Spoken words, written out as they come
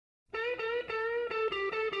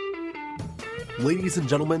Ladies and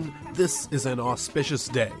gentlemen, this is an auspicious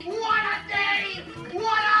day. What a day!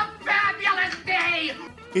 What a fabulous day!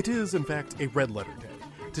 It is, in fact, a red letter day.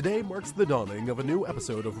 Today marks the dawning of a new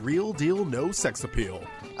episode of Real Deal No Sex Appeal.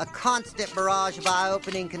 A constant barrage of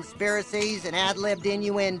eye-opening conspiracies and ad-libbed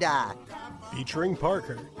innuendo. Featuring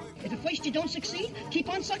Parker. If at first you don't succeed, keep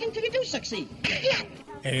on sucking till you do succeed.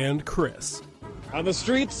 And Chris. On the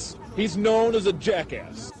streets, he's known as a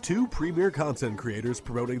jackass. Two premier content creators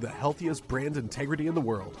promoting the healthiest brand integrity in the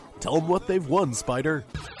world. Tell them what they've won, Spider.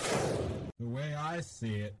 The way I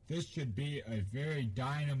see it, this should be a very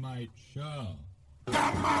dynamite show.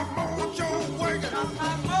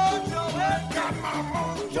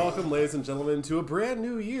 Welcome, ladies and gentlemen, to a brand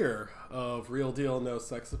new year of Real Deal No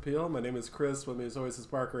Sex Appeal. My name is Chris. With me, as always, is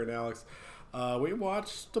Parker and Alex. We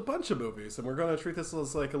watched a bunch of movies, and we're going to treat this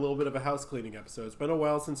as like a little bit of a house cleaning episode. It's been a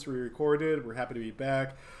while since we recorded. We're happy to be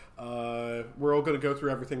back. We're all going to go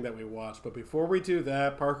through everything that we watched. But before we do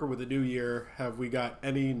that, Parker, with the new year, have we got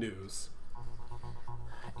any news?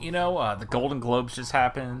 You know, the Golden Globes just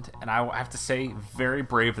happened, and I have to say, very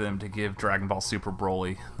brave of them to give Dragon Ball Super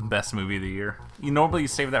Broly the best movie of the year. You normally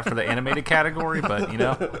save that for the animated category, but, you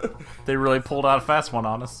know, they really pulled out a fast one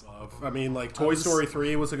on us. I mean, like, Toy Story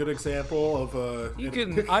 3 was a good example of...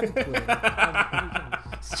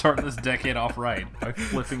 Starting this decade off right by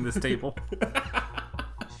flipping this table.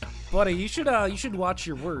 Buddy, you should watch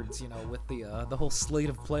your words, you know, with the whole slate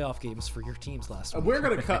of playoff games for your teams last week. We're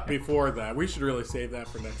going to cut before that. We should really save that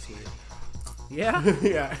for next week. Yeah?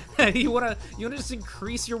 Yeah. You wanna just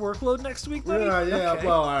increase your workload next week, buddy? Yeah. Okay.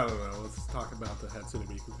 Well, I don't know. Let's talk about the Hatsune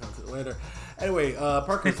Miku content later. Anyway,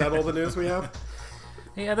 Parker, is that all the news we have?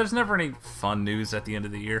 Yeah, there's never any fun news at the end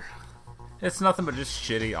of the year. It's nothing but just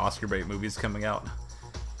shitty Oscar bait movies coming out.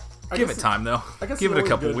 Give it time, though. I guess give it a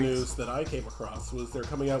couple good weeks. News that I came across was they're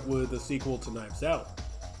coming out with a sequel to Knives Out,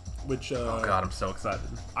 which oh god, I'm so excited.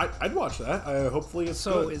 I'd watch that. Hopefully it's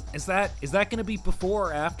so good. Is that going to be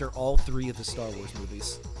before or after all three of the Star Wars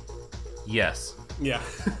movies? Yes. Yeah.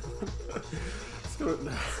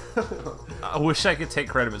 I wish I could take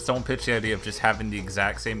credit, but someone pitched the idea of just having the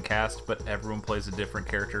exact same cast, but everyone plays a different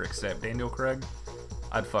character except Daniel Craig.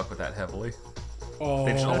 I'd fuck with that heavily. Oh,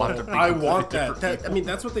 I want that. I mean,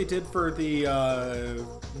 that's what they did for the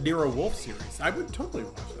Nero Wolfe series. I would totally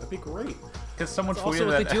watch that. That'd be great. Because someone tweeted also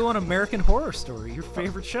what that they do on American Horror Story, your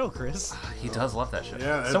favorite show, Chris. He does love that show.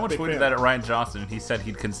 Yeah, someone tweeted that at Ryan Johnson, and he said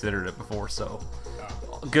he'd considered it before. So,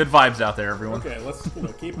 good vibes out there, everyone. Okay, let's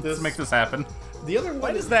keep this. Let's make this happen. The other one.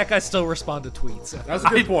 Why does that guy still respond to tweets? That's a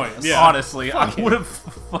good point. Yeah. Honestly, I would have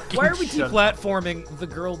fucking. Why are we deplatforming the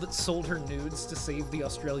girl that sold her nudes to save the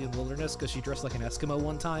Australian wilderness because she dressed like an Eskimo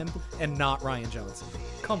one time, and not Ryan Johnson?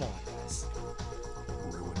 Come on, guys.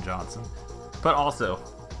 Ruin Johnson, but also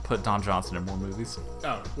put Don Johnson in more movies.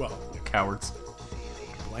 Oh well, cowards.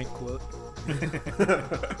 Blank quote.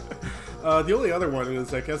 The only other one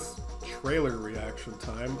is, I guess, trailer reaction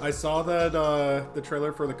time. I saw that the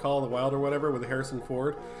trailer for The Call of the Wild or whatever with Harrison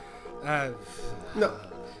Ford. No,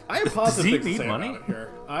 I have positive things to say about it here.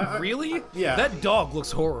 Really? Yeah. That dog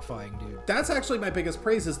looks horrifying, dude. That's actually my biggest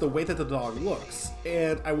praise, is the way that the dog looks,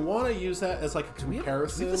 and I want to use that as like a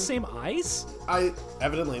comparison. Do we have the same eyes?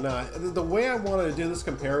 Evidently not. The way I want to do this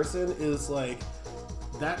comparison is like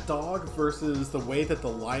that dog versus the way that the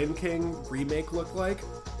Lion King remake looked like.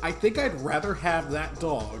 I think I'd rather have that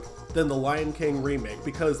dog than the Lion King remake,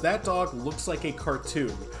 because that dog looks like a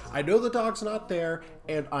cartoon. I know the dog's not there,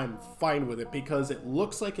 and I'm fine with it because it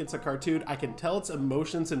looks like it's a cartoon. I can tell its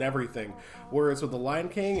emotions and everything. Whereas with the Lion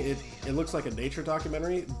King, it looks like a nature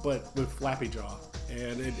documentary, but with flappy jaw,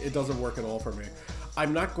 and it doesn't work at all for me.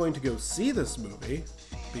 I'm not going to go see this movie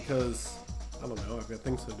because, I don't know, I've got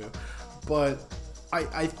things to do. But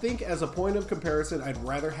I think as a point of comparison, I'd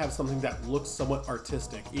rather have something that looks somewhat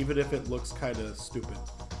artistic, even if it looks kind of stupid.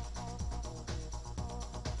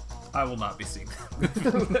 I will not be seeing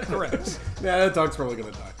that. Correct. Yeah, that dog's probably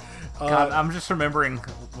gonna die. God, I'm just remembering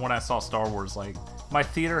when I saw Star Wars, like, my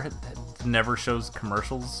theater never shows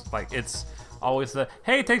commercials. Like, it's always the,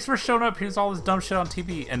 hey, thanks for showing up, here's all this dumb shit on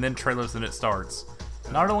TV, and then trailers and it starts.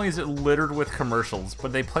 Not only is it littered with commercials,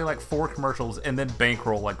 but they play like 4 commercials and then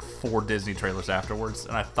bankroll like 4 Disney trailers afterwards,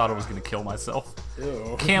 and I thought I was gonna kill myself.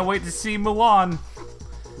 Ew. Can't wait to see Mulan.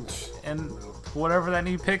 And whatever that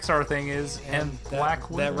new Pixar thing is, and Black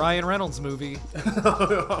Widow. That Ryan Reynolds movie.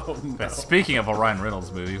 Oh, no. Speaking of a Ryan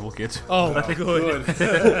Reynolds movie, we'll get to Oh, good.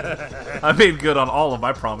 I made good on all of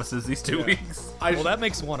my promises these 2 weeks. Well, that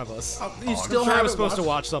makes one of us. You still I haven't was supposed to watched-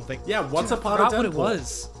 watch something. Yeah, Once Upon a forgot Deadpool. what it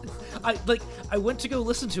was. I went to go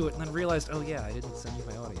listen to it and then realized, oh yeah, I didn't send you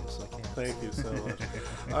my audio, so I can't. Thank you so much.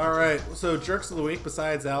 All right, so jerks of the week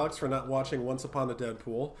besides Alex for not watching Once Upon a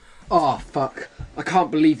Deadpool. Oh, fuck. I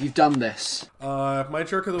can't believe you've done this. My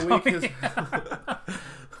jerk of the week is...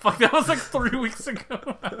 Fuck, that was like 3 weeks ago.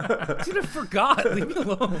 Dude, I forgot. Leave me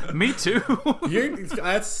alone. Me too.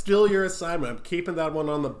 That's still your assignment. I'm keeping that one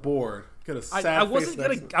on the board. Got a sad I wasn't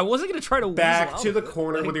gonna try to weasel back out to the of it.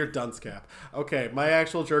 corner with your dunce cap. Okay, my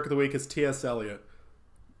actual jerk of the week is T.S. Eliot.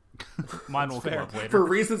 Mine will come up later. For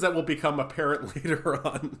reasons that will become apparent later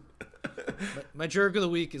on. My jerk of the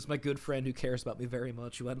week is my good friend who cares about me very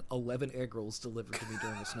much, who had 11 egg rolls delivered to me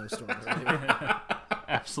during a snowstorm earlier.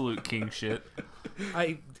 Absolute king shit.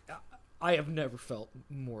 I have never felt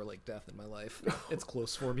more like death in my life. It's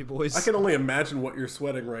close for me, boys. I can only imagine what you're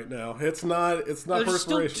sweating right now. It's not There's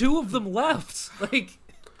perspiration. still 2 of them left. Like,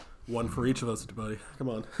 one for each of us, buddy. Come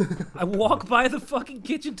on. I walk by the fucking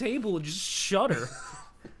kitchen table and just shudder.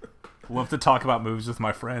 Love to talk about movies with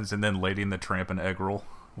my friends, and then Lady and the Tramp and egg roll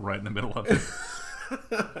right in the middle of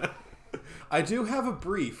it. I do have a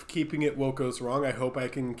brief, keeping it woke goes wrong. I hope I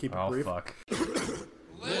can keep it brief. Oh, fuck.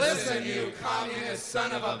 Listen, you communist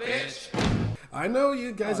son of a bitch! I know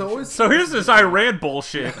you guys always... So here's this Iran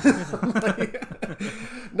bullshit.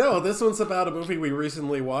 No, this one's about a movie we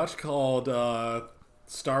recently watched called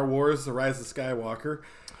Star Wars: The Rise of Skywalker.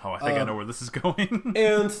 Oh, I think I know where this is going.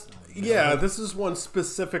 And yeah, this is one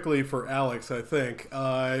specifically for Alex, I think.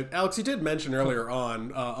 Alex, you did mention earlier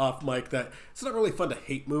on, off mic, that it's not really fun to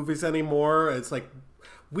hate movies anymore. It's like,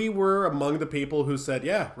 we were among the people who said,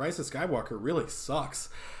 yeah, Rise of Skywalker really sucks.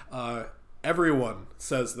 Everyone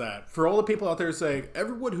says that. For all the people out there saying,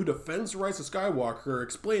 everyone who defends Rise of Skywalker,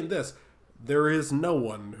 explain this. There is no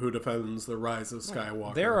one who defends the Rise of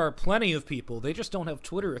Skywalker. There are plenty of people. They just don't have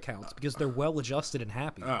Twitter accounts because they're well-adjusted and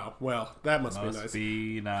happy. Oh, well, that must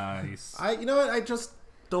be nice. You know what? I just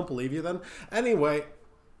don't believe you then. Anyway,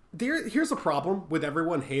 here's a problem with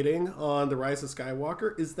everyone hating on The Rise of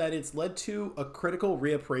Skywalker is that it's led to a critical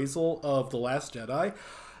reappraisal of The Last Jedi.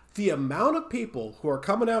 The amount of people who are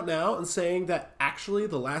coming out now and saying that actually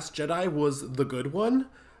The Last Jedi was the good one,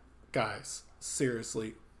 guys,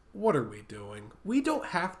 seriously, what are we doing? We don't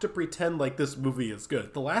have to pretend like this movie is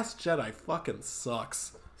good. The Last Jedi fucking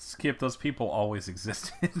sucks. Skip, those people always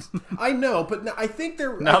existed. I know, but I think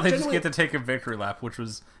they're... Now they just get to take a victory lap, which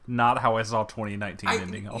was not how I saw 2019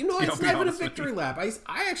 ending. You know, it's not even a victory lap. I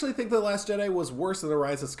actually think The Last Jedi was worse than The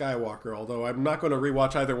Rise of Skywalker, although I'm not going to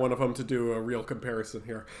rewatch either one of them to do a real comparison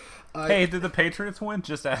here. Hey, did the Patriots win?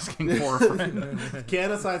 Just asking for a friend.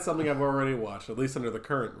 Can't assign something I've already watched, at least under the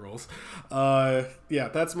current rules. Yeah,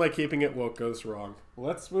 that's my keeping it woke goes wrong.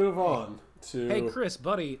 Let's move on to... Hey, Chris,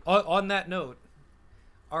 buddy, on that note,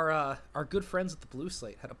 our good friends at the Blue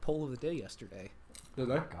Slate had a poll of the day yesterday. Did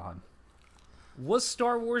they? God. Was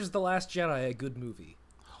Star Wars The Last Jedi a good movie?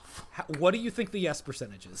 What do you think the yes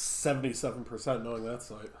percentage is? 77% knowing that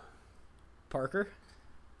site. Parker?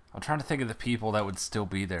 I'm trying to think of the people that would still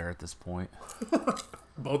be there at this point.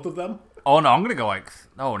 Both of them? Oh, no, I'm going to go like...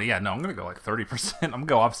 Oh, yeah, no, I'm going to go like 30%. I'm going to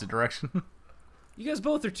go opposite direction. You guys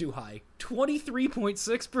both are too high.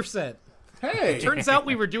 23.6%. Hey! Turns out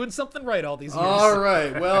we were doing something right all these years. All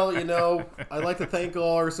right. Well, you know, I'd like to thank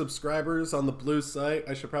all our subscribers on the Blue site.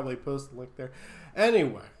 I should probably post the link there.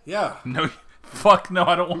 Anyway, yeah. No, fuck no,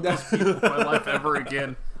 I don't want those people in my life ever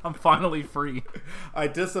again. I'm finally free. I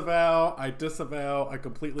disavow, I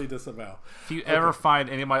completely disavow. If you ever find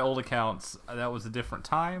any of my old accounts, that was a different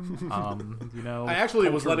time. You know, I actually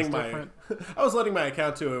was letting different. I was letting my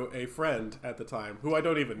account to a friend at the time who I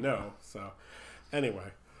don't even know. So,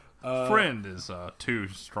 anyway. Friend is too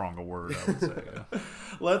strong a word, I would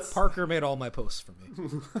say. Parker made all my posts for me.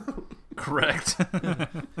 Correct.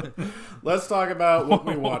 Let's talk about what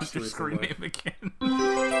we watched your screen recently. name again? We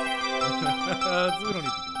don't need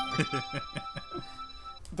to do that.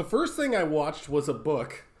 The first thing I watched was a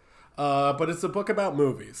book, but it's a book about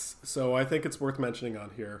movies, so I think it's worth mentioning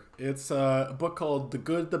on here. It's a book called The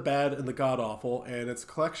Good, the Bad, and the God-Awful, and it's a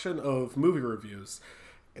collection of movie reviews.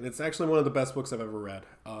 And it's actually one of the best books I've ever read.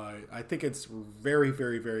 I think it's very,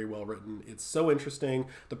 very, very well written. It's so interesting.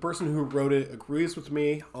 The person who wrote it agrees with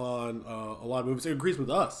me on a lot of movies. It agrees with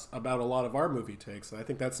us about a lot of our movie takes. And I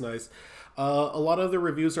think that's nice. A lot of the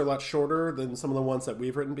reviews are a lot shorter than some of the ones that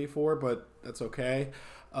we've written before, but that's okay.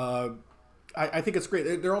 I think it's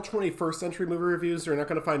great. They're all 21st century movie reviews. You're not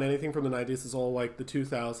going to find anything from the 90s. It's all like the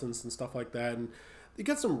 2000s and stuff like that. And you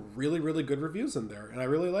get some really, really good reviews in there, and I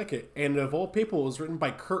really like it. And of all people, it was written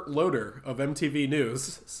by Kurt Loder of MTV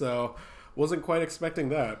News. So Wasn't quite expecting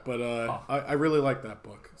that, but I really like that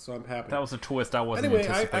book, so I'm happy. That was a twist I wasn't Anyway,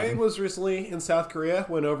 anticipating. I was recently in South Korea,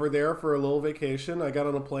 went over there for a little vacation. I got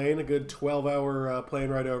on a plane, a good 12-hour plane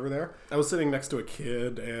ride over there. I was sitting next to a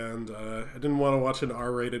kid, and I didn't want to watch an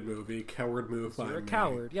R-rated movie. Coward move by me. You're a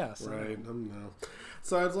coward, yes. Right, no.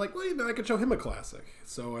 So I was like, well, I could show him a classic.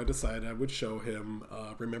 So I decided I would show him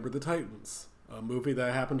Remember the Titans, a movie that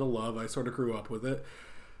I happen to love. I sort of grew up with it.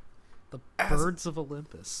 The Birds of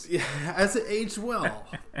Olympus. Yeah, as it aged well.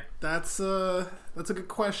 That's a good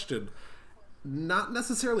question. Not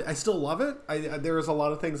necessarily. I still love it. There's a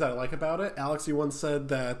lot of things I like about it. Alex, you once said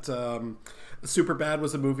that Superbad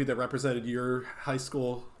was a movie that represented your high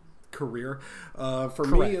school career. For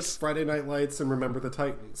me, it's Friday Night Lights and Remember the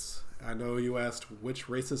Titans. I know you asked which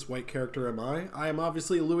racist white character am I. I am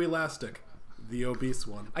obviously Louis Lastic, the obese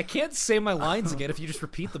one. I can't say my lines again if you just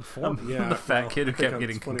repeat them for me. Yeah, the fat kid who kept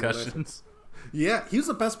getting concussions. Yeah, he was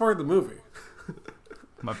the best part of the movie.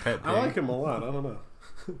 My pet I like him a lot. I don't know.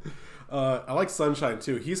 I like Sunshine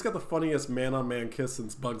too. He's got the funniest man-on-man kiss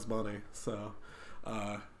since Bugs Bunny. So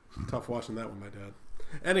tough watching that with my dad.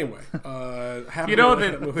 Anyway, you know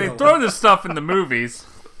they throw this stuff in the movies.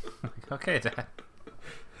 Okay, Dad.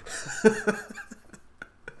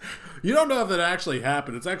 You don't know if that actually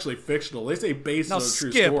happened. It's actually fictional. They say based now, on a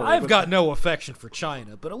true Skip, story. I've got no affection for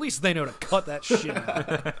China, but at least they know to cut that shit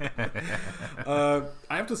out.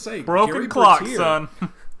 I have to say, broken Gary clock, Bertier, son.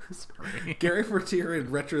 Gary Bertier,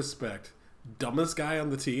 in retrospect, dumbest guy on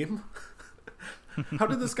the team. How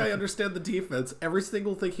did this guy understand the defense? Every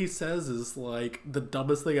single thing he says is like the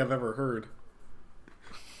dumbest thing I've ever heard.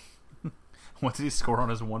 What did he score on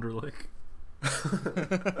his Wonderlic?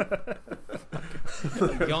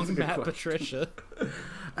 Young Matt Patricia.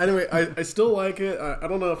 Anyway, I still like it. I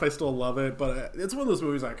don't know if I still love it, but it's one of those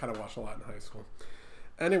movies I kind of watched a lot in high school.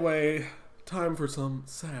 Anyway, time for some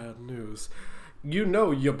sad news. You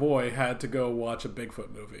know your boy had to go watch a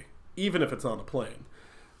Bigfoot movie, even if it's on a plane.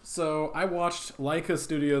 So I watched Laika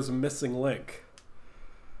Studios' Missing Link.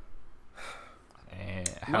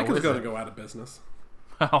 Laika's going to go out of business.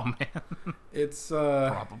 Oh man, it's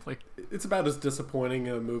probably it's about as disappointing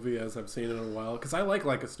a movie as I've seen in a while. Because I like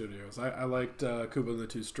Laika Studios. I liked Cuba and the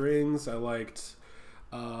Two Strings. I liked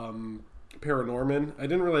Paranorman. I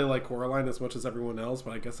didn't really like Coraline as much as everyone else,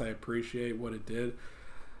 but I guess I appreciate what it did.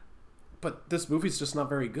 But this movie's just not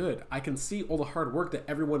very good. I can see all the hard work that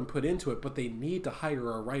everyone put into it, but they need to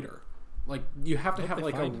hire a writer. Like you have to have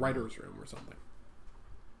like a writer's room or something.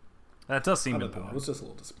 That does seem I important. was just a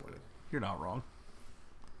little disappointed. You're not wrong.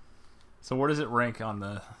 So where does it rank on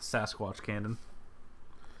the Sasquatch canon?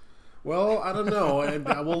 Well, I don't know.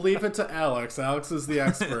 I will leave it to Alex. Alex is the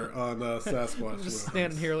expert on Sasquatch. I'm just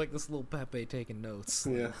standing here like this little Pepe taking notes.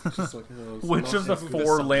 Yeah. Just like, which of the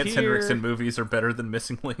 4 Lance Henriksen movies are better than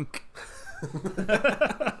Missing Link?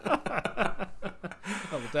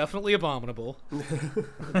 Oh, definitely Abominable.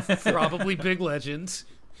 Probably Big Legend.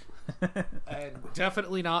 And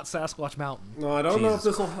definitely not Sasquatch Mountain. No, I don't know if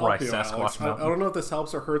this will help you, Sasquatch Alex. I Mountain. don't know if this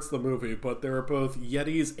helps or hurts the movie, but there are both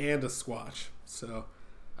Yetis and a Squatch. So,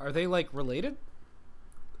 are they like related?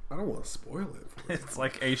 I don't want to spoil it for you. It's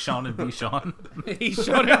like A. Sean and B. Sean. A.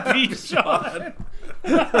 Sean and B. Sean.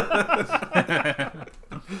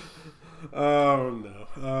 Oh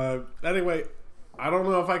no. Anyway, I don't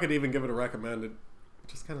know if I could even give it a recommend. It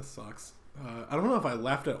just kind of sucks. I don't know if I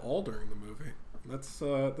laughed at all during the movie. That's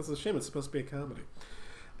a shame. It's supposed to be a comedy.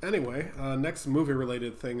 Anyway, next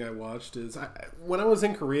movie-related thing I watched is when I was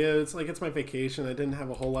in Korea. It's my vacation. I didn't have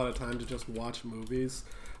a whole lot of time to just watch movies,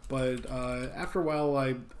 but after a while,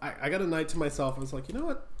 I got a night to myself. I was like, you know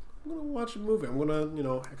what? I'm gonna watch a movie. I'm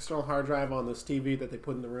gonna external hard drive on this TV that they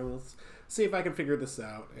put in the room. Let's see if I can figure this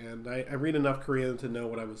out. And I read enough Korean to know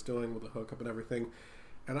what I was doing with the hookup and everything.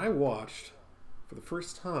 And I watched for the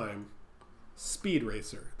first time Speed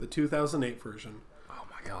Racer, the 2008 version. Oh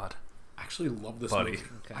my god. I actually love this Buddy. movie.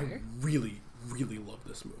 Okay. I really, really love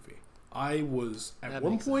this movie. I was, at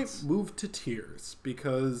one point, moved to tears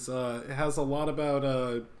because it has a lot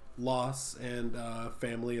about loss and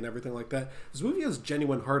family and everything like that. This movie has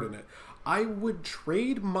genuine heart in it. I would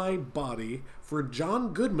trade my body for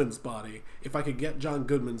John Goodman's body if I could get John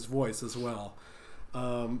Goodman's voice as well.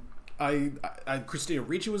 Christina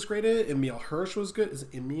Ricci was great at it. Emile Hirsch was good. Is it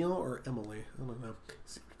Emile or Emily? I don't know.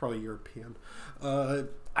 He's probably European. I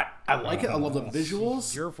like it. I love the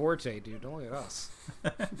visuals. Your forte, dude. Don't look at us.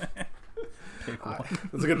 That's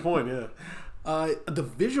a good point. Yeah. The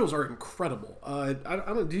visuals are incredible. I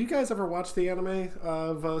don't know. Do you guys ever watch the anime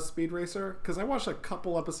of Speed Racer? Because I watched a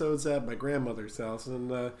couple episodes at my grandmother's house,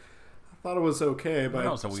 and I thought it was okay, but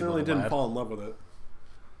I certainly didn't fall in love with it.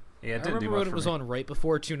 Yeah, it I didn't do remember much when it for was me. on right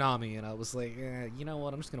before Toonami, and I was like, you know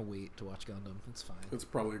what? I'm just gonna wait to watch Gundam. It's fine. It's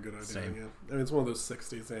probably a good idea. Same. Yeah, I mean, it's one of those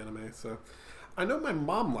 '60s anime. So, I know my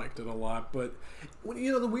mom liked it a lot, but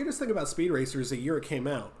the weirdest thing about Speed Racer is the year it came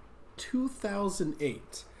out,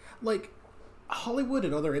 2008. Like, Hollywood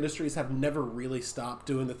and other industries have never really stopped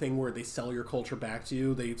doing the thing where they sell your culture back to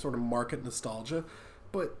you. They sort of market nostalgia,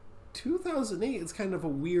 but 2008 is kind of a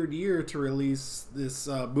weird year to release this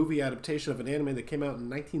movie adaptation of an anime that came out in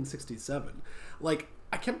 1967. Like,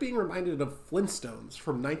 I kept being reminded of Flintstones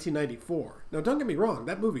from 1994. Now, don't get me wrong,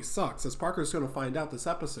 that movie sucks, as Parker's going to find out this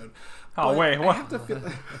episode. Oh, But wait, I what? have to feel...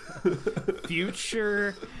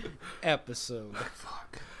 Future episode.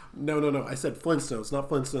 No. I said Flintstones, not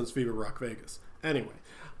Flintstones Fever Rock Vegas. Anyway.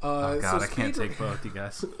 Oh, God, so I can't Speed take both, you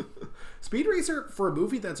guys. Speed Racer, for a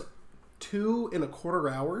movie that's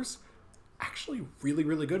 2.25 hours, actually really,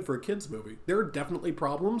 really good for a kid's movie. There are definitely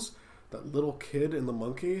problems. That little kid and the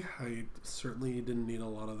monkey, I certainly didn't need a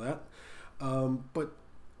lot of that. But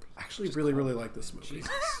I actually really, really like this movie.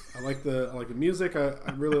 I like the music. I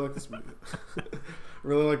really like this movie.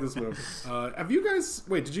 Really like this movie. Have you guys...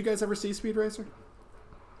 Wait, did you guys ever see Speed Racer?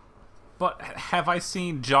 But have I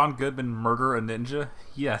seen John Goodman murder a ninja?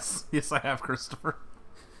 Yes. Yes, I have, Christopher.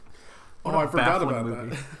 Oh, I forgot baffling about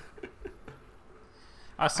movie. that.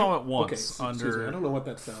 I saw it once Excuse me, under I don't know what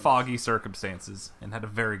that sounds foggy circumstances and had a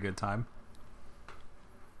very good time.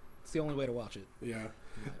 It's the only way to watch it. Yeah.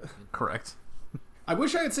 Correct. I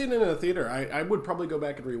wish I had seen it in a theater. I would probably go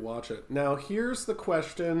back and rewatch it. Now, here's the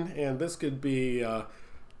question, and this could be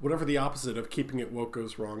whatever the opposite of keeping it woke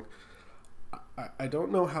goes wrong. I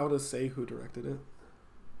don't know how to say who directed it.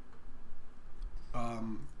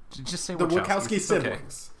 Just say The It's Wachowski okay.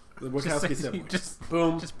 siblings. The Wachowski say- siblings. just-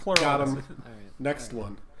 Boom. just pluralize got him. it. All right. Next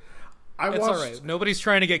one. I It's watched... all right. Nobody's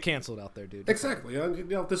trying to get canceled out there, dude. Exactly.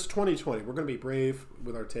 This is 2020. We're going to be brave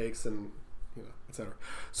with our takes and, etc.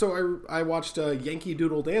 So I watched Yankee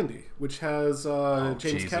Doodle Dandy, which has James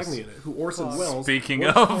Jesus. Cagney in it, who Orson Welles. Speaking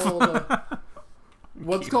what's of. called,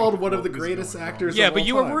 what's called one of the what is greatest going on? actors Yeah, of but all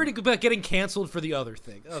you were time. worried about getting canceled for the other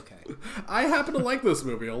thing. Okay. I happen to like this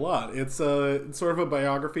movie a lot. It's sort of a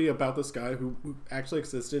biography about this guy who actually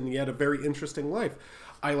existed, and he had a very interesting life.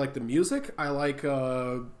 I like the music. I like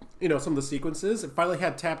some of the sequences. It finally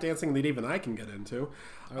had tap dancing that even I can get into.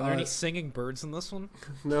 Are there any singing birds in this one?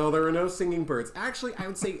 No, there were no singing birds. Actually, I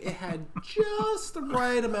would say it had just the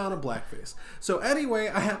right amount of blackface. So anyway,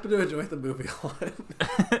 I happen to enjoy the movie a lot.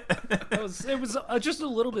 It was just a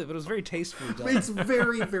little bit, but it was very tastefully done. It's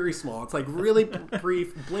very, very small. It's like really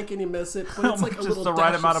brief. Blink and you miss it. But it's like a just little the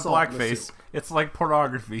right dash amount of salt in the blackface. soup. It's like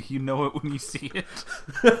pornography. You know it when you see it.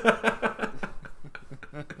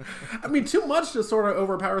 I mean, too much just sort of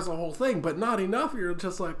overpowers the whole thing, but not enough. You're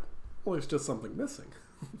just like, well, there's just something missing.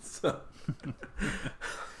 So,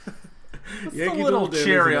 It's Yankee a little Doodle Dandy's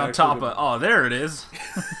cherry an on actual top good- of. Oh, there it is.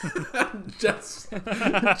 just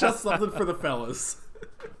something for the fellas.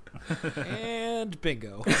 And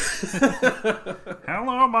bingo.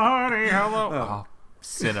 Hello, my honey. Hello. Oh,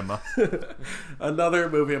 cinema. Another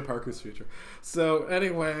movie of Parker's future. So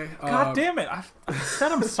anyway, God damn it! I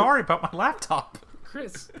said I'm sorry about my laptop.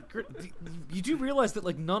 Chris, you do realize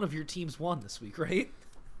that none of your teams won this week, right?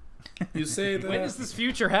 you say that. When is this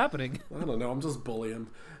future happening? I don't know. I'm just bullying.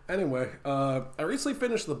 Anyway, I recently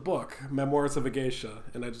finished the book Memoirs of a Geisha,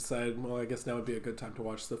 and I decided, well, I guess now would be a good time to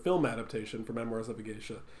watch the film adaptation for Memoirs of a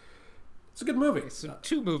Geisha. It's a good movie. So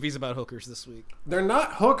 2 movies about hookers this week. They're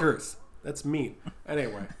not hookers. That's mean.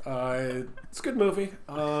 Anyway, it's a good movie.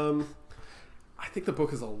 I think the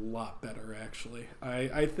book is a lot better, actually.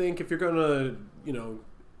 I think if you're going to,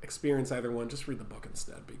 experience either one, just read the book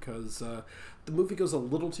instead, because the movie goes a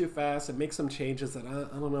little too fast. It makes some changes that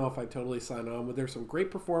I don't know if I totally sign on with. There's some great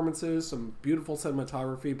performances, some beautiful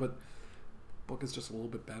cinematography, but the book is just a little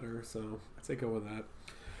bit better, so I'd say go with that.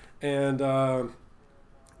 And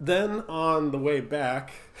then on the way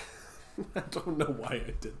back, I don't know why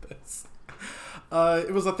I did this.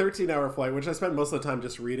 It was a 13-hour flight, which I spent most of the time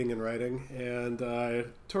just reading and writing. And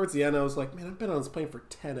towards the end, I was like, man, I've been on this plane for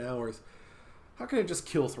 10 hours. How can I just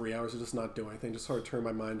kill 3 hours and just not do anything? Just sort of turn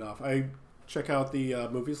my mind off. I check out the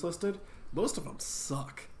movies listed. Most of them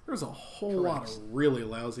suck. There's a whole lot of really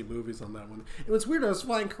lousy movies on that one. It was weird. I was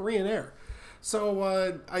flying Korean Air. So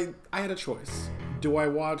I had a choice. Do I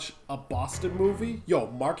watch a Boston movie? Yo,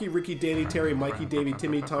 Marky, Ricky, Danny, Terry, Mikey, Davey,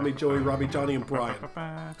 Timmy, Tommy, Joey, Robbie, Johnny, and Brian.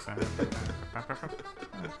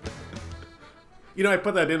 I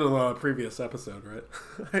put that in a previous episode, right?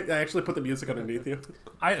 I actually put the music underneath you.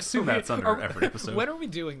 I assume that's under every episode. When are we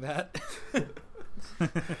doing that?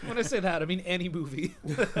 When I say that, I mean any movie.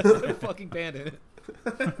 There's a fucking band in it.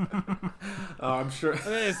 I'm sure.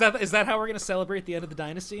 Is that how we're gonna celebrate the end of the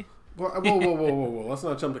dynasty? Whoa. Let's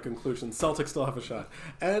not jump to conclusions. Celtics still have a shot.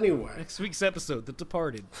 Anyway. Next week's episode, The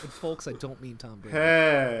Departed. And folks, I don't mean Tom Brady.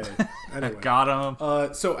 Hey. Anyway. Got him.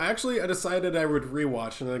 So actually, I decided I would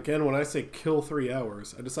rewatch. And again, when I say kill 3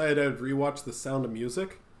 hours, I decided I would rewatch The Sound of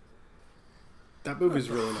Music. That movie's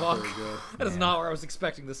really not very good. That is not where I was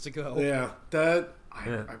expecting this to go. Yeah,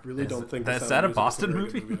 I really don't think that's The Sound a of Music Boston is a very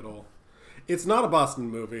movie? good movie at all. It's not a Boston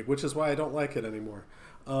movie, which is why I don't like it anymore.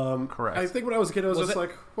 Correct. I think when I was a kid, I was just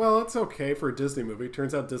like, well, it's okay for a Disney movie.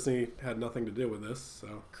 Turns out Disney had nothing to do with this,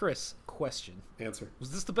 so... Chris, question. Answer.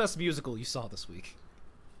 Was this the best musical you saw this week?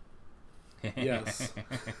 Yes.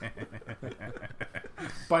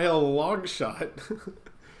 By a long shot.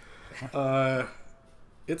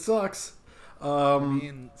 It sucks. I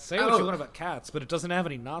mean, say what you want about Cats, but it doesn't have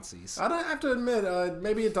any Nazis. I don't have to admit,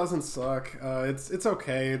 maybe it doesn't suck. It's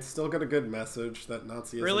okay. It's still got a good message that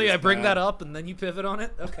Nazism Really? is I bring bad. that up and then you pivot on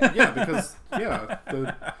it? Okay. Yeah, because,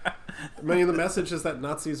 the message is that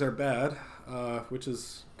Nazis are bad, which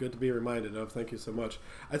is good to be reminded of. Thank you so much.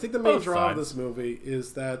 I think the main draw of this movie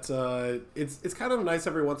is that it's kind of nice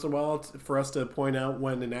every once in a while for us to point out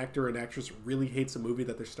when an actor or an actress really hates a movie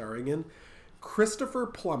that they're starring in. Christopher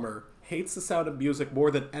Plummer hates The Sound of Music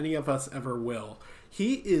more than any of us ever will.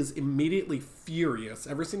 He is immediately furious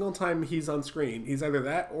every single time he's on screen. He's either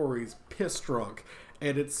that or he's pissed drunk.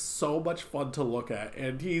 And it's so much fun to look at.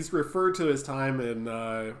 And he's referred to his time in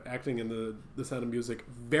acting in the Sound of Music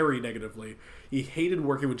very negatively. He hated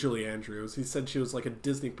working with Julie Andrews. He said she was like a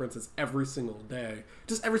Disney princess every single day.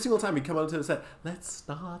 Just every single time he'd come onto the set, let's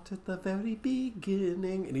start at the very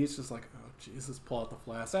beginning. And he's just like, oh, Jesus, pull out the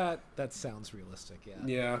flask. That sounds realistic, yeah.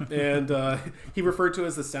 Yeah, and he referred to it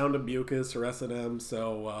as the Sound of Mucus or S&M.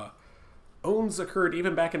 So owns occurred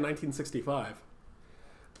even back in 1965.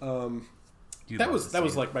 That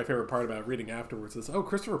was like my favorite part about reading afterwards is, oh,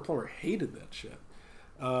 Christopher Plummer hated that shit.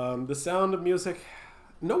 The Sound of Music,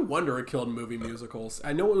 no wonder it killed movie musicals.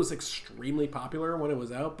 I know it was extremely popular when it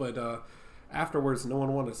was out, but afterwards no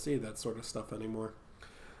one wanted to see that sort of stuff anymore.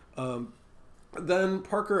 Then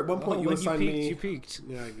Parker, at one point you assigned me... You peaked.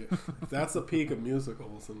 Yeah, that's the peak of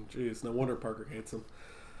musicals, and geez, no wonder Parker hates them.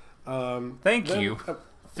 Thank you.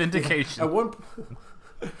 Vindication.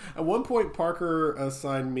 At one point, Parker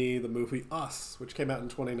assigned me the movie Us, which came out in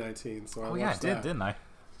 2019. So I watched that. Didn't I?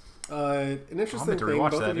 An interesting thing,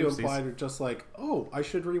 both of you implied are just like, oh, I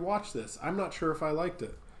should rewatch this. I'm not sure if I liked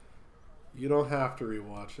it. You don't have to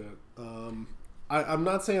rewatch it. I'm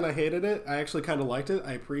not saying I hated it. I actually kind of liked it.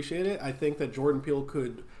 I appreciate it. I think that Jordan Peele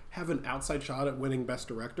could have an outside shot at winning Best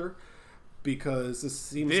Director because this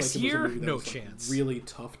seems like it was a movie that was chance. Really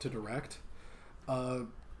tough to direct.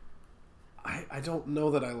 I don't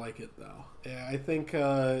know that I like it though. Yeah, I think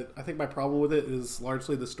my problem with it is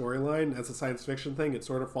largely the storyline. As a science fiction thing, it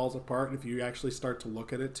sort of falls apart if you actually start to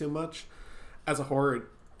look at it too much. As a horror, it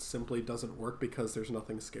simply doesn't work because there's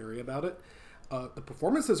nothing scary about it. The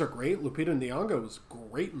performances are great. Lupita Nyong'o was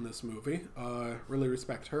great in this movie. Really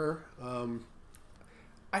respect her.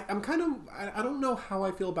 I don't know how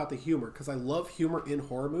I feel about the humor because I love humor in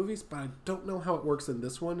horror movies, but I don't know how it works in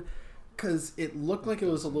this one. Because it looked like it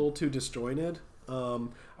was a little too disjointed. I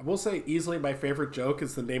will say easily my favorite joke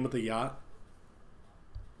is the name of the yacht.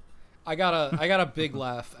 I got a big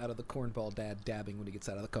laugh out of the cornball dad dabbing when he gets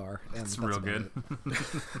out of the car. And It's real good.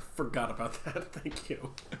 Forgot about that. Thank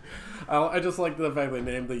you. I just like the fact they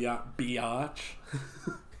named the yacht Biatch.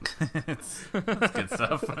 It's good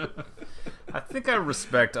stuff. I think I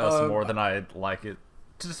respect Us more than I like it.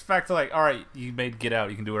 Just the fact that, like, all right, you made Get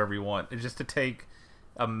Out, you can do whatever you want. It's just to take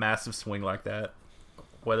a massive swing like that,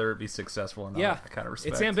 whether it be successful or not, I kind of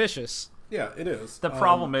respect. It's ambitious. Yeah, it is. The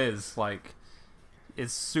problem is, like,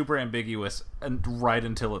 it's super ambiguous and right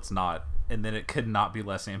until it's not, and then it could not be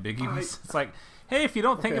less ambiguous. It's like, hey, if you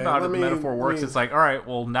don't think about it, the metaphor works. It's like, all right,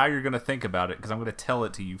 well, now you're going to think about it because I'm going to tell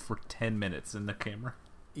it to you for 10 minutes in the camera.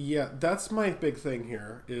 Yeah, that's my big thing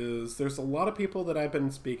here, is there's a lot of people that I've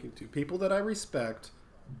been speaking to, people that I respect,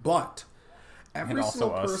 but every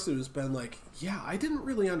single person who's been like, yeah, I didn't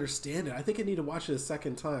really understand it. I think I need to watch it a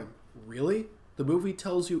second time. Really? The movie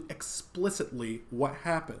tells you explicitly what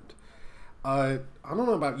happened. I don't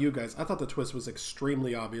know about you guys. I thought the twist was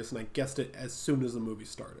extremely obvious, and I guessed it as soon as the movie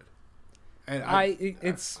started. And I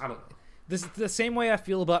don't know. This the same way I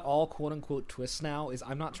feel about all quote-unquote twists now is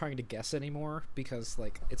I'm not trying to guess anymore because,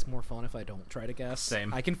 like, it's more fun if I don't try to guess.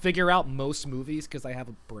 Same. I can figure out most movies because I have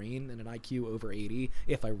a brain and an IQ over 80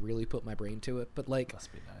 if I really put my brain to it. But, like,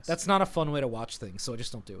 Must be nice. That's not a fun way to watch things, so I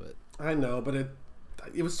just don't do it. I know, but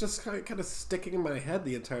it was just kind of sticking in my head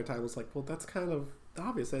the entire time. I was like, well, that's kind of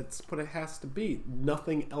obvious. That's what it has to be.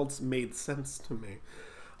 Nothing else made sense to me.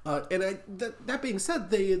 That being said,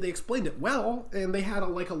 they explained it well, and they had a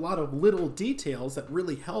lot of little details that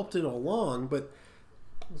really helped it along, but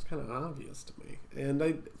it was kind of obvious to me.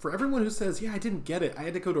 And for everyone who says, yeah, I didn't get it, I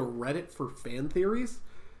had to go to Reddit for fan theories.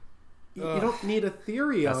 You don't need a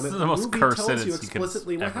theory on it. The most movie cursed tells sentence you you could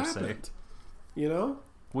explicitly what ever say. happened. You know?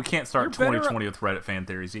 We can't start 2020 with Reddit fan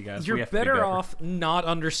theories, you guys. You're better off not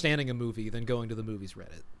understanding a movie than going to the movies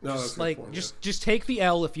Reddit. No, just that's a good point, just take the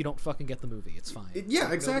L if you don't fucking get the movie. It's fine.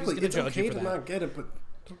 Yeah, exactly. Nobody's It's gonna judge okay you for to that. not get it, but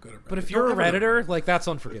don't go to Reddit. But if you're a Don't ever go to Redditor, that's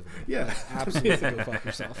unforgivable. Yeah. Absolutely go fuck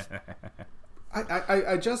yourself.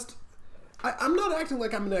 I'm not acting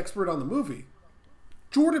like I'm an expert on the movie.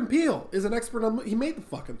 Jordan Peele is an expert on. He made the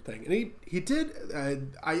fucking thing, and he did.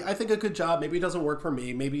 I think a good job. Maybe it doesn't work for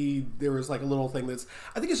me. Maybe there was a little thing that's.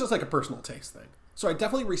 I think it's just a personal taste thing. So I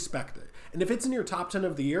definitely respect it. And if it's in your top 10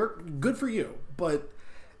 of the year, good for you. But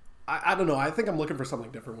I don't know. I think I'm looking for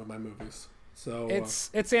something different with my movies. So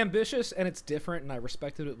it's ambitious and it's different, and I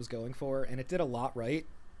respected what it was going for, and it did a lot right,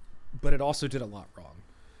 but it also did a lot wrong.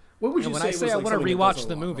 What would you when say? I say was I want to something that does rewatch a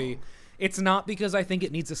the lot movie, wrong? it's not because I think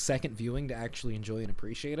it needs a second viewing to actually enjoy and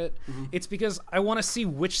appreciate it. Mm-hmm. It's because I want to see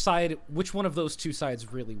which one of those two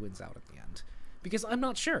sides really wins out at the end. Because I'm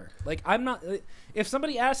not sure. I'm not. If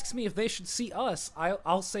somebody asks me if they should see Us,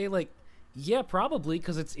 I'll say yeah, probably,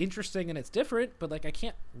 because it's interesting and it's different. But I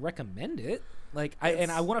can't recommend it.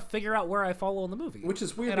 I want to figure out where I fall in the movie, Which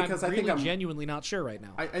is weird and because I'm I think I'm genuinely not sure right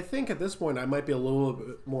now. I think at this point I might be a little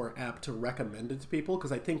bit more apt to recommend it to people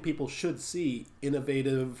because I think people should see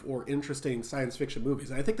innovative or interesting science fiction movies.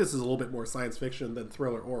 And I think this is a little bit more science fiction than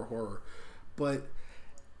thriller or horror. But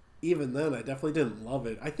even then, I definitely didn't love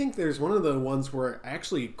it. I think there's one of the ones where I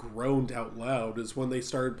actually groaned out loud is when they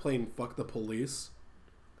started playing Fuck the Police.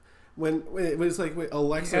 When it was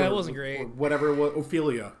Alexa... Yeah, that wasn't great. Or whatever it was,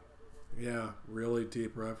 Ophelia. Yeah, really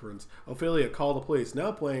deep reference. Ophelia, call the police.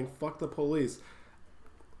 Now playing Fuck the Police.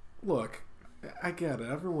 Look, I get it.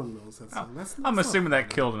 Everyone knows that song. I'm assuming that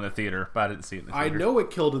killed in the theater, but I didn't see it in the theater. I know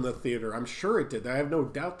it killed in the theater. I'm sure it did. I have no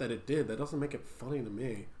doubt that it did. That doesn't make it funny to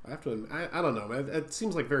me. I have to. I don't know. It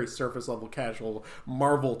seems like very surface level, casual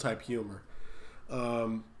Marvel type humor.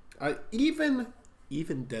 Even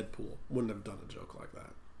Deadpool wouldn't have done a joke like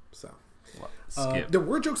that. So. There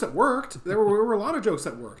were jokes that worked. There were a lot of jokes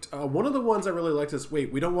that worked. One of the ones I really liked is,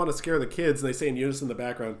 wait, we don't want to scare the kids, and they say in unison in the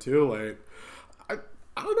background too. I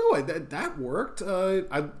don't know. That worked.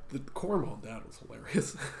 The Cornwall dad was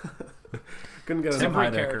hilarious. Couldn't get Tim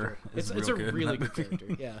enough. Heidecker. It's a really good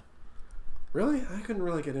character. Yeah. Really, I couldn't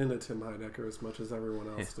really get into Tim Heidecker as much as everyone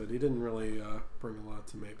else did. He didn't really bring a lot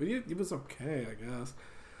to me, but he was okay, I guess.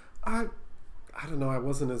 I don't know. I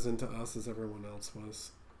wasn't as into Us as everyone else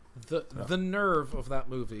was. The nerve of that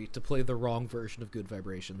movie to play the wrong version of Good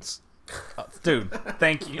Vibrations. Dude,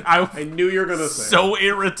 thank you. I knew you were gonna say so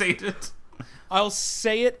irritated. I'll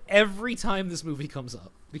say it every time this movie comes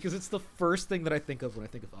up because it's the first thing that I think of when I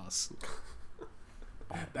think of Us.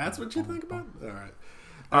 That's what you think about? All right. All right, let's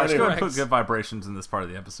go ahead and Correct. put Good Vibrations in this part of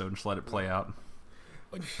the episode and just let it play out.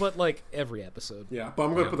 But every episode. Yeah, but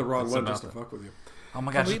I'm going to put the wrong it's one about just to that. fuck with you. Oh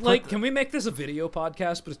my gosh. Can we make this a video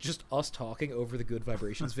podcast, but it's just us talking over the Good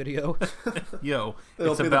Vibrations video? Yo,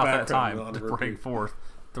 It'll it's be the about that background time on to repeat. bring forth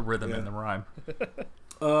the rhythm and the rhyme.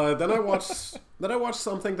 Then I watched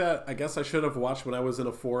something that I guess I should have watched when I was in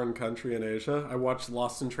a foreign country in Asia. I watched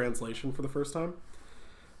Lost in Translation for the first time.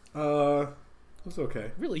 It was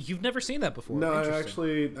okay. Really? You've never seen that before? No, I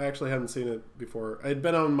Interesting. actually hadn't seen it before. I'd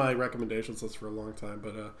been on my recommendations list for a long time,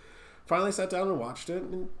 but finally sat down and watched it,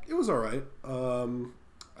 and it was all right.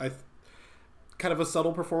 Kind of a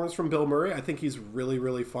subtle performance from Bill Murray. I think he's really,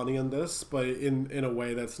 really funny in this, but in a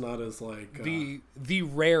way that's not as the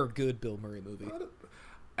rare good Bill Murray movie.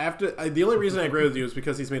 The only reason I agree with you is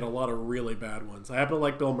because he's made a lot of really bad ones. I happen to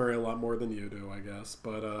like Bill Murray a lot more than you do, I guess.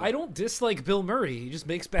 But I don't dislike Bill Murray. He just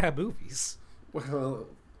makes bad movies. Well,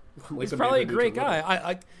 he's probably a great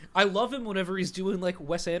guy. I love him whenever he's doing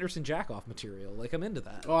Wes Anderson jack-off material. I'm into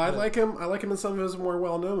that. Oh, I like him. I like him in some of his more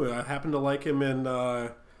well-known movies. I happen to like him in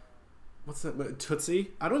what's that?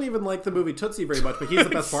 Tootsie. I don't even like the movie Tootsie very much, but he's the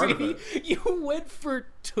best part of it. You went for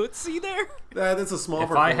Tootsie there? That's a small.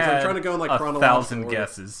 If I had I'm trying to go in chronological 1,000 order.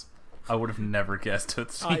 guesses, I would have never guessed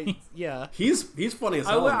Tootsie. Yeah. He's funny as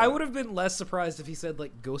hell. I would have been less surprised if he said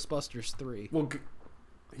Ghostbusters 3. Well,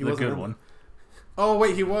 he the wasn't good in one. it. Oh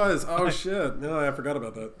wait, he was. Oh shit! No, I forgot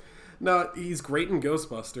about that. No, he's great in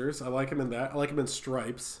Ghostbusters. I like him in that. I like him in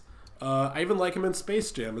Stripes. I even like him in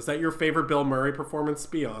Space Jam. Is that your favorite Bill Murray performance?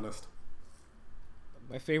 Be honest.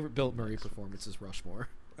 My favorite Bill Murray performance is Rushmore.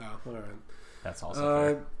 Oh, all right. That's also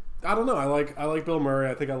fair. I don't know. I like Bill Murray.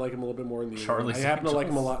 I think I like him a little bit more in the Charlie I happen to like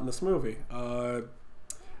him a Angels. lot in this movie.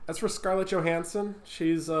 As for Scarlett Johansson,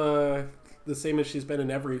 she's the same as she's been in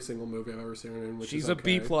every single movie I've ever seen her in. Which She's is a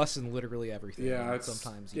okay. B+ in literally everything. Yeah, and it's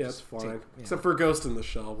sometimes you it's just fine. take- yeah. Except for Ghost in the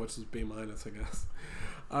Shell, which is B-, I guess.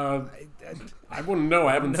 I wouldn't know.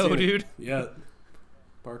 I haven't No, seen dude. it yet.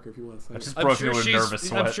 Parker, if you want to say it. Just I'm broke sure into a she's. nervous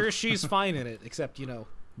sweat. I'm sure she's fine in it, except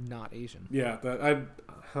not Asian. Yeah, I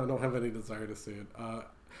don't have any desire to see it.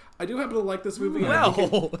 I do happen to like this movie. and I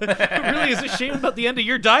think Well, it really is a shame about the end of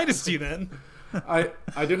your dynasty then. I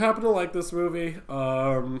do happen to like this movie.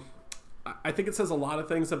 I think it says a lot of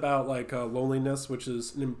things about like loneliness, which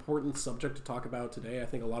is an important subject to talk about today. I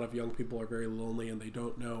think a lot of young people are very lonely and they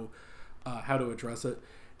don't know how to address it.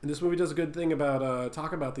 And this movie does a good thing about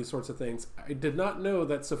talking about these sorts of things. I did not know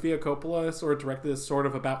that Sofia Coppola sort of directed this sort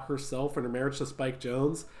of about herself and her marriage to Spike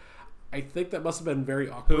Jonze. I think that must have been very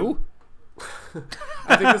awkward. Who?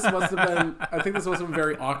 I think this must have been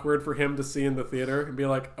very awkward for him to see in the theater and be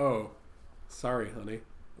like, "Oh, sorry, honey."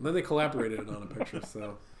 And then they collaborated on a picture.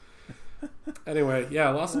 So anyway, yeah,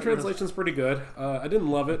 Lost in Translation is pretty good. I didn't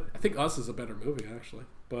love it. I think Us is a better movie actually,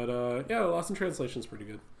 but yeah, Lost in Translation is pretty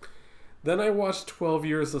good. Then I watched 12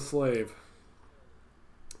 Years a Slave.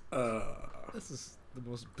 This is the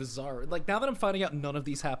most bizarre. Like, now that I'm finding out none of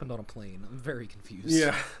these happened on a plane, I'm very confused.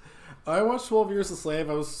 Yeah, I watched 12 Years a Slave.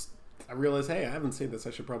 I realized, hey, I haven't seen this.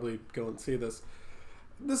 I should probably go and see this.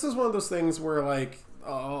 This is one of those things where, like,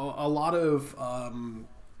 a lot of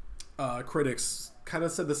critics kind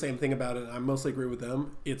of said the same thing about it. I mostly agree with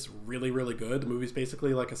them. It's really, really good. The movie's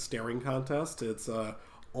basically like a staring contest. It's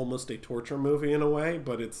almost a torture movie in a way,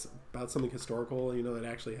 but it's about something historical, that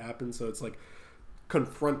actually happened. So it's like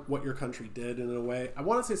confront what your country did in a way. I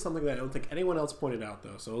want to say something that I don't think anyone else pointed out,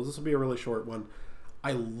 though. So this will be a really short one.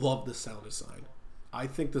 I love the sound design. I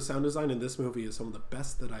think the sound design in this movie is some of the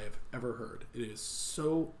best that I have ever heard. It is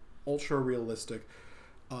so ultra realistic.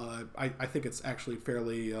 I think it's actually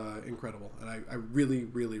fairly incredible, and I really,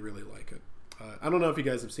 really, really like it. I don't know if you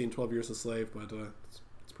guys have seen 12 Years a Slave, but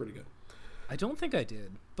it's pretty good. I don't think I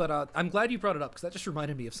did, but I'm glad you brought it up because that just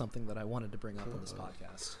reminded me of something that I wanted to bring up on this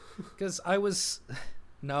podcast. Because I was...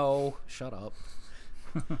 No, shut up.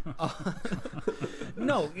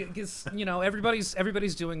 No, because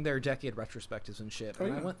everybody's doing their decade retrospectives and shit, and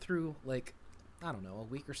yeah. I went through a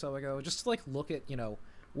week or so ago just to look at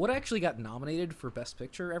what actually got nominated for Best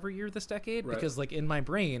Picture every year this decade. Right. Because in my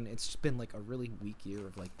brain it's just been a really weak year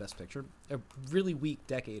of Best Picture, a really weak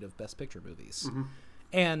decade of Best Picture movies,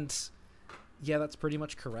 and. Yeah, that's pretty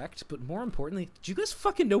much correct. But more importantly, did you guys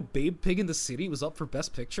fucking know Babe Pig in the City was up for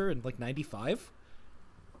Best Picture in 95?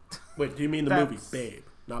 Wait, do you mean the movie Babe,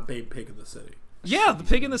 not Babe Pig in the City? Yeah, the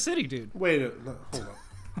Pig in the City, dude. Wait, no, hold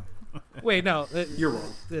on. Wait, no. You're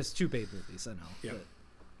wrong. There's two Babe movies, I know. Yeah. but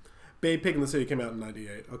Babe Pig in the City came out in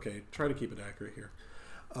 98. Okay, try to keep it accurate here.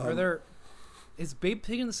 are there... Is Babe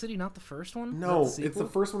Pig in the City not the first one? No, Is that it's the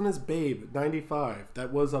first one is Babe, 95.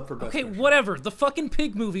 That was up for Best Okay, Picture. whatever. The fucking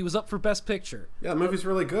Pig movie was up for Best Picture. Yeah, the movie's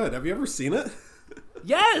really good. Have you ever seen it?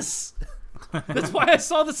 Yes! That's why I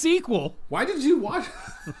saw the sequel. Why did you watch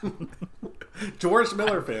George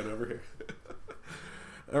Miller fan over here.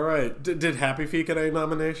 All right. Did Happy Feet get any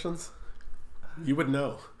nominations? You would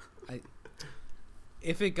know.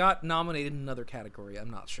 If it got nominated in another category, I'm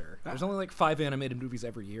not sure. There's only 5 animated movies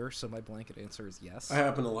every year, so my blanket answer is yes. I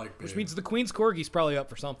happen to like Babe. Which means The Queen's Corgi's probably up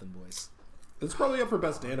for something, boys. It's probably up for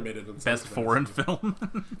Best Animated. And Best foreign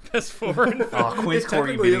film. Best foreign film. Oh, Queen's It Corgi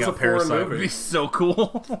technically beating is up a foreign Parasite would movie. be so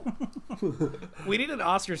cool. We need an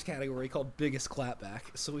Oscars category called Biggest Clapback,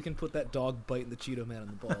 so we can put that dog biting the Cheeto Man in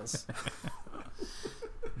the balls.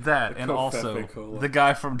 That, and Coffe also Cola. the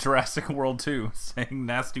guy from Jurassic World 2 saying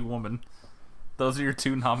Nasty Woman. Those are your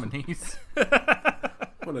 2 nominees.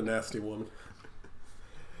 What a nasty woman.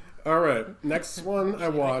 All right, next one I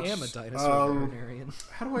watched. I am a dinosaur veterinarian.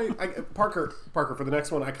 How do I Parker, for the next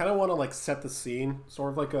one, I kind of want to set the scene,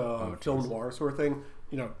 sort of like a film noir sort of thing.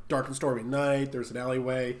 Dark and stormy night. There's an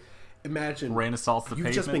alleyway. Imagine Rain assaults the you've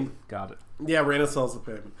pavement. just been Got it. Yeah, Rain assaults the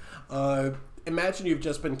pavement. Imagine you've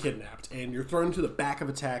just been kidnapped and you're thrown into the back of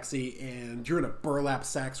a taxi and you're in a burlap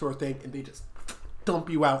sack sort of thing, and they just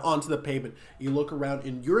dump you out onto the pavement. You look around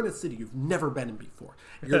and you're in a city you've never been in before.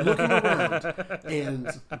 You're looking around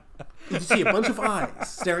and you see a bunch of eyes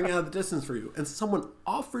staring out of the distance for you, and someone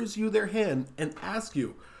offers you their hand and asks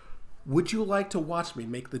you, would you like to watch me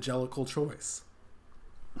make the jellicle choice?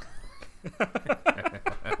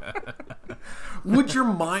 Would your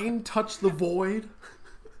mind touch the void?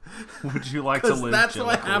 Would you like to live that's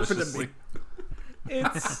what happened to jelliciously? me.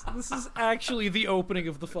 This is actually the opening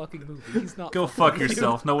of the fucking movie. He's not Go fucking fuck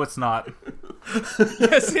yourself. No, it's not.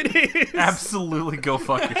 Yes, it is. Absolutely go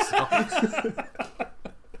fuck yourself.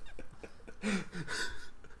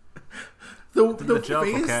 The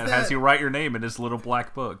Jellicle cat has you write your name in his little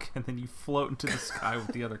black book, and then you float into the sky with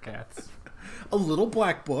the other cats. A little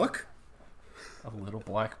black book? A little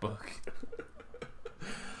black book.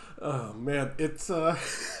 Oh man, it's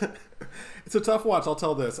it's a tough watch. I'll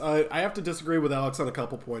tell this. I have to disagree with Alex on a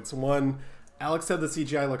couple points. One, Alex said the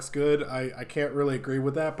CGI looks good. I can't really agree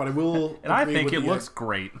with that, but I will. And I think it looks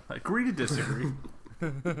great. Agree to disagree.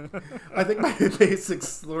 I think my basic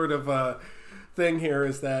sort of thing here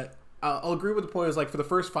is that I'll agree with the point. Is like for the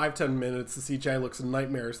first 5-10 minutes, the CGI looks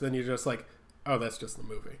nightmarish. Then you're just like, oh, that's just the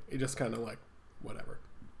movie. You just kind of like, whatever.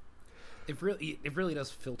 It really does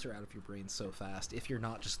filter out of your brain so fast if you're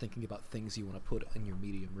not just thinking about things you want to put in your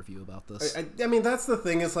Medium review about this. I mean, that's the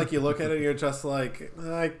thing. Is like you look at it, you're just like,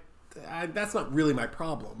 that's not really my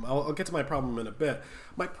problem. I'll get to my problem in a bit.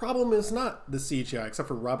 My problem is not the CGI, except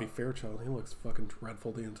for Robbie Fairchild. He looks fucking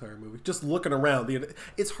dreadful the entire movie. Just looking around,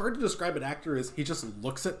 it's hard to describe an actor as he just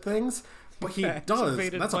looks at things, but he does.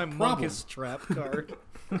 That's a problem. Trap card.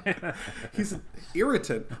 He's an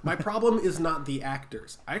irritant. My problem is not the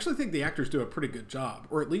actors. I actually think the actors do a pretty good job,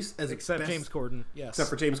 or at least except James Corden. Yes, except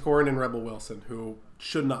for James Corden and Rebel Wilson, who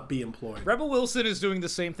should not be employed. Rebel Wilson is doing the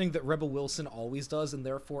same thing that Rebel Wilson always does, and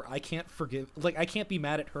therefore I can't be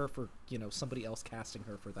mad at her for somebody else casting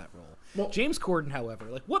her for that role. Well, James Corden, however,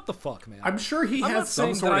 what the fuck, man? I'm sure he has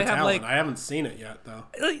some sort of talent. I haven't seen it yet, though.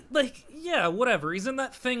 Yeah, whatever. He's in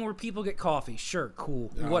that thing where people get coffee. Sure,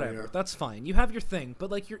 cool, whatever. Yeah. That's fine. You have your thing, but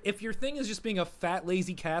if your thing is just being a fat,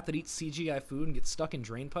 lazy cat that eats CGI food and gets stuck in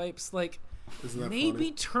drain pipes, maybe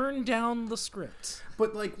funny? Turn down the script.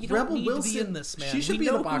 But you Rebel don't Wilson, need to be in this, man. She should be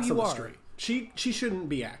in the box on the street. She shouldn't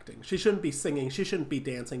be acting. She shouldn't be singing. She shouldn't be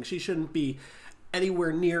dancing. She shouldn't be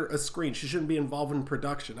anywhere near a screen. She shouldn't be involved in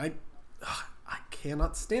production. I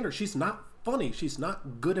cannot stand her. She's not funny. She's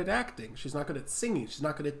not good at acting. She's not good at singing. She's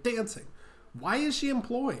not good at dancing. Why is she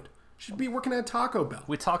employed? She'd be working at Taco Bell.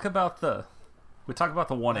 We talk about the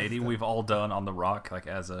 180 we've all done on The Rock,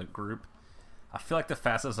 as a group. I feel like the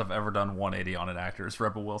fastest I've ever done 180 on an actor is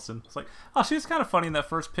Rebel Wilson. It's like, oh, she was kind of funny in that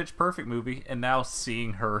first Pitch Perfect movie, and now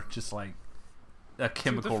seeing her just a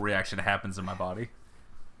chemical reaction happens in my body.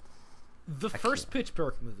 The first Pitch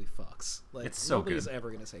Perfect movie fucks. It's so nobody's good.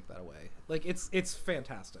 ever gonna take that away. It's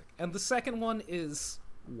fantastic, and the second one is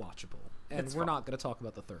watchable. And we're not gonna talk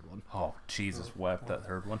about the third one. Oh, Jesus wept, that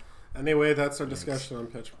third one. Anyway, that's our discussion on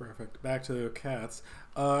Pitch Perfect. Back to Cats.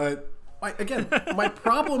 Again, my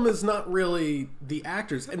problem is not really the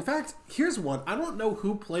actors. In fact, here's one. I don't know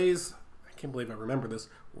who plays, I can't believe I remember this,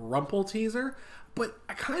 Rumpelteazer, but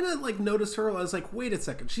I kind of noticed her. I was like, wait a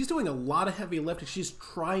second. She's doing a lot of heavy lifting. She's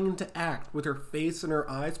trying to act with her face and her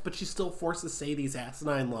eyes, but she's still forced to say these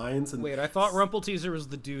asinine lines. And wait, I thought Rumpelteazer was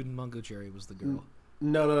the dude and Mungo Jerry was the girl.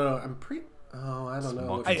 No. I don't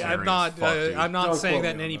know. I'm not saying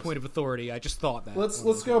that in any point of authority. I just thought that.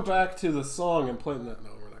 Let's go back to the song and play. No,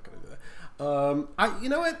 we're not going to do that. You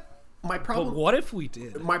know what? My problem. But what if we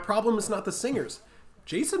did? My problem is not the singers.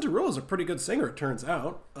 Jason Derulo is a pretty good singer, it turns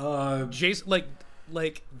out. Jason,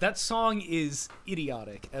 that song is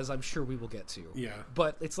idiotic, as I'm sure we will get to. Yeah.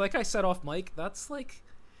 But it's like I said off mic. That's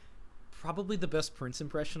probably the best Prince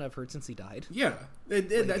impression I've heard since he died. Yeah, I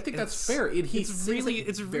think that's fair. It's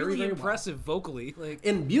really impressive vocally.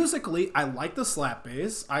 And musically, I like the slap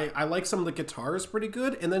bass. I like some of the guitars pretty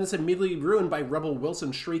good. And then it's immediately ruined by Rebel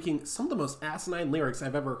Wilson shrieking some of the most asinine lyrics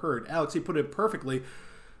I've ever heard. Alex, you put it perfectly.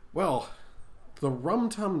 Well, the Rum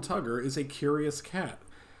Tum Tugger is a curious cat.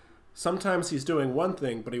 Sometimes he's doing one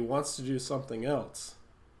thing, but he wants to do something else.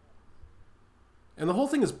 And the whole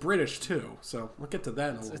thing is British too, so we'll get to that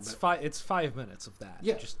in a little bit. It's 5 minutes of that.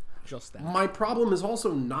 Yeah, just that. My problem is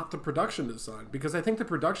also not the production design, because I think the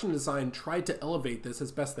production design tried to elevate this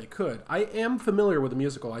as best they could. I am familiar with the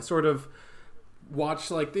musical. I sort of watched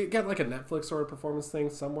they got a Netflix sort of performance thing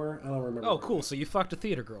somewhere. I don't remember. Oh, cool! So you fucked a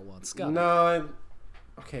theater girl once.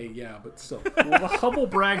 Okay, yeah, but still. Will the humble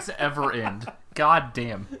brags ever end? God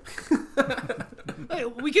damn. Hey,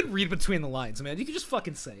 we can read between the lines, man. You can just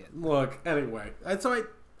fucking say it. Look, anyway.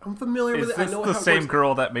 I'm familiar with it. I know the same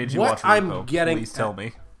girl that made you watch RuPaul? Please tell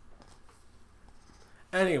me.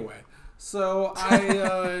 Anyway, so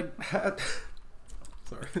I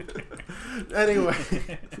sorry.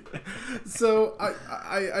 Anyway, so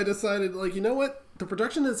I decided, you know what? The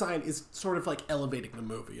production design is sort of elevating the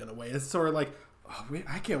movie in a way. It's sort of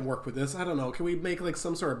I can't work with this. I don't know. Can we make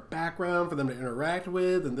some sort of background for them to interact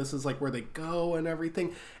with? And this is where they go and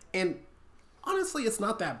everything. And honestly, it's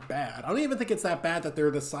not that bad. I don't even think it's that bad that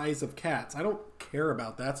they're the size of cats. I don't care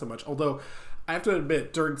about that so much. Although I have to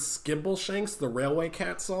admit, during Skimbleshanks, the Railway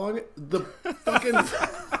Cat song, the fucking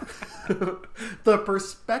the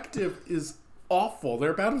perspective is awful.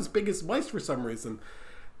 They're about as big as mice for some reason.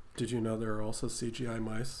 Did you know there are also CGI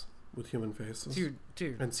mice with human faces?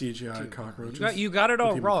 Dude. And CGI cockroaches. You got it all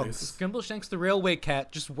with human wrong. faces? Skimbleshanks the Railway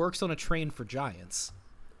Cat just works on a train for giants.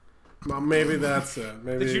 Well, maybe that's it.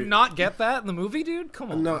 Maybe. Did you not get that in the movie, dude?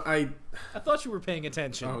 Come on. No, I thought you were paying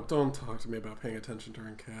attention. Oh, don't talk to me about paying attention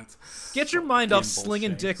during Cats. Get your mind off Skimbleshanks.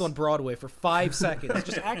 slinging dick on Broadway for 5 seconds.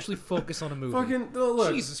 Just actually focus on a movie. Fucking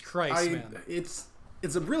look, Jesus Christ, man.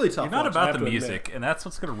 It's a really tough. You're not watch, I about have the to music, admit. and that's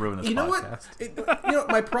what's going to ruin this You know podcast. what?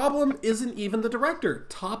 My problem isn't even the director,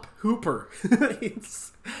 Top Hooper.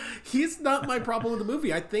 He's not my problem with the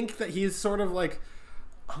movie. I think that he's sort of like,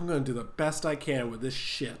 I'm going to do the best I can with this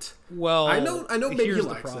shit. Well, I know. Maybe he here's the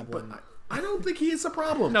likes it, but problem. I don't think he is a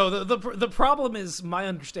problem. No, the problem is, my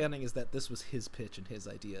understanding is that this was his pitch and his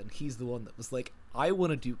idea, and he's the one that was like, I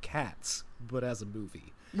want to do Cats, but as a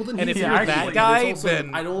movie. Well, then And he's if you're actually- that but guy, it's also-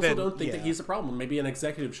 then I also then, don't think that yeah. he's a problem. Maybe an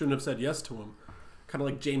executive shouldn't have said yes to him. Kind of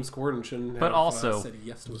like James Corden shouldn't But have also, said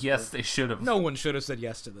yes to his yes, work. they should have. No one should have said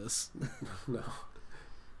yes to this. No.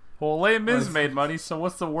 Well, Les Mis made money, so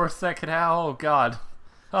what's the worst that could happen? Oh, God.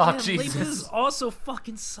 Oh, Yeah, Jesus. Les Mis also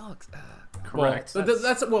fucking sucks. Correct.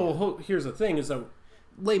 Well, here's the thing: is that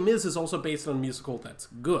Les Mis is also based on a musical that's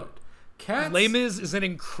good. Cats. Les Mis is an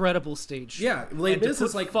incredible stage show. Yeah, Les And to Mis put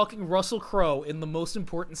is like fucking Russell Crowe in the most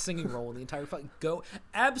important singing role in the entire fucking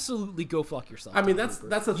absolutely go fuck yourself. I mean, Tom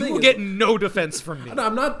that's Hooper. the thing. You will is- get no defense from me. No,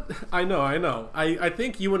 I'm not. I know. I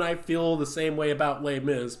think you and I feel the same way about Les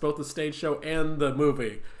Mis, both the stage show and the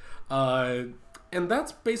movie. And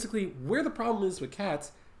that's basically where the problem is with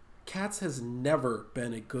Cats. Cats has never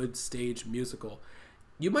been a good stage musical.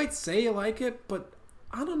 You might say you like it, but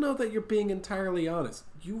I don't know that you're being entirely honest.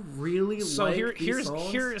 You really So like these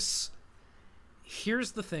songs?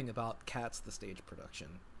 here's the thing about Cats the stage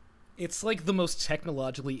production. It's like the most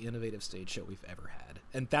technologically innovative stage show we've ever had,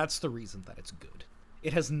 and that's the reason that it's good.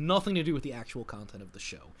 It has nothing to do with the actual content of the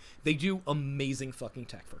show. They do amazing fucking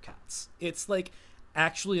tech for Cats. It's like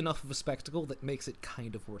actually enough of a spectacle that makes it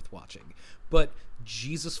kind of worth watching. But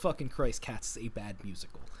Jesus fucking Christ, Cats is a bad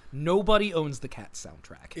musical. Nobody owns the Cats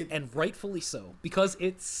soundtrack, and rightfully so, because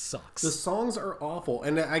it sucks. The songs are awful,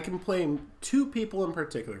 and I can blame two people in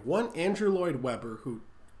particular. One, Andrew Lloyd Webber, who,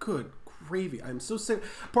 good gravy, I'm so sick.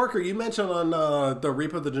 Parker, you mentioned on the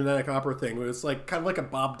Reap of the Genetic Opera thing, where it's like kind of like a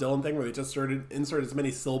Bob Dylan thing, where they just insert as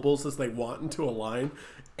many syllables as they want into a line.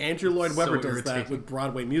 Andrew Lloyd Webber does that with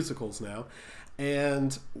Broadway musicals now.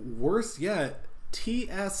 And worse yet,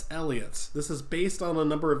 T.S. Eliot. This is based on a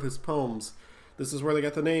number of his poems. This is where they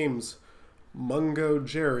got the names Mungo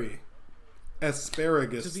Jerry,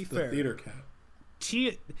 Asparagus, To be the fair, theater cat.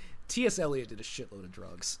 T.S. Eliot did a shitload of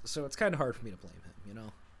drugs, so it's kind of hard for me to blame him, you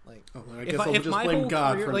know? Like, I guess I'll just blame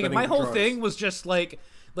God for like, if inventing my whole drugs. thing was just like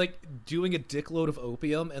doing a dickload of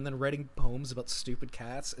opium and then writing poems about stupid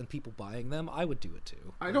cats and people buying them, I would do it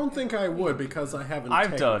too. I don't think I would, because I haven't.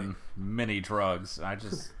 I've done many drugs. I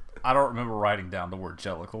don't remember writing down the word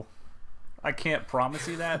jellicle. I can't promise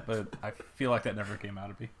you that, but I feel like that never came out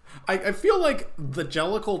of me. I feel like the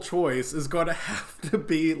Jellicle choice is going to have to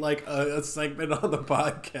be like a segment on the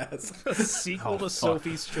podcast. A sequel to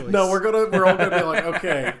Sophie's Choice. No, we're all gonna be like,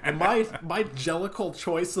 okay, my Jellicle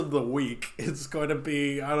choice of the week is going to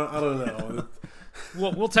be I don't know.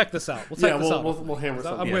 We'll check this out. We'll check this out. We'll hammer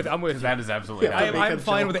something. I'm with you. That is absolutely Yeah, happening. I'm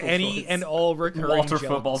fine with Jellicle any choice. and all recurring Walter Jellicle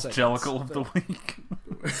Football's segments. Jellicle of the week.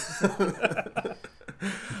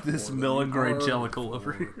 This Millengrade Jellicle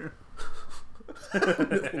over here.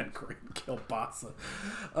 Great kielbasa.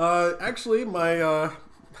 Actually, my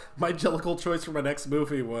Jellicle choice for my next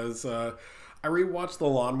movie was I rewatched The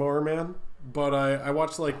Lawnmower Man, but I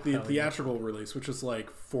watched like the theatrical release, which is like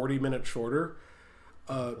 40 minutes shorter.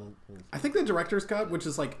 I think the director's cut, which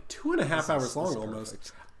is like 2.5 hours long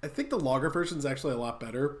almost. I think the longer version is actually a lot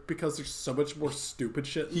better because there's so much more stupid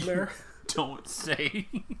shit in there. Don't say.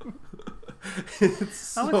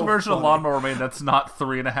 It's I like so the version of funny. Lawnmower Man that's not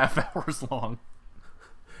 3.5 hours long.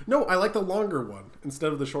 No, I like the longer one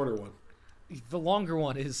instead of the shorter one. The longer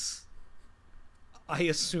one is, I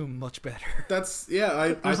assume, much better. That's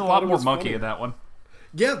There's a lot more monkey in that one.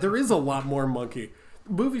 Yeah, there is a lot more monkey.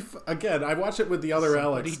 Movie again. I watched it with the other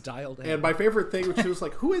Somebody Alex, dialed in. and my favorite thing, she was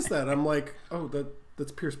like, "Who is that?" I'm like, "Oh,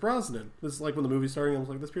 that's Pierce Brosnan." This is like when the movie started. I was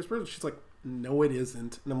like, "That's Pierce Brosnan." She's like, "No, it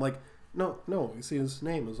isn't." And I'm like, "No. You see his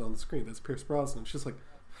name is on the screen. That's Pierce Brosnan." She's like,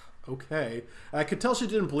 "Okay." And I could tell she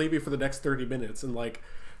didn't believe me for the next 30 minutes, and like,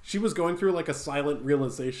 she was going through like a silent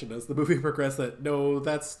realization as the movie progressed that no,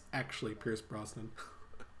 that's actually Pierce Brosnan.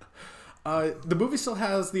 The movie still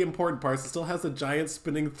has the important parts. It still has a giant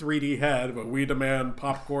spinning 3D head, but we demand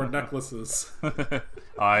popcorn necklaces.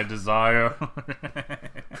 I desire. What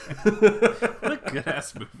a good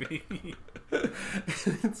ass movie.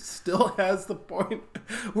 It still has the point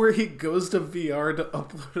where he goes to VR to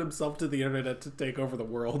upload himself to the internet to take over the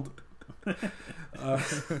world.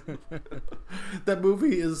 That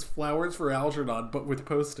movie is Flowers for Algernon, but with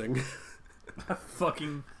posting. I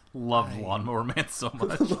fucking love Lawnmower Man so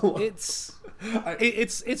much. It's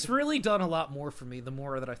really done a lot more for me the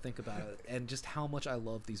more that I think about it, and just how much I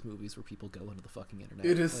love these movies where people go into the fucking internet.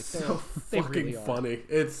 It is like, so fucking really funny.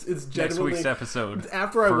 It's genuinely. Next week's episode.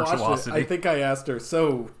 After I watched Virtuosity. it, I think I asked her,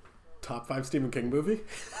 "So, top 5 Stephen King movie?"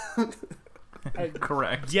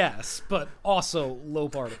 Correct. Yes, but also low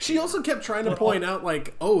bar. She also kept trying to point out,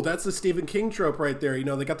 like, oh, that's the Stephen King trope right there. You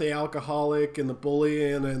know, they got the alcoholic and the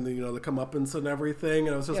bully and the, you know, the comeuppance and everything.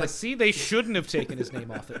 And I was just like, see, they shouldn't have taken his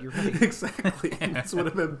name off it. You're right. Exactly. This would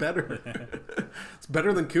have been better. It's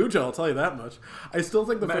better than Cujo, I'll tell you that much. I still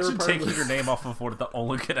think the Imagine favorite part taking was... your name off of one of the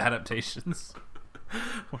only good adaptations.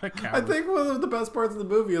 What a coward. I think one of the best parts of the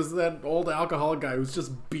movie is that old alcoholic guy who's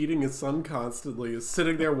just beating his son constantly is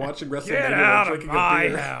sitting there watching WrestleMania Get while out drinking of my a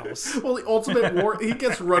beer. house. Well, the Ultimate War, he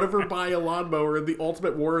gets run over by a lawnmower, and the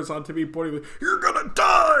Ultimate War is on TV pointing, like, "You're gonna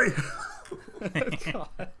die!"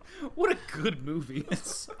 God, what a good movie.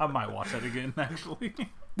 I might watch that again, actually.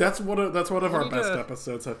 That's one of our need best to-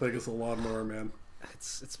 episodes, I think, is the Lawnmower Man.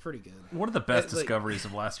 It's pretty good. One of the best Like- discoveries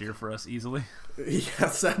of last year for us, easily.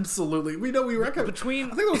 Yes, absolutely. We recommend. Between-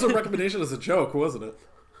 I think that was a recommendation as a joke, wasn't it?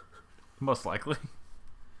 Most likely.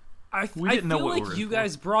 I We feel didn't know what we like were you in for.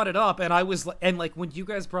 guys brought it up, and I was and like when you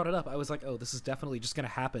guys brought it up, I was like, oh, this is definitely just gonna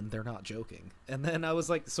happen. They're not joking. And then I was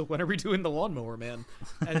like, so when are we doing the Lawnmower Man?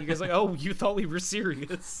 And you guys like, oh, you thought we were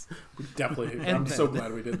serious. Definitely. And I'm so then-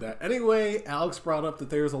 glad we did that. Anyway, Alex brought up that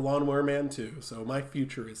there's a Lawnmower Man too, so my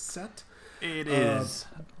future is set. It is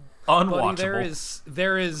unwatchable.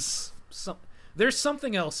 Buddy, there's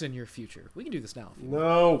something else in your future. We can do this now. If you want.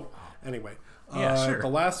 No. Anyway, Yeah, sure. the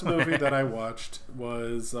last movie that I watched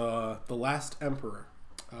was The Last Emperor.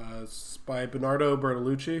 It's by Bernardo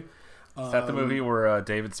Bertolucci. Is that the movie where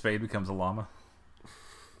David Spade becomes a llama?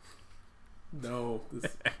 No.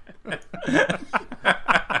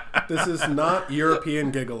 This is not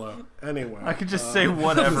European Gigolo. Anyway. I could just say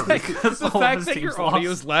whatever because The all of fact his that your team's audio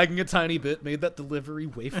lost. is lagging a tiny bit made that delivery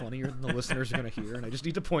way funnier than the listeners are going to hear, and I just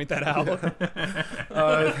need to point that out.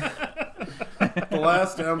 The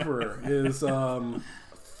Last Emperor is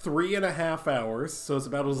 3.5 hours, so it's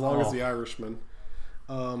about as long as The Irishman.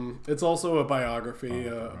 It's also a biography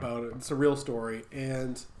about it. It's a real story,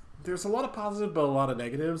 and there's a lot of positive but a lot of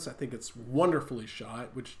negatives. I think it's wonderfully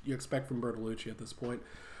shot, which you expect from Bertolucci at this point.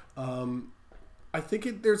 I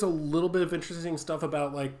think there's a little bit of interesting stuff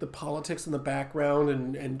about like the politics in the background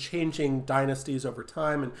and changing dynasties over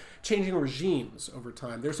time and changing regimes over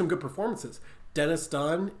time. There's some good performances. Dennis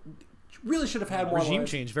Dunn really should have had more Regime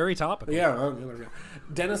lines. change, very topical. Yeah,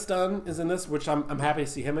 Dennis Dunn is in this, which I'm happy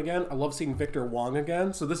to see him again. I love seeing Victor Wong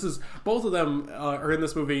again. So this is both of them are in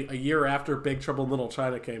this movie a year after Big Trouble in Little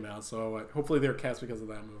China came out. So hopefully they're cast because of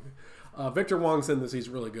that movie. Victor Wong's in this. He's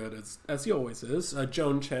really good, as he always is.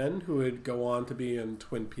 Joan Chen, who would go on to be in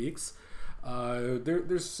Twin Peaks.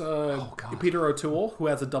 There's Peter O'Toole, who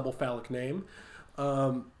has a double phallic name.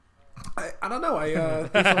 I don't know.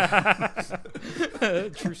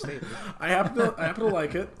 True statement. I happen to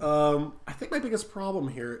like it. I think my biggest problem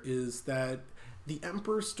here is that the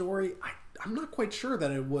Emperor story. I'm not quite sure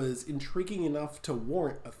that it was intriguing enough to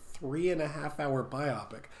warrant a 3.5-hour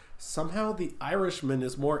biopic. Somehow The Irishman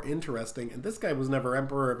is more interesting, and this guy was never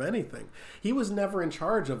emperor of anything. He was never in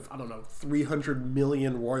charge of, 300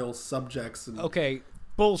 million royal subjects. And, Okay,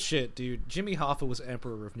 bullshit, dude. Jimmy Hoffa was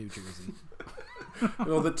Emperor of New Jersey.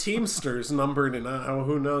 the Teamsters numbered in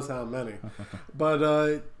who knows how many. But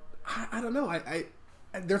I don't know. I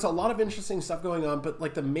there's a lot of interesting stuff going on, but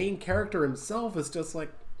like the main character himself is just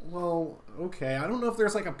like, well, okay. I don't know if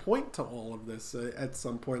there's like a point to all of this at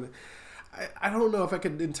some point. I don't know if I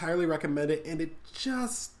could entirely recommend it, and it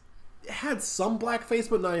just had some blackface,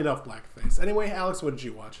 but not enough blackface. Anyway, Alex, what did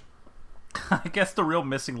you watch? I guess the real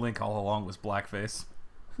missing link all along was blackface.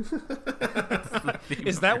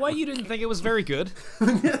 Is that why you didn't think it was very good?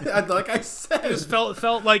 Like I said, It just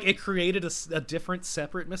felt like it created a different,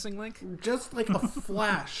 separate missing link? just like a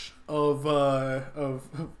flash of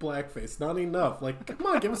blackface, not enough. Like, come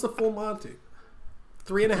on, give us a full Monty.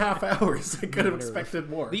 3.5 hours. I could have expected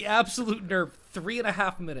more. The absolute nerve.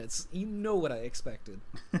 3.5 minutes. You know what I expected.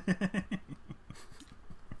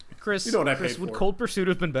 Chris, You know what I paid would for. Cold Pursuit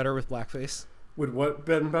have been better with blackface? Would what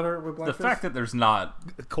been better with The blackface? fact that there's not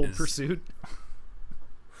Cold is- Pursuit.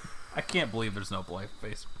 I can't believe there's no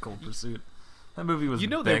blackface with Cold Pursuit. That movie was You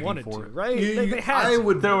know begging they wanted for to, it. right? They had I to.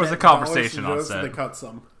 would. There was a bet conversation dollars to on Joe's that set. They cut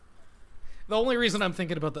some. The only reason I'm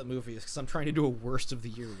thinking about that movie is because I'm trying to do a worst of the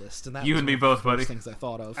year list, and that You was and one me of the both, first buddy. Things I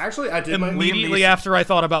thought of Actually, I did my immediately Liam Neeson- after I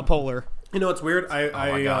thought about Polar. You know what's weird? my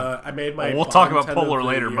God. I made my. Well, we'll talk bottom about 10 Polar of the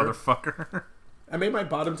later, year. motherfucker. I made my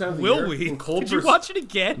bottom 10 of the Will year. we? in Cold Did you Pursuit. watch it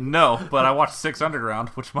again? No, but I watched Six Underground,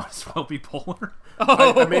 which might as well be Polar.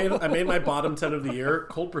 I made my bottom 10 of the year.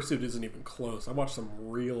 Cold Pursuit isn't even close. I watched some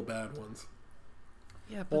real bad ones.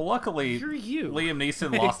 Yeah, but Well, luckily, you're you. Liam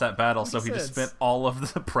Neeson lost that battle, so he just sense. spent all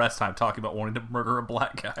of the press time talking about wanting to murder a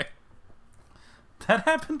black guy. That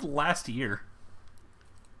happened last year.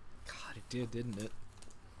 God, it did, didn't it?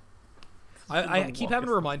 I keep having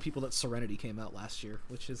to remind people that Serenity came out last year,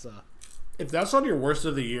 which is If that's on your worst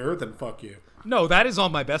of the year, then fuck you. no, that is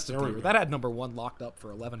on my best of There the we year. go. That had number 1 locked up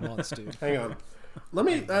for 11 months, dude. Hang on. Let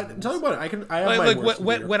me tell you what. I have my Like worst of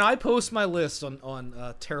the year. when I post my list on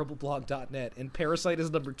terribleblog.net and Parasite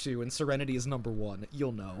is number 2 and Serenity is number 1,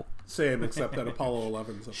 you'll know. Same, except that Apollo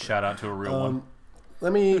 11's up there. Shout out to a real one.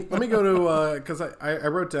 Let me go to because I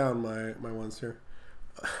wrote down my ones here.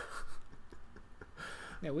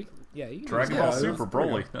 Yeah, you can Dragon do Ball that. Super there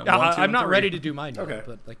we Broly. go. Yeah, 1, 2, I'm not 3. ready to do mine yet, Okay.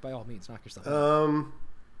 but like by all means, knock yourself out.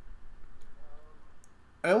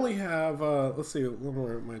 I only have let's see, one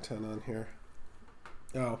more of my 10 on here.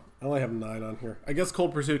 Oh, I only have 9 on here. I guess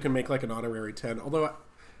Cold Pursuit can make like an honorary 10. Although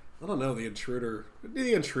I don't know, the Intruder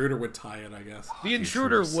would tie it, I guess. The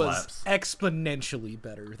Intruder was slaps. exponentially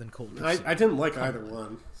better than Cold Pursuit. I didn't like either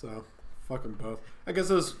one, so fuck them both. I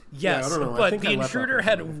guess it was Yes, I don't know. I but think The I left Intruder off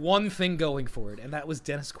had something. one thing going for it, and that was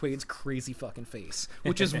Dennis Quaid's crazy fucking face,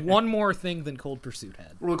 which is one more thing than Cold Pursuit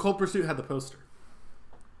had. Well, Cold Pursuit had the poster.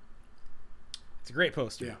 It's a great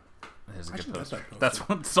poster. Yeah. It is a I good should get poster. that poster. That's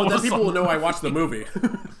what But sold then us people on- will know I watched the movie.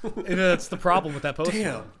 And that's the problem with that poster.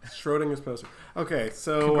 Damn, Schrodinger's poster. Okay,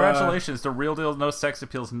 so Congratulations to Real Deal No Sex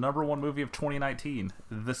Appeal's #1 movie of 2019,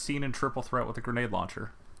 the scene in Triple Threat with a grenade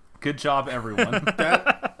launcher. Good job, everyone.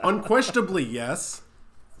 That unquestionably yes.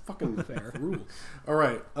 Fucking Fair. rule. All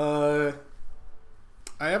right. I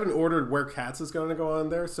haven't ordered where Cats is going to go on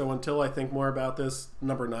there, so until I think more about this,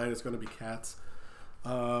 number 9 is going to be Cats.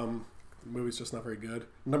 The movie's just not very good.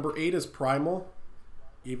 Number 8 is Primal.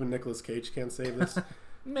 Even Nicolas Cage can't save this.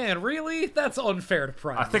 Man, really? That's unfair to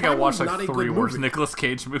Prime. I think I watched Primal's like not a 3 good worst movie. Nicolas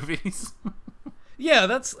Cage movies. Yeah,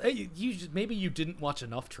 that's maybe you didn't watch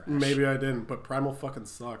enough trash. Maybe I didn't, but Primal fucking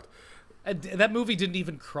sucked. That movie didn't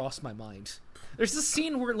even cross my mind. There's this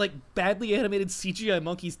scene where like badly animated CGI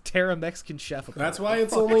monkeys tear a Mexican chef apart. That's why For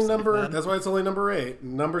it's fuck's only sake, number. man. That's why it's only number 8.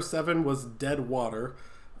 Number 7 was Dead Water.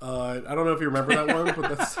 I don't know if you remember that one,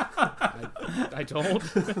 but that's I don't.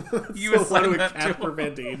 You the one assigned with that to Casper him.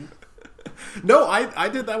 Van Dien. No, I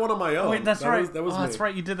did that one on my own. Wait, that's that right. that was me. That's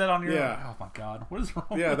right. You did that on your. Yeah. Oh my god, what is wrong?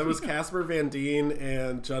 Yeah, with that was you? Casper Van Dien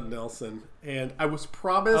and Judd Nelson, and I was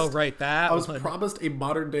promised. Oh right, that I was one. promised a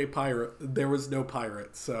modern day pirate. There was no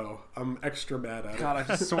pirate, so I'm extra mad at God, it.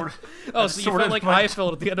 I just sort. Oh, so you felt like I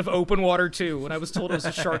felt at the end of Open Water 2 when I was told it was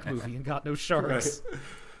a shark movie and got no sharks.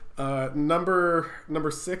 Number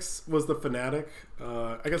 6 was The Fanatic.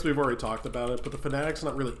 I guess we've already talked about it, but The Fanatic's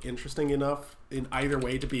not really interesting enough in either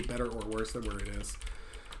way to be better or worse than where it is.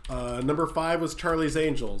 Number 5 was Charlie's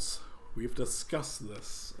Angels. We've discussed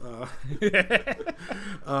this.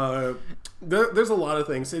 There's a lot of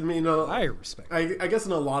things. I mean, you know, I respect. I guess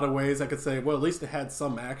in a lot of ways I could say, well, at least it had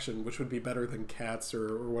some action, which would be better than Cats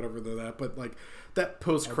or whatever than that. But like that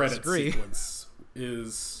post-credit disagree. sequence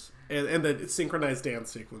is, and the synchronized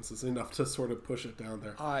dance sequence is enough to sort of push it down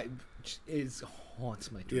there. It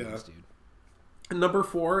haunts my dreams, Yeah. dude. Number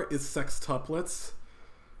 4 is Sextuplets.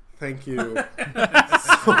 Thank you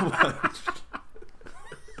so much.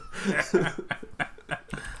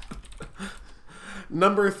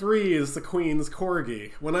 Number 3 is the Queen's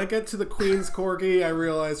Corgi. When I get to the Queen's Corgi, I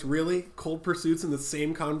realize, really? Cold Pursuit's in the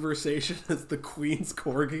same conversation as the Queen's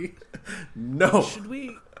Corgi? No.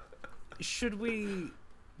 Should we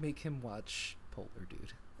make him watch Polar,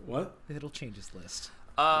 dude? What? It'll change his list.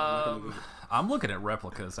 I'm looking at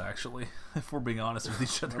Replicas actually. If we're being honest with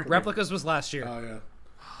each other. Replicas was last year. Oh,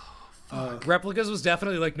 yeah. Replicas was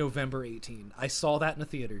definitely like November 18. I saw that in a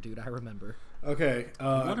theater, dude. I remember. Okay.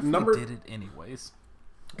 What if number... we did it anyways?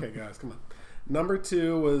 Okay, guys, come on. Number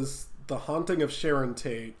 2 was The Haunting of Sharon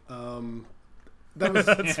Tate. That was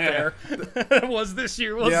That's fair. It was this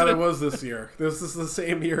year, wasn't yeah, it? it was this year. This is the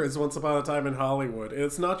same year as Once Upon a Time in Hollywood.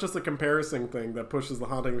 It's not just a comparison thing that pushes The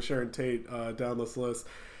Haunting of Sharon Tate down this list.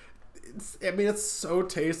 it's so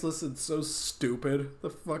tasteless and so stupid. The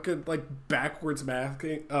fucking like backwards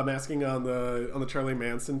masking on the Charlie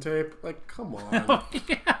Manson tape. Like, come on. Oh,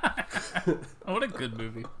 yeah. What a good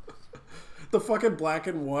movie. The fucking black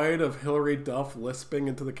and white of Hilary Duff lisping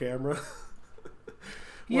into the camera.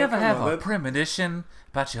 You Like, ever come have on, a premonition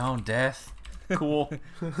about your own death? Cool.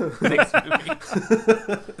 Next movie.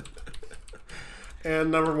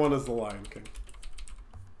 And number 1 is The Lion King.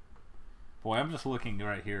 Boy, I'm just looking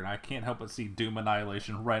right here, and I can't help but see Doom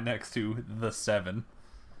Annihilation right next to The Seven.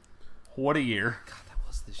 What a year. God, that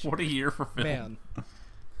was this year. What a year for film. Man.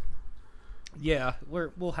 Yeah,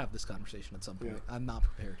 we'll have this conversation at some point. Yeah. I'm not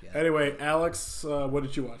prepared yet. Anyway, Alex, what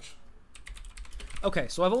did you watch? Okay,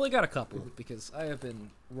 so I've only got a couple because I have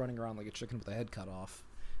been running around like a chicken with a head cut off.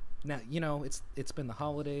 Now, it's been the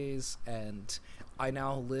holidays, and I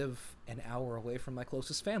now live an hour away from my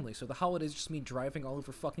closest family, so the holidays just mean driving all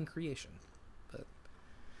over fucking creation. But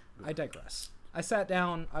I digress. I sat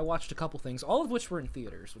down, I watched a couple things, all of which were in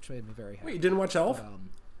theaters, which made me very happy. Wait, you didn't watch Elf? But,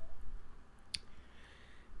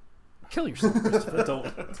 kill yourself,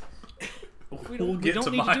 Christopher. We don't need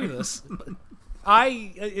to do this.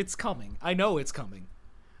 It's coming. I know it's coming.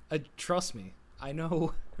 Trust me. I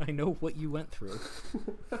know what you went through.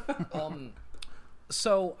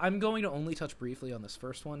 So I'm going to only touch briefly on this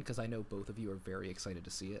first one because I know both of you are very excited to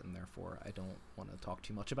see it, and therefore I don't want to talk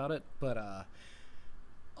too much about it. But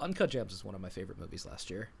Uncut Gems is one of my favorite movies last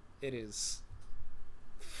year. It is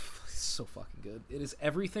so fucking good. It is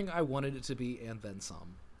everything I wanted it to be and then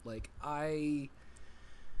some. Like, I've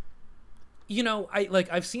seen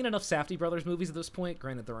enough Safdie Brothers movies at this point.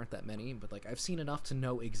 Granted, there aren't that many, but like I've seen enough to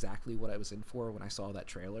know exactly what I was in for when I saw that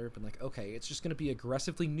trailer. Been like, okay, it's just going to be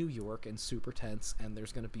aggressively New York and super tense, and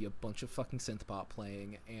there's going to be a bunch of fucking synth pop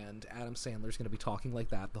playing, and Adam Sandler's going to be talking like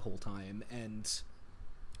that the whole time, and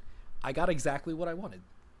I got exactly what I wanted.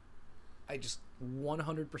 I just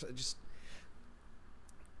 100% just.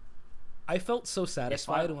 I felt so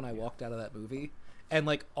satisfied when I walked out of that movie. And,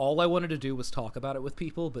 like, all I wanted to do was talk about it with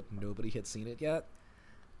people, but nobody had seen it yet.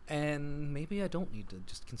 And maybe I don't need to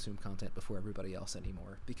just consume content before everybody else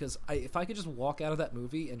anymore. Because if I could just walk out of that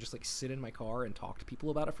movie and just, like, sit in my car and talk to people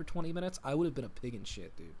about it for 20 minutes, I would have been a pig in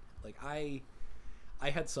shit, dude. Like, I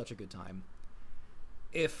had such a good time.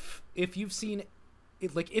 If you've seen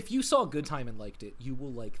it, like, if you saw Good Time and liked it, you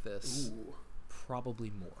will like this. Ooh. Probably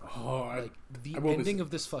more. Oh, the ending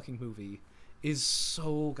of this fucking movie is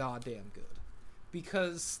so goddamn good.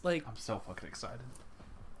 Because, like... I'm so fucking excited.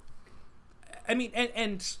 I mean,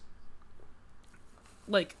 and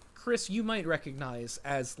like, Chris, you might recognize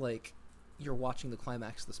as, like, you're watching the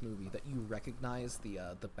climax of this movie, that you recognize the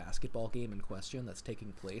basketball game in question that's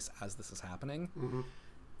taking place as this is happening. Mm-hmm.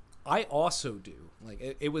 I also do.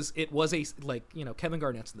 Like, it was a, like, Kevin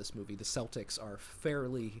Garnett's in this movie. The Celtics are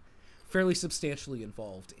fairly substantially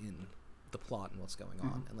involved in the plot and what's going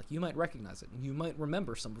on. And, like, you might recognize it. And you might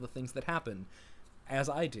remember some of the things that happen, as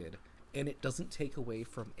I did, and it doesn't take away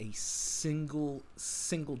from a single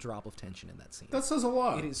drop of tension in that scene. That says a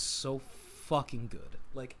lot. It is so fucking good.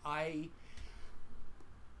 Like, I've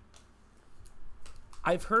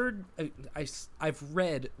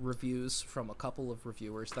read reviews from a couple of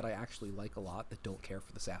reviewers that I actually like a lot that don't care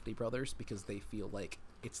for the Safdie brothers because they feel like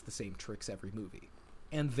it's the same tricks every movie.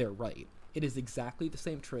 And they're right. It is exactly the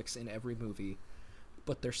same tricks in every movie,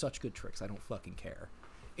 but they're such good tricks I don't fucking care.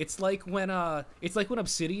 It's like when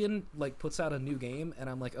Obsidian, like, puts out a new game and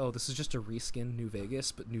I'm like, oh, this is just a reskin New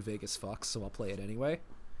Vegas, but New Vegas fucks, so I'll play it anyway.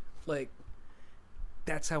 Like,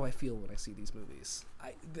 that's how I feel when I see these movies.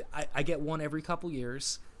 I get one every couple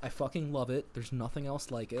years. I fucking love it. There's nothing else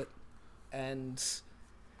like it. And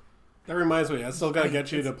that reminds me, I still gotta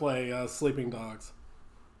get you to play Sleeping Dogs.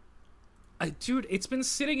 Dude, it's been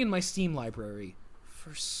sitting in my Steam library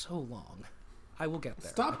for so long. I will get there.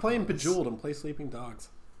 Stop playing Bejeweled and play Sleeping Dogs.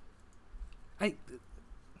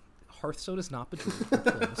 Hearthstone is not Bejeweled,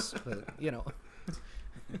 close, but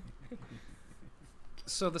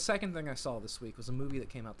So the second thing I saw this week was a movie that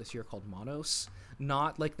came out this year called Monos.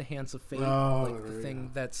 Not like The Hands of Fate, like the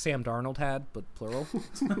thing that Sam Darnold had, but plural.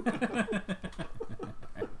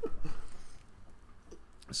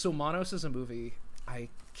 So Monos is a movie, I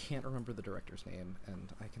can't remember the director's name,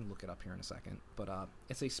 and I can look it up here in a second, but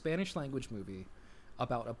it's a Spanish language movie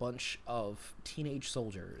about a bunch of teenage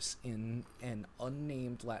soldiers in an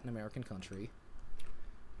unnamed Latin American country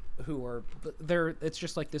who are it's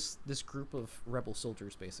just like this group of rebel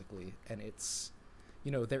soldiers basically, and it's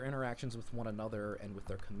their interactions with one another and with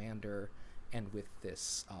their commander and with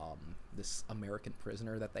this American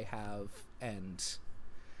prisoner that they have. And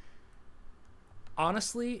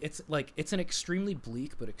honestly, it's an extremely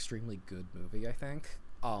bleak but extremely good movie, I think.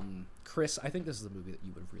 Chris, I think this is a movie that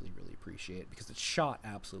you would really, really appreciate because it's shot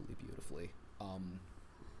absolutely beautifully.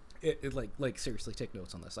 Like seriously, take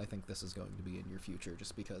notes on this. I think this is going to be in your future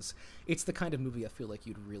just because it's the kind of movie I feel like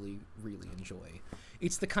you'd really, really enjoy.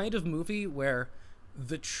 It's the kind of movie where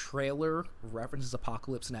the trailer references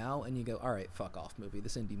Apocalypse Now and you go, all right, fuck off, movie.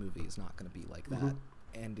 This indie movie is not going to be like that.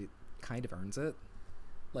 And it kind of earns it.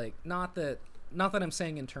 Like, not that I'm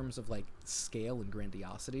saying in terms of like scale and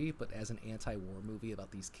grandiosity, but as an anti-war movie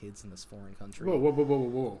about these kids in this foreign country.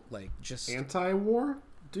 Whoa. Like, just anti-war?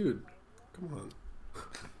 Dude, come on.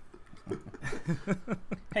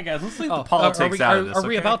 Hey guys, let's leave the politics out of this. Are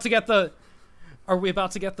we about to get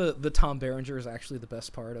the Tom Berenger is actually the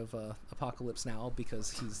best part of Apocalypse Now because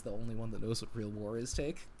he's the only one that knows what real war is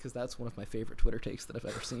take? Because that's one of my favorite Twitter takes that I've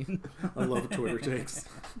ever seen. I love Twitter takes.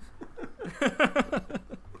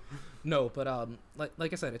 No, but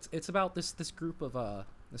like I said, it's about this group of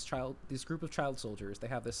child soldiers. They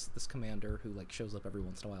have this commander who like shows up every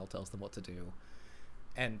once in a while, tells them what to do,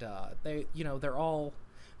 and they're all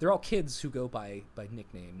kids who go by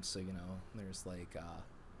nicknames. So there's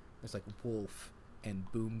like Wolf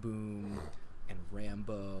and Boom Boom and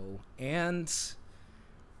Rambo and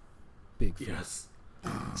Bigfoot. Yes.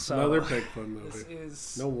 So another Bigfoot movie. This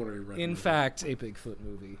is no wonder you read in fact a Bigfoot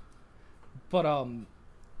movie, but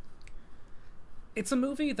it's a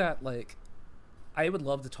movie that like I would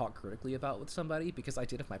love to talk critically about with somebody because I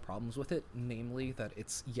did have my problems with it, namely that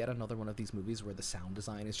it's yet another one of these movies where the sound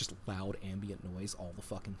design is just loud ambient noise all the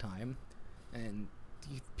fucking time, and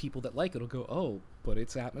people that like it will go, oh, but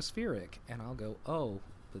it's atmospheric, and I'll go, oh,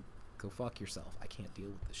 but go fuck yourself, I can't deal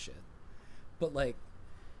with this shit. But like,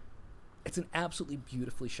 it's an absolutely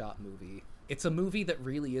beautifully shot movie. It's a movie that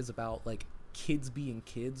really is about like kids being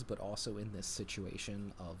kids, but also in this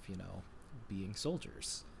situation of being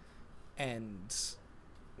soldiers, and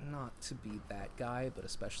not to be that guy, but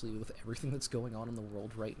especially with everything that's going on in the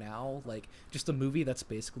world right now, like just a movie that's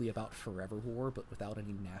basically about forever war but without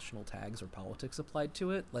any national tags or politics applied to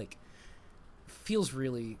it, like it feels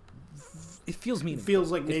meaningful. It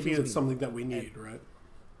feels like maybe it's something that we need,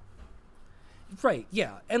 right,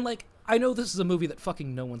 yeah. And like I know this is a movie that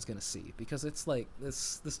fucking no one's gonna see because it's like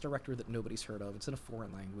this director that nobody's heard of. It's in a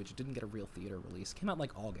foreign language. It didn't get a real theater release. It came out in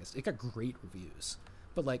like August. It got great reviews,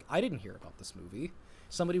 but like I didn't hear about this movie.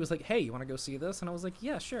 Somebody was like, hey, you want to go see this? And I was like,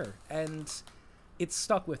 yeah, sure. And it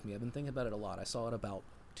stuck with me. I've been thinking about it a lot. I saw it about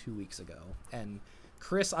 2 weeks ago. And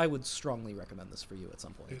Chris, I would strongly recommend this for you at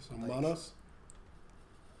some point. Okay, so Monos?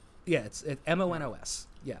 Yeah, it's MONOS.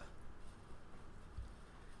 Yeah.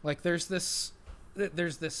 Like there's this like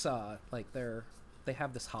they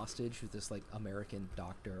have this hostage who's this like American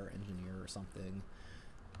doctor, engineer or something.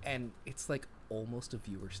 And it's like almost a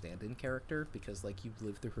viewer stand-in character because like you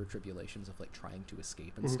live through her tribulations of like trying to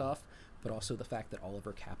escape and stuff, but also the fact that all of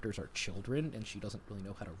her captors are children and she doesn't really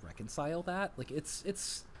know how to reconcile that. Like it's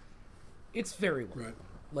very well done.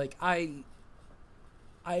 Like I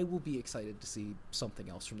will be excited to see something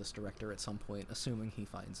else from this director at some point, assuming he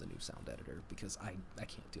finds a new sound editor, because I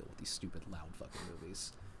can't deal with these stupid loud fucking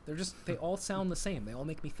movies. They all sound the same. They all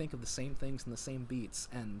make me think of the same things and the same beats,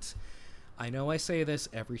 and I know I say this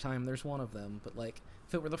every time there's one of them, but like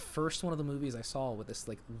if it were the first one of the movies I saw with this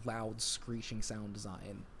like loud screeching sound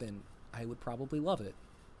design, then I would probably love it.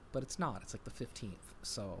 But it's not. It's like the 15th,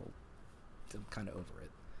 so I'm kind of over it.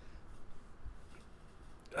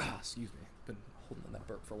 Excuse me. Been holding in that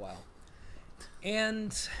burp for a while.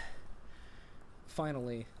 And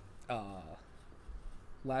finally,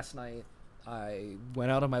 last night I went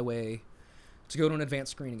out of my way to go to an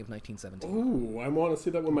advanced screening of 1917. Ooh, I want to see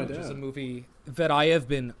that with my dad. Which is a movie that I have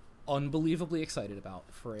been unbelievably excited about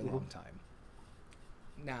for a long time.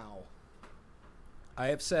 Now, I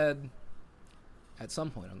have said at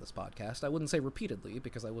some point on this podcast, I wouldn't say repeatedly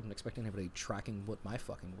because I wouldn't expect anybody tracking what my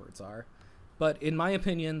fucking words are, but in my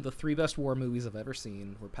opinion, the 3 best war movies I've ever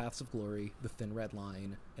seen were Paths of Glory, The Thin Red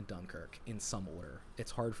Line, and Dunkirk, in some order.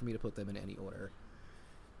 It's hard for me to put them in any order.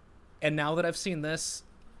 And now that I've seen this,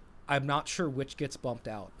 I'm not sure which gets bumped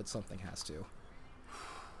out, but something has to.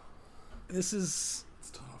 This is...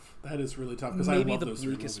 It's tough. That is really tough because I love those 3 movies. Maybe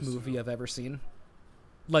the bleakest movie I've ever seen.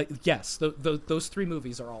 Like, yes, those 3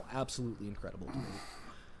 movies are all absolutely incredible to me.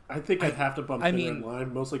 I think I'd have to bump Thin Red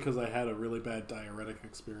Line, mostly because I had a really bad diuretic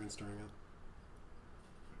experience during it.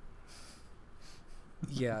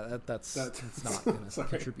 Yeah, that's not going to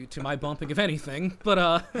contribute to my bumping of anything,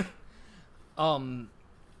 but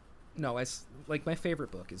no, like my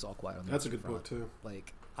favorite book is All Quiet on the That's a Western good Front. book too.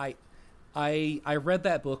 Like I read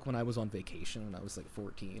that book when I was on vacation when I was like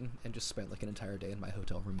 14 and just spent like an entire day in my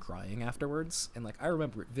hotel room crying afterwards, and like I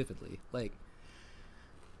remember it vividly. Like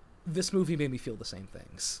this movie made me feel the same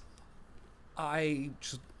things. I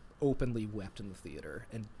just openly wept in the theater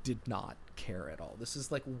and did not care at all. This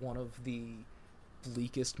is like one of the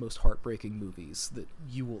bleakest, most heartbreaking movies that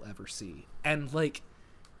you will ever see. And like,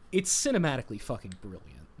 it's cinematically fucking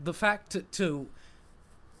brilliant. The fact to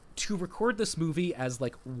record this movie as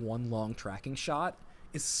like one long tracking shot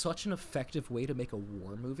is such an effective way to make a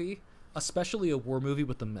war movie, especially a war movie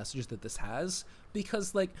with the message that this has,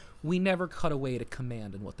 because like we never cut away to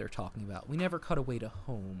command and what they're talking about. We never cut away to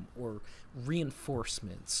home or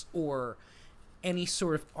reinforcements or any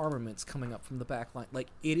sort of armaments coming up from the back line. Like,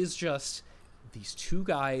 it is just these two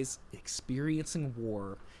guys experiencing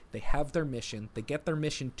war. They have their mission. They get their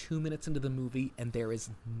mission 2 minutes into the movie, and there is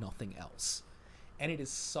nothing else. And it is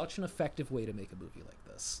such an effective way to make a movie like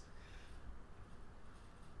this.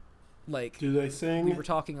 Like, do they sing? We were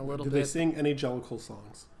talking a little bit. Do they sing any Jellicle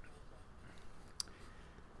songs?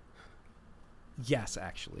 Yes,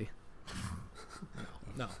 actually.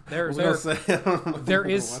 No. There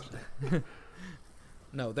is.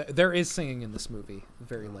 No, there is singing in this movie,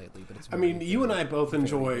 very lightly, but it's. I mean, you and I both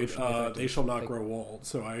enjoyed "They Shall Not Grow Old,"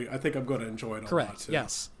 so I think I'm going to enjoy it a lot too.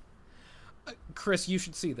 Yes. Chris, you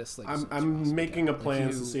should see this. Like, I'm making a plan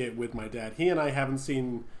to see it with my dad. He and I haven't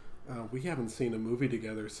seen. We haven't seen a movie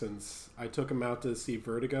together since I took him out to see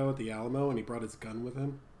Vertigo at the Alamo, and he brought his gun with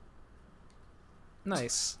him.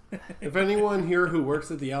 Nice. If anyone here who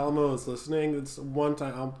works at the Alamo is listening, it's one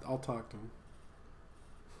time I'll talk to him.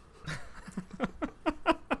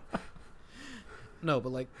 No,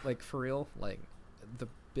 but like for real, like the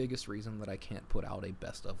biggest reason that I can't put out a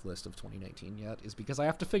best of list of 2019 yet is because I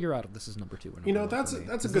have to figure out if this is number 2 or number 1. That's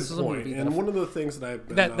a good point. And one of the things that I've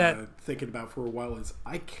been thinking about for a while is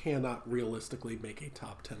I cannot realistically make a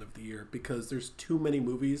top 10 of the year because there's too many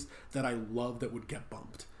movies that I love that would get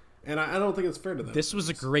bumped. And I don't think it's fair to them. This was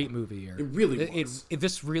a great movie year. It really was.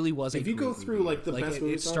 This really was. If you go through like the best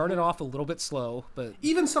movies, it started off a little bit slow, but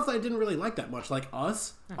even stuff that I didn't really like that much, like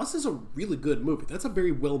Us. Us is a really good movie. That's a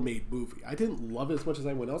very well-made movie. I didn't love it as much as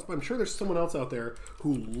anyone else, but I'm sure there's someone else out there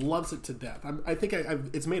who loves it to death. I think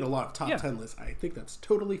it's made a lot of top 10 lists. I think that's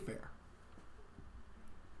totally fair.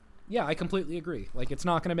 Yeah, I completely agree. Like, it's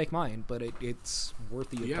not going to make mine, but it's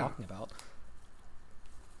worthy of talking about.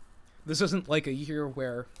 This isn't like a year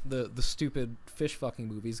where the stupid fish fucking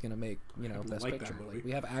movie is gonna make best picture. Like, we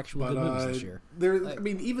have actual good movies this year. I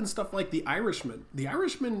mean, even stuff like The Irishman. The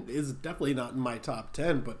Irishman is definitely not in my top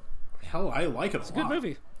 10, but hell, I like it a lot. It's a good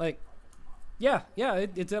movie. Like,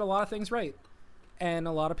 it did a lot of things right, and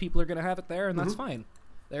a lot of people are gonna have it there, and that's fine.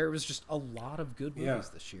 There was just a lot of good movies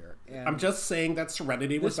this year. And I'm just saying that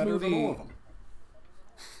Serenity was better than all of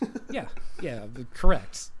them. yeah,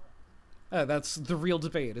 correct. That's the real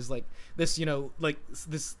debate, is like this, like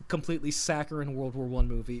this completely saccharine World War I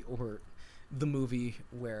movie, or the movie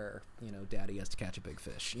where, Daddy has to catch a big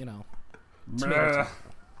fish, tomato.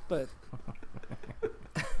 But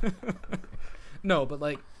no, but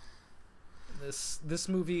like this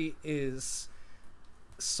movie is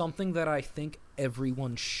something that I think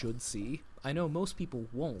everyone should see. I know most people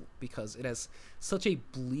won't, because it has such a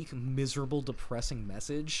bleak, miserable, depressing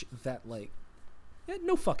message that, like,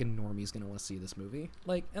 no fucking normie's gonna want to see this movie,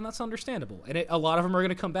 like, and that's understandable. And a lot of them are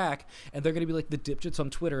gonna come back, and they're gonna be like the dipshits on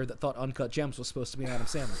Twitter that thought Uncut Gems was supposed to be an Adam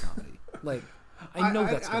Sandler comedy. Like, I know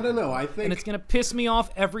that's. I don't know. I think, and it's gonna piss me off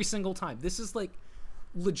every single time. This is like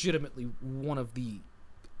legitimately one of the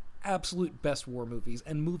absolute best war movies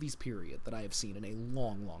and movies period that I have seen in a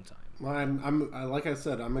long, long time. Well, like I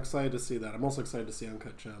said, I'm excited to see that. I'm also excited to see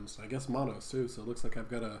Uncut Gems. I guess Monos too. So it looks like I've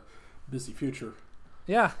got a busy future.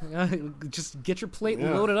 Yeah, just get your plate and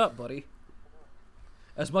load it up, buddy.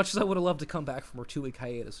 As much as I would have loved to come back from our 2-week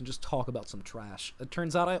hiatus and just talk about some trash, it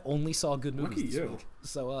turns out I only saw good movies this week.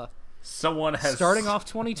 So, someone has starting off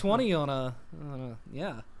 2020 on a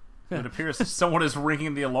It appears someone is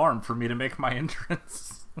ringing the alarm for me to make my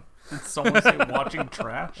entrance. Did someone say watching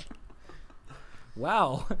trash?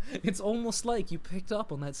 Wow, it's almost like you picked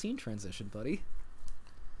up on that scene transition, buddy.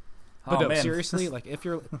 But no, seriously, like, if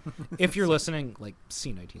you're listening, like,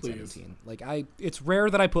 see 1917. Please. Like, it's rare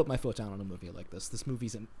that I put my foot down on a movie like this. This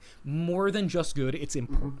movie's more than just good; it's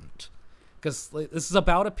important, because this is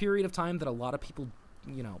about a period of time that a lot of people,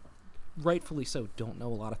 rightfully so, don't know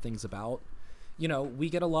a lot of things about. We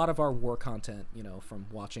get a lot of our war content, from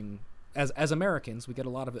watching. As Americans, we get a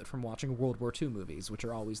lot of it from watching World War II movies, which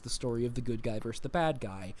are always the story of the good guy versus the bad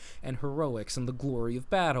guy, and heroics and the glory of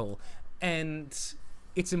battle, and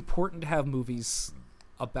it's important to have movies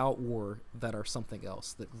about war that are something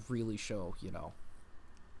else, that really show,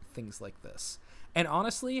 things like this. And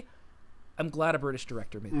honestly, I'm glad a British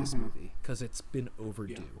director made this movie, because it's been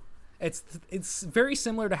overdue. It's very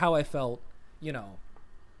similar to how I felt,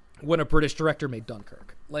 when a British director made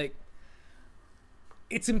Dunkirk. Like,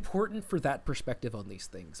 it's important for that perspective on these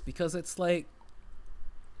things, because it's like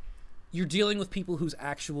you're dealing with people whose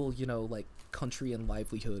actual, country and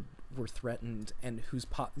livelihood were threatened, and whose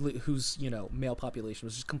male population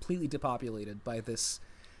was just completely depopulated by this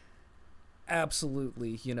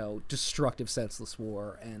absolutely, destructive, senseless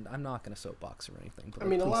war. And I'm not going to soapbox or anything. But I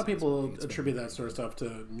mean, a lot of people attribute that sort of stuff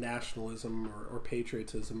to nationalism or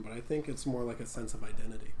patriotism, but I think it's more like a sense of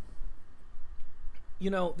identity.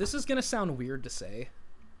 This is going to sound weird to say,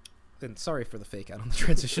 and sorry for the fake out on the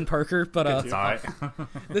transition, Parker, but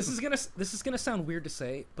this is gonna sound weird to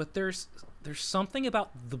say, but there's something about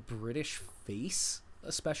the British face,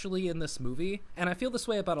 especially in this movie, and I feel this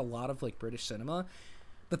way about a lot of British cinema,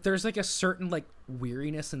 that there's a certain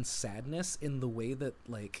weariness and sadness in the way that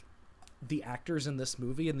the actors in this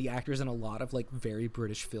movie and the actors in a lot of very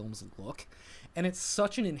British films look, and it's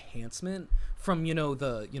such an enhancement from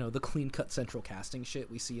the clean cut central casting shit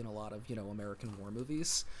we see in a lot of American war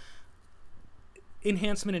movies.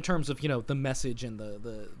 Enhancement in terms of the message and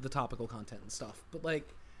the topical content and stuff, but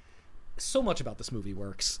so much about this movie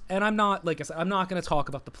works, and I'm not going to talk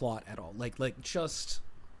about the plot at all. Just,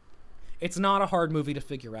 it's not a hard movie to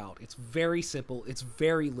figure out. It's very simple. It's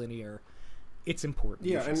very linear. It's important.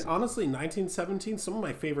 Yeah, and honestly, 1917, some of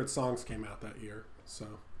my favorite songs came out that year. So,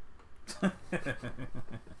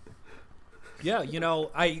 yeah,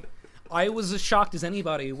 I was as shocked as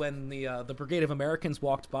anybody when the Brigade of Americans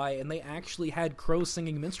walked by and they actually had crows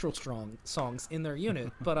singing minstrel songs in their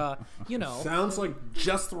unit. But, sounds like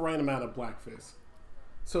just the right amount of blackface.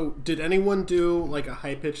 So, did anyone do, a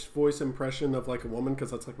high-pitched voice impression of, a woman?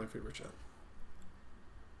 Because that's, my favorite shit.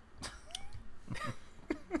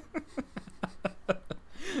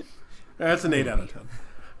 That's an 8 out of 10.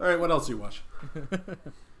 All right, what else do you watch?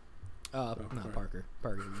 Parker,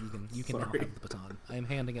 you can now have the baton. I am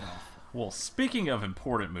handing it off. Well, speaking of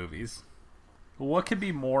important movies, what could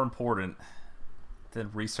be more important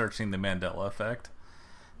than researching the Mandela Effect?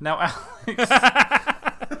 Now, Alex,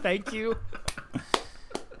 thank you.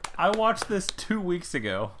 I watched this 2 weeks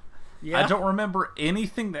ago. Yeah. I don't remember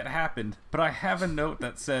anything that happened, but I have a note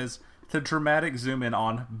that says the dramatic zoom in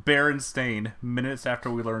on Berenstain minutes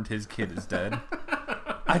after we learned his kid is dead.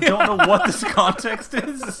 I don't know what this context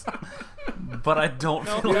is, but I don't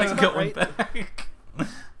feel like going back.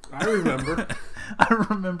 I remember. I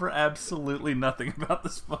remember absolutely nothing about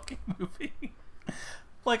this fucking movie.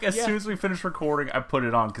 As soon as we finished recording, I put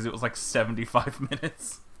it on because it was 75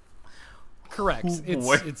 minutes. Correct.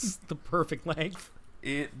 It's the perfect length.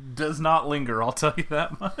 It does not linger, I'll tell you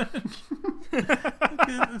that much.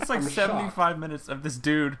 It's 75 minutes of this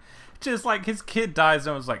dude, just his kid dies,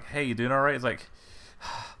 and I was like, hey, you doing alright? He's like,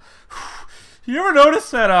 you ever notice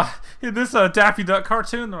that in this Daffy Duck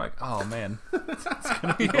cartoon? They're like, oh man, it's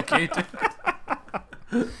gonna be okay,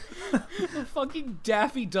 dude. The fucking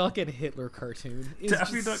Daffy Duck and Hitler cartoon is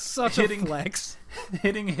Daffy Duck such a flex.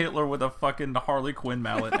 Hitting Hitler with a fucking Harley Quinn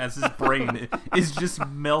mallet as his brain is just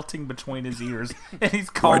melting between his ears, and he's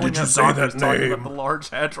calling us doctors talking about the Large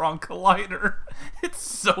Hadron Collider. It's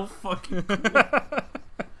so fucking cool.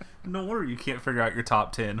 No wonder you can't figure out your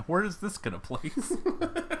top 10. Where is this gonna place?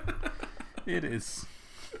 It is.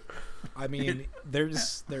 I mean,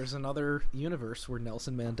 there's another universe where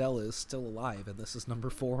Nelson Mandela is still alive, and this is number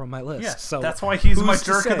 4 on my list. Yeah, so that's why he's my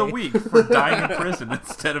jerk of the week for dying in prison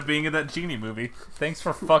instead of being in that genie movie. Thanks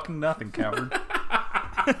for fucking nothing, coward.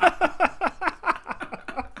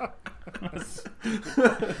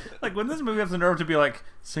 When this movie has the nerve to be like,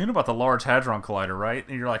 so you know about the Large Hadron Collider, right?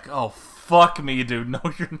 And you're like, oh, fuck me, dude. No,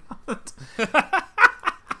 you're not.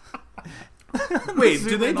 Wait,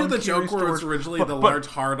 did they do the joke where it was originally the Large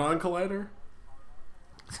Hadron Collider?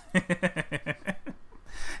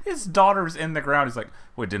 His daughter's in the ground. He's like,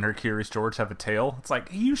 wait, didn't her Curious George have a tail? It's like,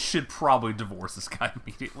 you should probably divorce this guy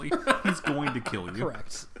immediately. He's going to kill you.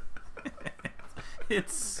 Correct.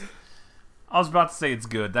 I was about to say it's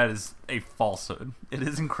good. That is a falsehood. It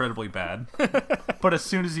is incredibly bad. But as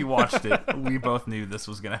soon as you watched it, we both knew this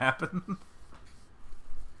was going to happen.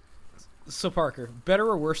 So, Parker, better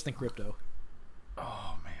or worse than Crypto?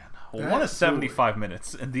 Oh, man. Well, one is 75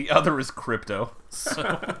 minutes, and the other is Crypto.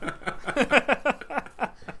 So,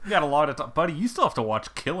 you got a lot of time. Buddy, you still have to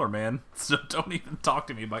watch Killer, man. So don't even talk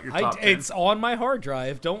to me about your top 10. It's on my hard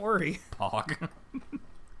drive. Don't worry. Pog.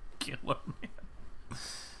 Killer, man.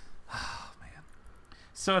 Oh, man.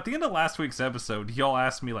 So at the end of last week's episode, y'all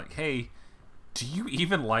asked me, hey, do you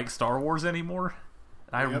even like Star Wars anymore?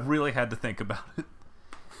 And I really had to think about it.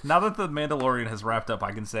 Now that The Mandalorian has wrapped up,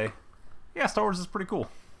 I can say, yeah, Star Wars is pretty cool.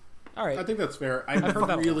 All right. I think that's fair. I heard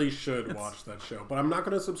that a really should watch that show, but I'm not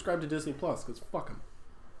going to subscribe to Disney Plus because fuck them.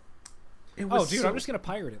 Oh, dude, I'm just gonna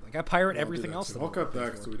pirate it. Like I pirate everything else. I'll cut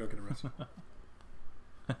that so we don't get arrested.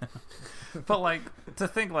 But like to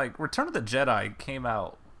think like Return of the Jedi came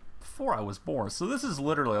out before I was born, so this is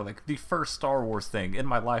literally like the first Star Wars thing in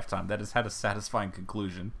my lifetime that has had a satisfying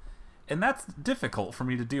conclusion, and that's difficult for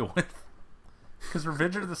me to deal with because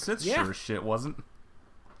Revenge of the Sith sure as shit wasn't.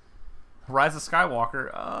 Rise of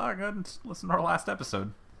Skywalker, go ahead and listen to our last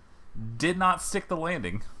episode. Did not stick the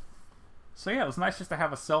landing. So yeah, it was nice just to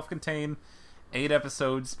have a self-contained 8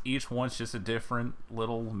 episodes. Each one's just a different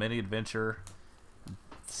little mini adventure.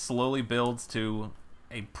 Slowly builds to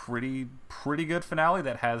a pretty good finale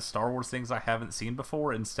that has Star Wars things I haven't seen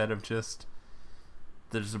before instead of just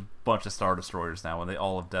there's a bunch of Star Destroyers now and they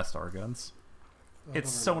all have Death Star guns. It's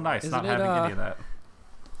so nice not having any of that.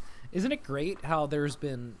 Isn't it great how there's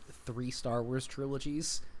been 3 Star Wars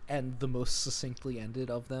trilogies and the most succinctly ended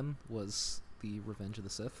of them was the Revenge of the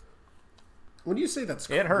Sith? When you say that's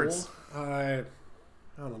cool, it hurts. I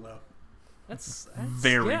don't know. That's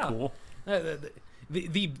very cool.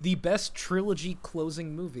 The best trilogy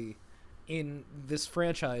closing movie in this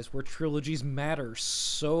franchise, where trilogies matter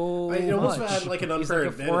so much. It almost had like an unfair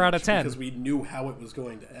like a 4 out of 10 because we knew how it was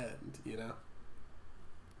going to end. You know.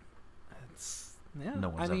 No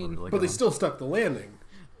one's ever really but they still stuck the landing.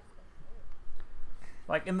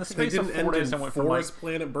 Like in the space of 4 days, I went from like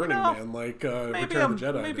Planet Burning Man, like Return of the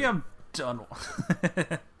Jedi. Maybe I'm done.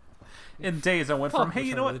 In days, I went from, hey,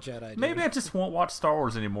 you know what? Jedi, maybe I just won't watch Star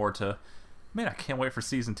Wars anymore to, man, I can't wait for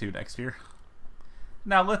season 2 next year.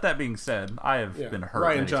 Now, let that being said, I have been hurt.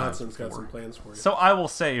 Rian many Johnson's times got some plans for you. So I will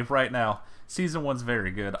say right now, season 1's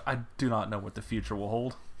very good. I do not know what the future will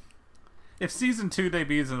hold. If season 2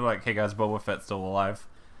 debuts and they're like, hey guys, Boba Fett's still alive,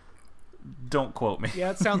 don't quote me.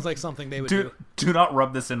 Yeah, it sounds like something they would do. Do not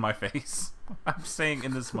rub this in my face. I'm saying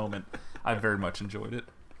in this moment, I very much enjoyed it.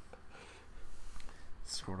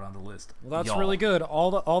 Scroll down the list. Well, that's really good.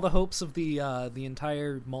 All the hopes of the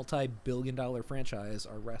entire multi-billion-dollar franchise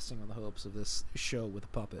are resting on the hopes of this show with a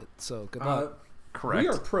puppet. So good luck. Correct. We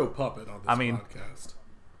are pro puppet on this podcast.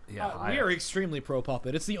 Yeah, we are extremely pro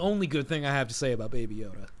puppet. It's the only good thing I have to say about Baby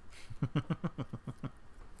Yoda.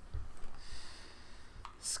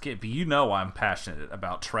 Skip, you know I'm passionate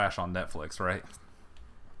about trash on Netflix, right?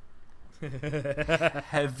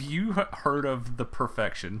 Have you heard of The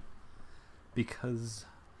Perfection? Because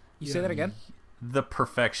you say that again? The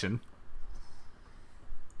Perfection.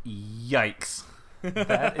 Yikes.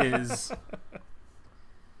 That is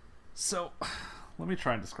so let me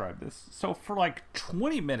try and describe this. So for like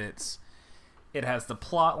 20 minutes it has the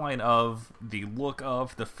plot line of, the look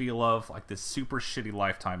of, the feel of like this super shitty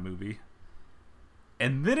Lifetime movie.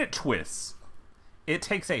 And then it twists. It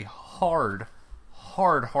takes a hard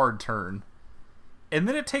turn. And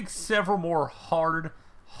then it takes several more hard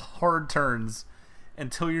turns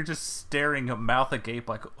until you're just staring mouth agape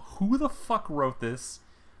like, who the fuck wrote this?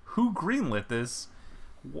 Who greenlit this?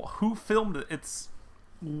 Who filmed it? It's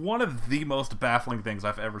one of the most baffling things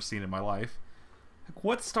I've ever seen in my life.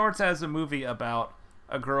 What starts as a movie about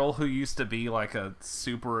a girl who used to be like a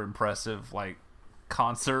super impressive like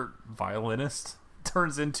concert violinist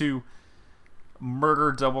turns into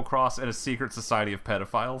murder, double cross, and a secret society of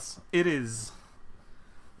pedophiles. It is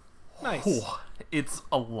nice. It's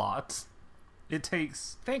a lot. It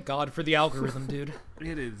takes... Thank God for the algorithm, dude.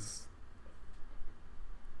 It is...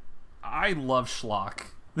 I love schlock.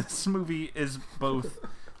 This movie is both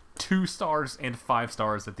 2 stars and 5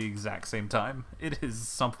 stars at the exact same time. It is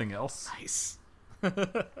something else. Nice.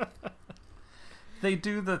 They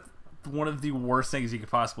do one of the worst things you could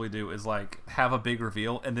possibly do is like have a big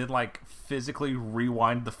reveal and then like physically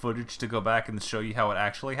rewind the footage to go back and show you how it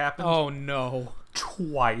actually happened. Oh no.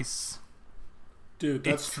 Twice. Dude,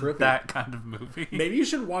 that's trippy. That kind of movie. Maybe you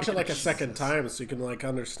should watch it like a second time so you can like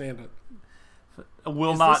understand it.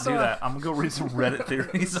 Will not do that. I'm gonna go read some Reddit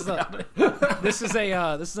theories about it. This is a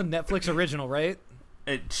Netflix original, right?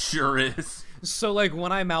 It sure is. So like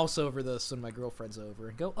when I mouse over this when my girlfriend's over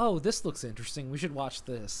and go, oh, this looks interesting, we should watch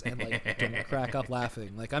this, and like don't crack up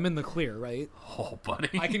laughing, like I'm in the clear, right? Oh,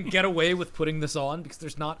 buddy. I can get away with putting this on because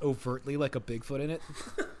there's not overtly like a Bigfoot in it.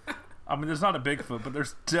 I mean, there's not a Bigfoot, but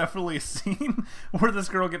there's definitely a scene where this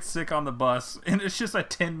girl gets sick on the bus, and it's just a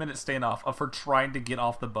 10-minute standoff of her trying to get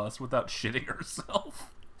off the bus without shitting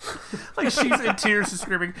herself. Like, she's in tears and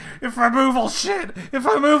screaming, if I move, I'll shit! If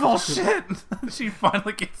I move, I'll shit! She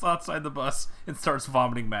finally gets outside the bus and starts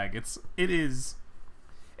vomiting maggots. It is...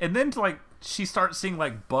 And then, like, she starts seeing,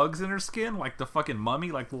 like, bugs in her skin, like the fucking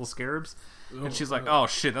mummy, like little scarabs. And she's like, oh,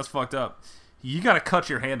 shit, that's fucked up. You gotta cut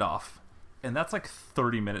your hand off. and that's like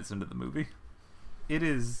 30 minutes into the movie. It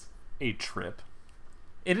is a trip.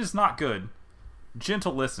 It is not good.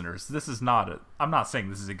 Gentle listeners, this is not a... I'm not saying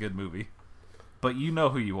this is a good movie, but you know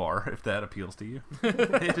who you are if that appeals to you.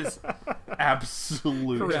 It is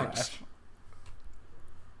absolute trash.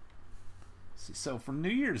 See, so for New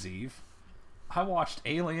Year's Eve, I watched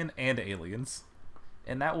Alien and Aliens,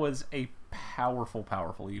 and that was a powerful,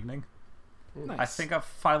 powerful evening. Nice. I think I've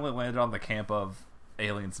finally landed on the camp of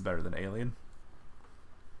Aliens better than Alien.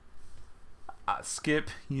 Skip,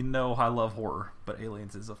 you know I love horror, but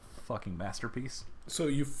Aliens is a fucking masterpiece. So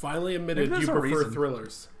you finally admitted Maybe you there's a prefer reason.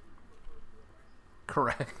 thrillers.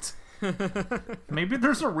 Correct. Maybe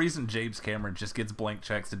there's a reason James Cameron just gets blank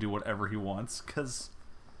checks to do whatever he wants, because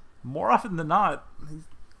more often than not, he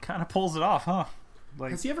kind of pulls it off, huh?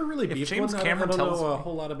 Like, Has he ever really if beefed James one? Cameron I don't tells know a me-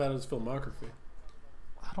 whole lot about his filmography.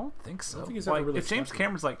 I don't think so. I don't think he's ever Like, really if James stuck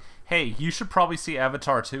Cameron's like, hey, you should probably see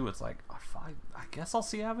Avatar 2, it's like, I guess I'll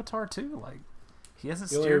see Avatar 2. Like, he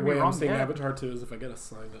hasn't The only steered me way I'm wrong seeing yet. Avatar 2 is if I get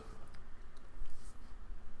assigned it.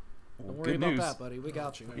 Don't worry Good about news. that, buddy. We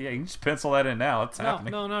got you. Yeah, you can just pencil that in now. It's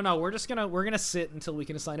happening. No. We're gonna sit until we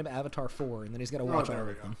can assign him Avatar 4, and then he's gonna watch all there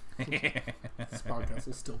of we them. This podcast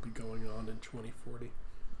will still be going on in 2040.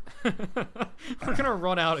 We're gonna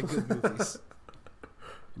run out of good movies.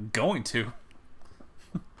 I'm going to.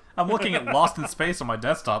 I'm looking at Lost in Space on my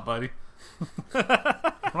desktop, buddy. I'm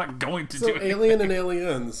not going to So do it. Alien and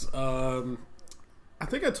Aliens. I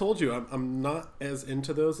think I told you I'm not as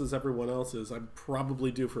into those as everyone else is. I'm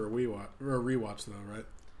probably due for a rewatch though, right?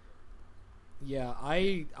 Yeah,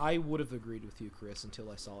 I would have agreed with you, Chris, until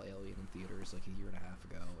I saw Alien in theaters like a year and a half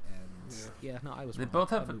ago, and I was. They wrong. both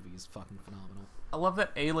have that a- movie is fucking phenomenal. I love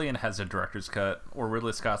that Alien has a director's cut, where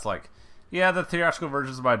Ridley Scott's like, yeah, the theatrical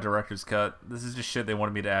version's my director's cut. This is just shit they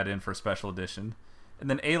wanted me to add in for a special edition. And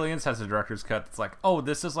then Aliens has a director's cut that's like, oh,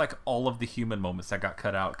 this is like all of the human moments that got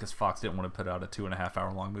cut out because Fox didn't want to put out a 2.5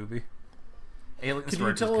 hour long movie. Aliens Can you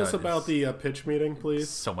director's tell us cut about is the pitch meeting, please?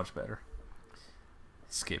 so much better.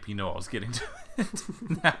 Skip, you know I was getting to it.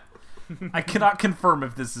 Now, I cannot confirm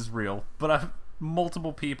if this is real, but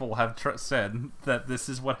multiple people have said that this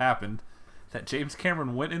is what happened. That James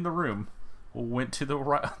Cameron went in the room, went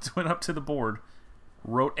up to the board,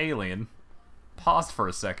 wrote Alien, paused for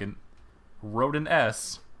a second, wrote an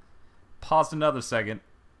S, paused another second,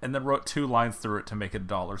 and then wrote 2 lines through it to make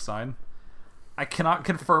it a $sign. I cannot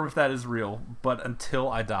confirm if that is real, but until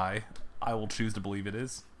I die, I will choose to believe it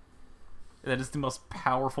is. That is the most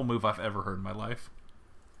powerful move I've ever heard in my life.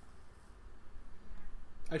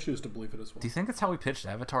 I choose to believe it as well. Do you think that's how we pitched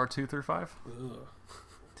Avatar 2 through 5?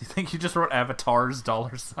 Do you think you just wrote Avatar's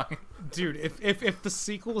 $sign? Dude, if the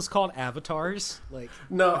sequel is called Avatars, like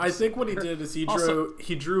No, I think what he did is Also-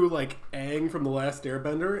 he drew like Aang from The Last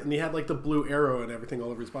Airbender, and he had like the blue arrow and everything all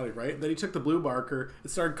over his body, right? Then he took the blue marker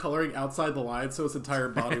and started coloring outside the line so his entire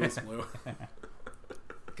body was blue.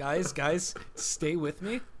 guys, stay with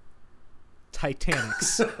me.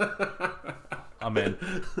 Titanics. I'm in.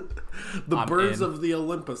 The I'm birds in. of the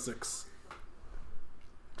Olympusics.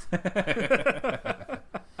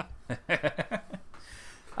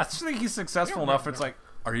 I just think he's successful enough. It's like,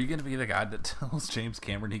 are you going to be the guy that tells James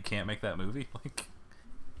Cameron he can't make that movie? Like,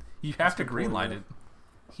 you have to greenlight it.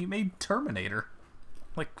 He made Terminator.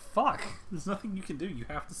 Like, fuck. There's nothing you can do. You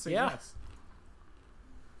have to say Yeah. yes.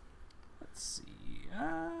 Let's see.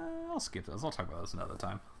 I'll skip those. I'll talk about those another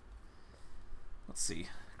time. Let's see.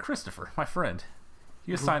 Christopher, my friend,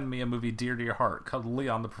 you assigned me a movie dear to your heart called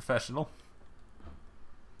Leon the Professional.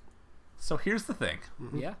 So here's the thing.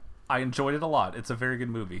 Yeah. I enjoyed it a lot. It's a very good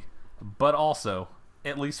movie. But also,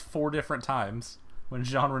 at least 4 different times, when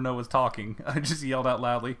Jean Reno was talking, I just yelled out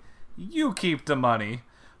loudly, "You keep the money,"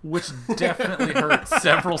 which definitely hurt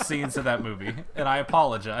several scenes of that movie, and I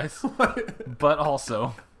apologize. But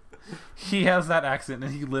also, he has that accent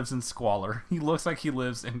and he lives in squalor. He looks like he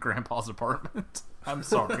lives in Grandpa's apartment. I'm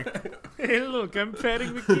sorry. Hey, look, I'm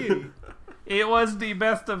petting the kitty. It was the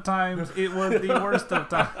best of times. It was the worst of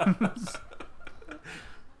times.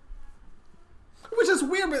 Which is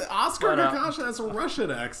weird, but Oscar But, Gagash has a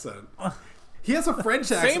Russian accent. He has a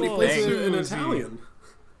French accent. Same He plays thing. it in Italian.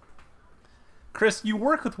 Chris, you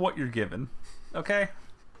work with what you're given, okay?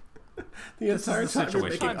 The entire is the time you're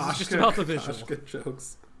situation. making It's just Oscar about the visual. Gagash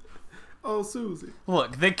jokes. Oh, Susie.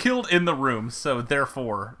 Look, they killed in the room, so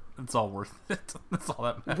therefore it's all worth it. That's all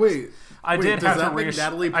that matters. Wait, I wait, did does have to that make reassure.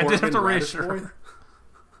 Natalie I did have Portman to Radish reassure.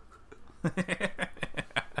 Boy?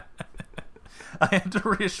 I had to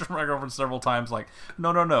reassure my girlfriend several times, like,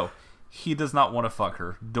 no. he does not want to fuck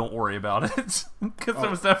her. Don't worry about it. Because there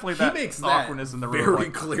was definitely that he makes awkwardness that in the very room.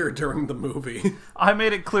 Like, clear during the movie. I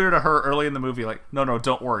made it clear to her early in the movie, like, no,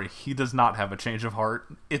 don't worry. He does not have a change of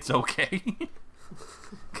heart. It's okay.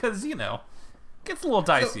 Because, you know, it gets a little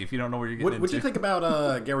dicey if you don't know where you're getting into. What do you think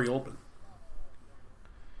about Gary Oldman?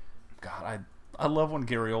 God, I love when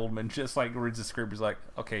Gary Oldman just, like, reads the script. He's like,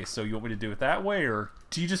 okay, so you want me to do it that way, or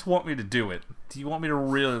do you just want me to do it? Do you want me to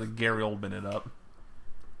really Gary Oldman it up?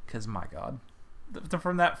 Because, my God.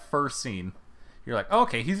 From that first scene, you're like, oh,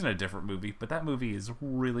 okay, he's in a different movie, but that movie is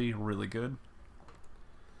really, really good.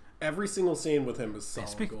 Every single scene with him is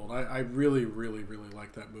solid gold. I really, really, really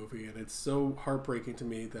like that movie, and it's so heartbreaking to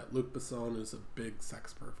me that Luc Besson is a big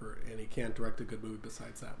sex pervert, and he can't direct a good movie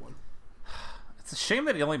besides that one. It's a shame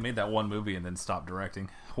that he only made that one movie and then stopped directing.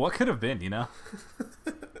 What could have been, you know?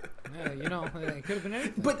 Yeah, you know, it could have been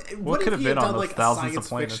anything. But What if could have he been had on done those like a thousands of science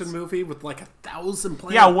planets? fiction movie with like 1,000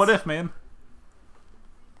 planets? Yeah, what if, man?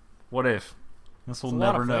 What if? This will It's a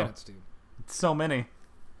lot never of know. planets, dude. It's so many.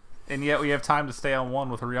 And yet we have time to stay on one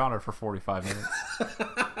with Rihanna for 45 minutes.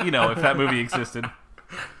 You know, if that movie existed.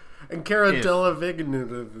 And Cara If.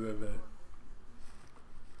 Delevingne.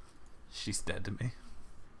 She's dead to me.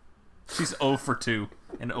 She's 0 for 2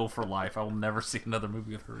 and 0 for life. I will never see another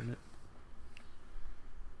movie with her in it.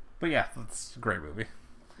 But yeah, that's a great movie.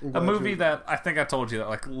 A movie that I think I told you that,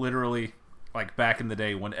 like, literally, like, back in the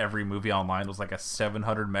day when every movie online was like a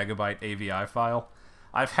 700 megabyte AVI file.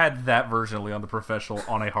 I've had that version of Leon the Professional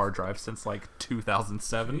on a hard drive since like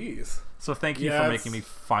 2007. Jeez. So thank you for making me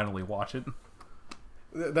finally watch it.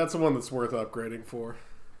 That's the one that's worth upgrading for.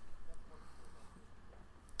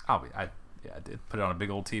 I did. Put it on a big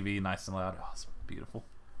old TV, nice and loud. Oh, it's beautiful.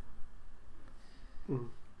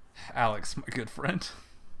 Alex, my good friend,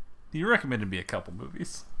 you recommended me a couple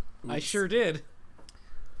movies. I sure did.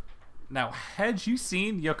 Now, had you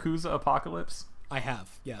seen Yakuza Apocalypse? I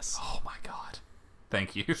have, yes. Oh my god.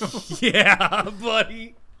 Thank you. Yeah,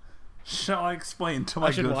 buddy. Shall I explain to my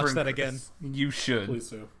I should good watch friend that Chris? again. You should. Please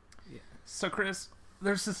do. So, Chris,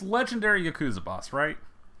 there's this legendary Yakuza boss, right?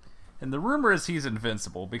 And the rumor is he's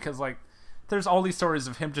invincible because, like, there's all these stories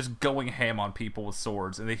of him just going ham on people with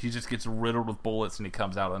swords, and then he just gets riddled with bullets and he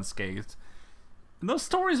comes out unscathed. And those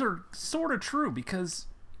stories are sort of true because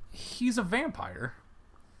he's a vampire.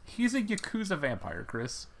 He's a Yakuza vampire,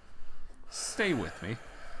 Chris. Stay with me.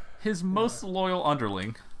 His most loyal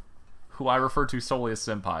underling, who I refer to solely as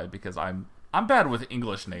Senpai because I'm bad with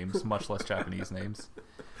English names, much less Japanese names.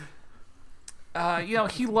 You know,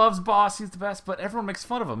 he loves Boss, he's the best, but everyone makes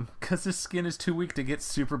fun of him because his skin is too weak to get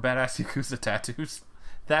super badass Yakuza tattoos.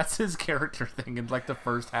 That's his character thing in like the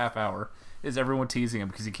first half hour, is everyone teasing him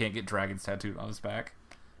because he can't get dragons tattooed on his back.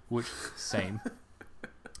 Which, same.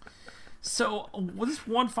 So, this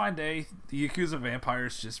one fine day, the Yakuza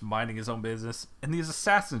vampire's just minding his own business, and these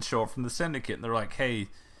assassins show up from the syndicate, and they're like, hey,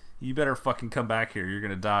 you better fucking come back here, you're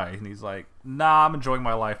gonna die. And he's like, nah, I'm enjoying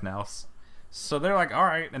my life now. So they're like,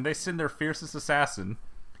 alright, and they send their fiercest assassin,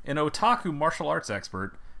 an otaku martial arts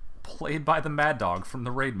expert, played by the Mad Dog from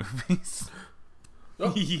the Raid movies.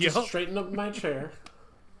 Oh, just straighten up my chair.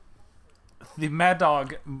 The Mad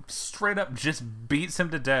Dog straight up just beats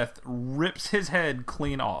him to death, rips his head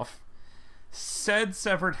clean off. Said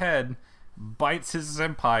severed head bites his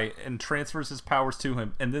senpai and transfers his powers to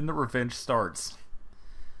him, and then the revenge starts.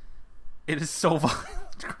 It is so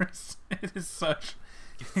violent, Chris. It is such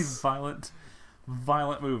a violent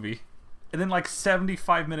movie. And then, like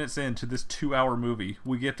 75 minutes into this 2-hour movie,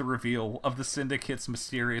 we get the reveal of the Syndicate's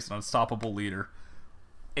mysterious and unstoppable leader,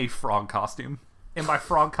 a frog costume. And by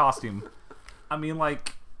frog costume, I mean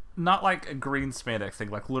like not like a green spandex thing,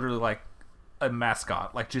 like literally like a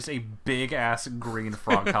mascot, like just a big ass green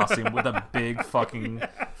frog costume with a big fucking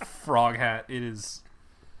frog hat. It is.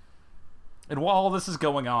 And while all this is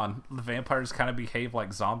going on, the vampires kind of behave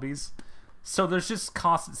like zombies. So there's just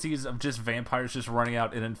constant scenes of just vampires just running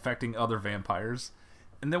out and infecting other vampires.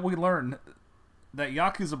 And then we learn that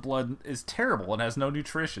Yakuza blood is terrible and has no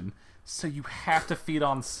nutrition. So you have to feed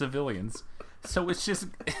on civilians. So it's just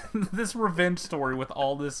this revenge story with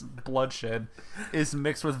all this bloodshed is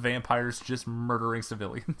mixed with vampires just murdering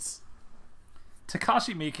civilians.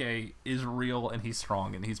 Takashi Miike is real and he's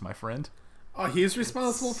strong and he's my friend. Oh, he's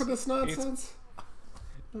responsible for this nonsense?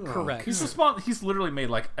 Correct. He's literally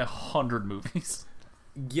made like 100 movies.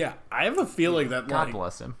 Yeah, I have a feeling that God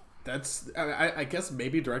bless him. That's I guess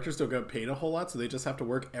maybe directors don't get paid a whole lot, so they just have to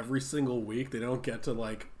work every single week. They don't get to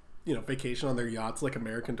like, you know, vacation on their yachts like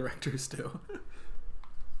American directors do.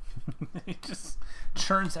 He just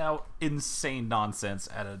churns out insane nonsense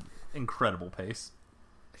at an incredible pace.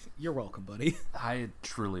 You're welcome, buddy. I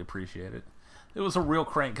truly appreciate it. It was a real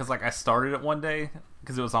crank because like I started it one day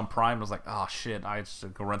because it was on Prime. I was like, oh shit, I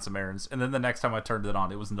just go run some errands. And then the next time I turned it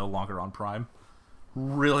on, it was no longer on Prime.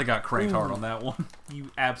 Really got cranked hard on that one.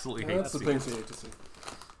 You absolutely hate That's to the see things it. you hate to see.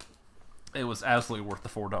 It was absolutely worth the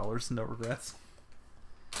 $4. No regrets.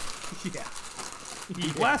 Yeah.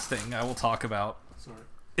 The last thing I will talk about Sorry.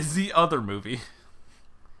 is the other movie,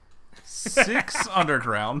 Six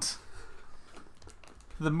Underground.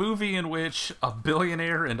 The movie in which a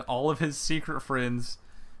billionaire and all of his secret friends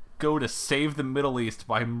go to save the Middle East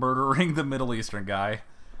by murdering the Middle Eastern guy.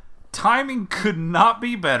 Timing could not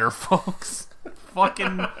be better, folks.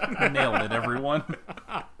 Fucking nailed it, everyone.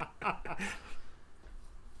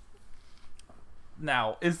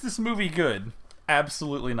 Now, is this movie good?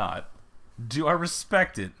 Absolutely not. Do I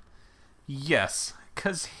respect it? Yes.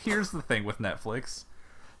 Because here's the thing with Netflix.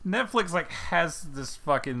 Netflix, like, has this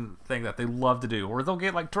fucking thing that they love to do, where they'll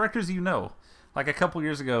get, like, directors you know. Like, a couple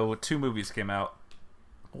years ago, 2 movies came out.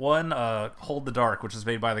 One, Hold the Dark, which is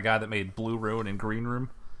made by the guy that made Blue Ruin and Green Room.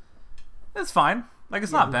 It's fine. Like,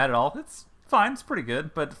 it's not bad at all. It's fine. It's pretty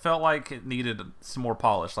good, but felt like it needed some more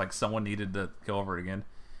polish. Like, someone needed to go over it again.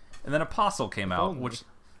 And then Apostle came out, which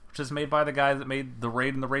is made by the guy that made The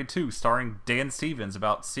Raid and The Raid 2, starring Dan Stevens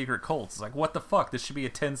about secret cults. It's like, what the fuck? This should be a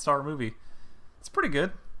 10-star movie. It's pretty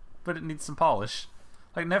good, but it needs some polish.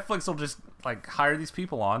 Like, Netflix will just, like, hire these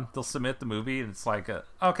people on. They'll submit the movie, and it's like,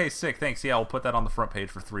 okay, sick, thanks. Yeah, we'll put that on the front page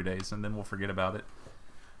for 3 days, and then we'll forget about it.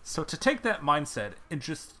 So to take that mindset and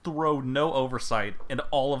just throw no oversight and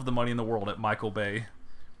all of the money in the world at Michael Bay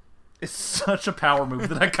is such a power move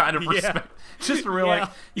that I kind of respect. Just to realize,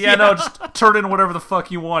 no, just turn in whatever the fuck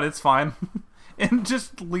you want, it's fine. And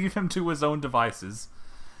just leave him to his own devices.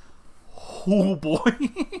 Oh boy.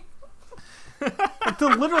 Like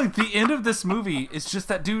literally, the end of this movie is just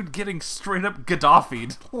that dude getting straight up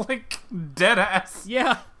Gaddafi'd. Like, dead ass.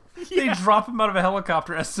 Yeah. They drop him out of a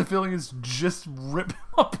helicopter as civilians just rip him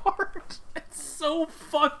apart. It's so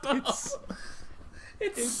fucked up.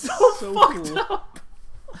 It's so fucked up.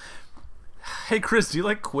 Hey Chris, do you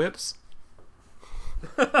like quips?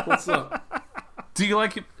 What's up? Do you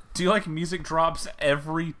like music drops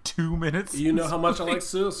every 2 minutes? You know how much I like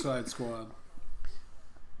Suicide Squad.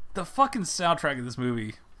 The fucking soundtrack of this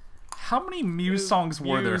movie. How many Muse songs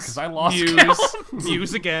were there? Because I lost Muse. count.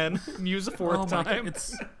 Muse again. Muse a fourth time.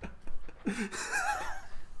 It's...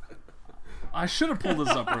 I should have pulled this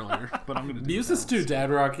up earlier, but I'm gonna do Muse it is too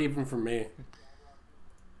dad rock even for me.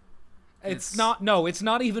 It's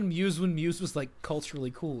not even Muse when Muse was like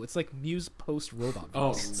culturally cool. It's like Muse post Robot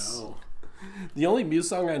Ghosts. Oh no. The only Muse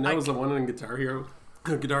song I know is the one in Guitar Hero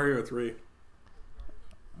 3.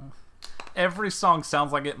 Every song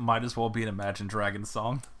sounds like it might as well be an Imagine Dragons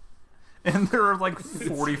song. And there are like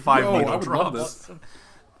 45 I needle would love drops. this.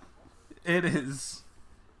 It is.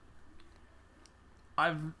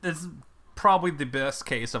 It's probably the best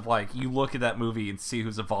case of like you look at that movie and see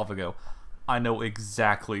who's involved and go, I know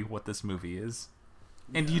exactly what this movie is.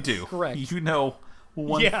 And you do. Correct. You know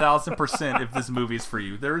 1,000% if this movie is for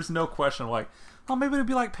you. There is no question like, oh, maybe it'd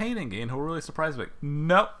be like Painting and who really surprised me.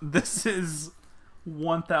 Nope. This is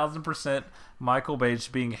 1,000% Michael Bay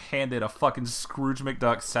just being handed a fucking Scrooge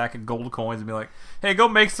McDuck sack of gold coins and be like, hey, go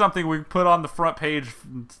make something we can put on the front page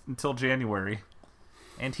until January.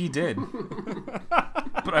 And he did.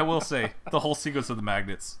 But I will say, the whole sequence of the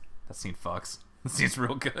magnets, that scene fucks. That scene's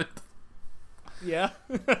real good. Yeah.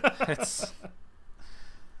 It's...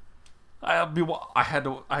 I had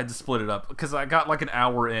to split it up because I got like an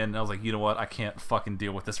hour in and I was like, you know what, I can't fucking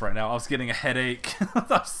deal with this right now. I was getting a headache.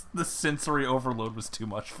 The sensory overload was too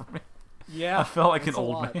much for me. Yeah. I felt like an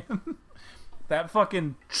old man. That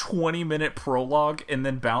fucking 20-minute prologue and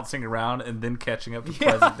then bouncing around and then catching up to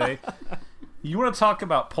present day. You want to talk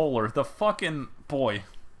about polar? The fucking boy.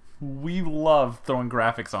 We love throwing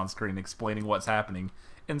graphics on screen explaining what's happening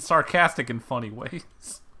in sarcastic and funny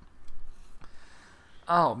ways.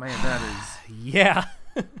 Oh man, that is Yeah.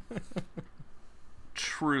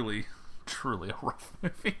 truly a rough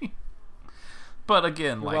movie. But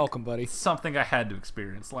again, You're like, welcome, buddy. something I had to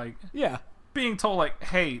experience. Like, Yeah. being told, like,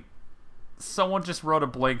 hey, someone just wrote a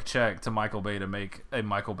blank check to Michael Bay to make a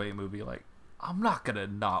Michael Bay movie. Like, I'm not gonna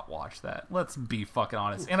not watch that. Let's be fucking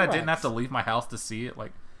honest. And I didn't have to leave my house to see it.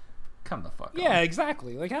 Like, come the fuck Yeah, on.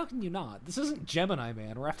 exactly. Like, how can you not? This isn't Gemini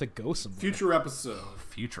Man. We're have to go somewhere. Future episode.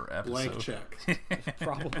 Future episode. Blank check.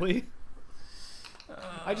 Probably.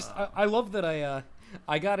 I love that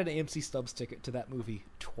I got an AMC Stubs ticket to that movie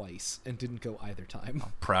twice and didn't go either time.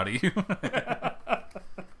 Proud of you.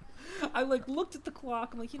 I like looked at the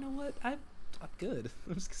clock. I'm like, you know what? I'm good.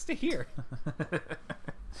 I'm just gonna stay here.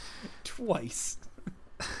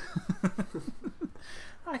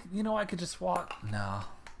 I could just watch. No.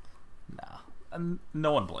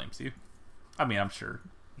 No one blames you. I mean, I'm sure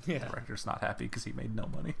the director's not happy because he made no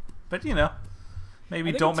money. But,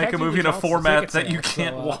 maybe don't make a movie in a format that you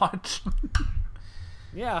can't watch.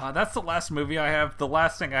 Yeah. That's the last movie I have. The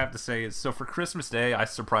last thing I have to say is, so for Christmas Day, I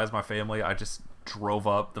surprised my family. I just drove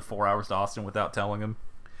up the 4 hours to Austin without telling them.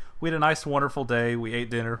 We had a nice, wonderful day. We ate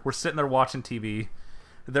dinner. We're sitting there watching TV.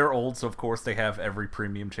 They're old, so of course they have every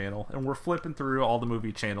premium channel. And we're flipping through all the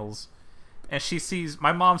movie channels. And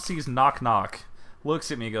my mom sees Knock Knock,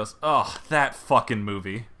 looks at me and goes, "Oh, that fucking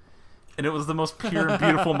movie." And it was the most pure and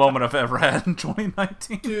beautiful moment I've ever had in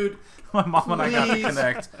 2019. Dude, my mom and I got to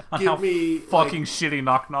connect on how fucking shitty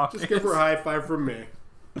Knock Knock is. Just give her a high five from me.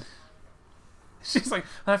 She's like,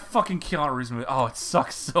 that fucking Keanu Reeves movie, oh, it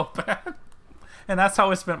sucks so bad. And that's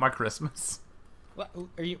how I spent my Christmas. What,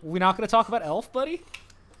 we not going to talk about Elf, buddy?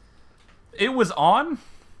 It was on.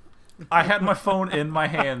 I had my phone in my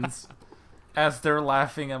hands as they're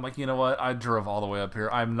laughing. I'm like, you know what? I drove all the way up here.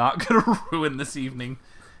 I'm not going to ruin this evening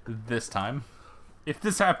this time. If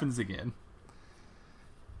this happens again.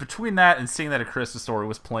 Between that and seeing that A Christmas Story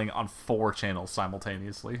was playing on 4 channels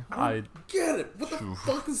simultaneously. I get it. What the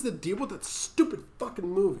fuck is the deal with that stupid fucking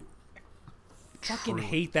movie? I fucking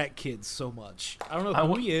hate that kid so much. I don't know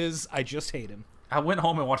who he is. I just hate him. I went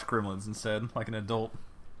home and watched Gremlins instead, like an adult.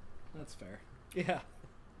 That's fair. Yeah.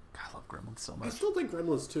 I love Gremlins so much. I still think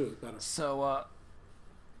Gremlins 2 is better. So,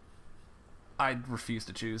 I refuse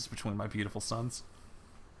to choose between my beautiful sons.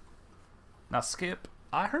 Now, Skip,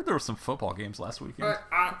 I heard there were some football games last weekend.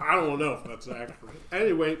 I don't know if that's accurate.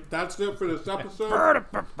 Anyway, that's it for this episode.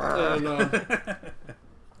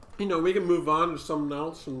 And, we can move on to something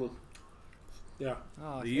else. And yeah.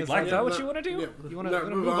 Is that what you want to do? Yeah. You want to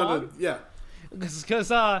move on? Yeah.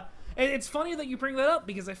 Because it's funny that you bring that up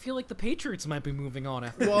because I feel like the Patriots might be moving on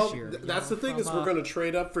after this year. That's the thing is we're going to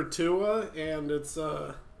trade up for Tua, and it's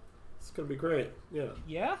going to be great. Yeah.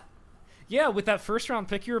 Yeah? Yeah, with that first round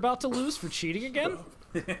pick you're about to lose for cheating again?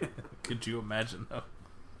 Could you imagine, though?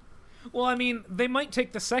 Well, I mean, they might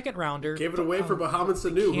take the second rounder. Gave it away for Mohamed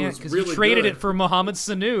Sanu, who's because really he traded good. it for Mohamed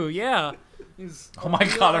Sanu, yeah. Oh my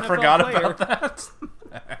god, I forgot about that.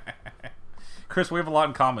 Chris, we have a lot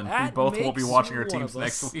in commme. We both will be watching our teams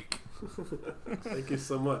next week. Thank you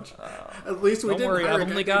so much. At least we didn't worry, hire I've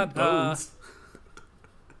only got Bones.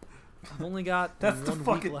 I've only got That's one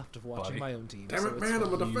the week left of watching my own team. Damn it, man!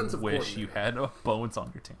 I'm a defensive You wish you had Bones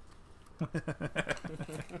on your team.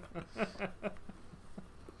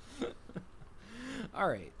 All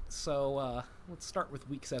right, so let's start with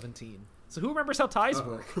week 17. So who remembers how ties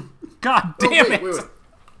work? God damn it! Wait.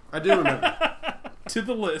 I do remember. To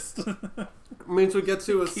the list. Means we get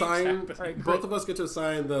to assign, Right, both of us get to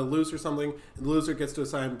assign the loser something, and the loser gets to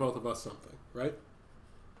assign both of us something, right?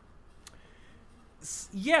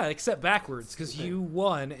 Yeah, except backwards, because you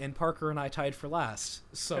won and Parker and I tied for last.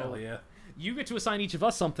 So Hell yeah. you get to assign each of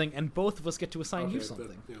us something, and both of us get to assign you Okay,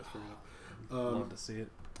 something. Yeah, fair enough. Love to see it.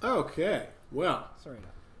 Okay, well, Sorry.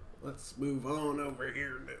 let's move on over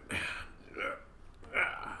here.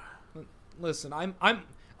 Listen,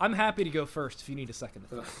 I'm happy to go first if you need a second.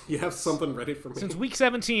 You have something ready for me? Since week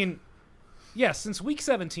 17, since week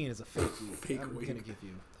 17 is a fake week, Fake I'm week. gonna give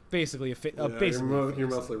you basically a Yeah, basically. you're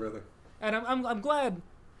mostly ready. And I'm glad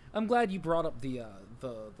you brought up the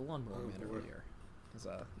Lawnmower Man earlier, because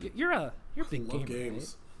you're a big Love gamer,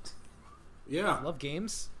 games. right? Yeah. Love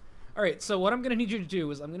games. All right, so what I'm gonna need you to do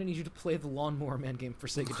is I'm gonna need you to play the Lawnmower Man game for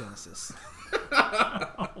Sega Genesis.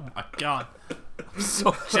 Oh my god. I'm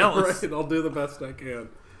so jealous. Right, I'll do the best I can.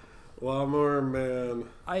 Lawnmower Man.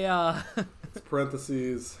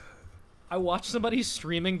 Parentheses. I watched somebody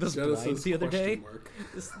streaming this Genesis blind the other day. mark.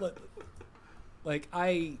 This,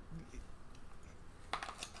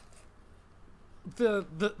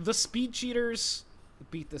 the speed cheaters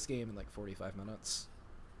beat this game in like 45 minutes,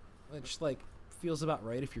 which feels about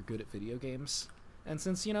right if you're good at video games. And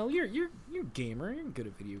since you're a gamer, you're good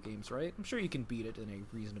at video games, right? I'm sure you can beat it in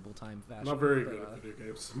a reasonable time fashion. Not very good at video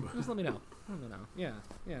games. Just let me know. Yeah.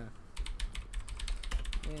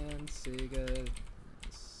 And Sega.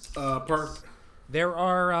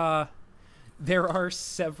 There are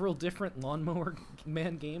several different Lawnmower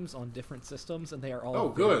Man games on different systems, and they are all Oh,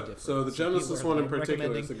 very good. different. So the Genesis one in particular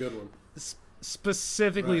recommending is a good one.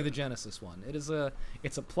 Specifically Right. the Genesis one. It's a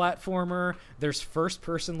platformer. There's first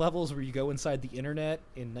person levels where you go inside the internet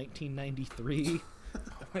in 1993.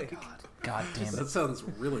 God damn it. That sounds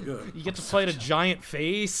really good. You get to fight a giant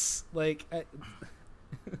face.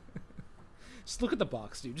 Just look at the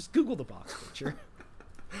box, dude. Just Google the box picture.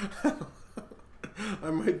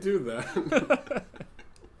 I might do that.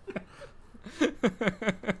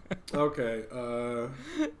 Okay.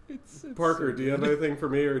 Parker, do you have anything for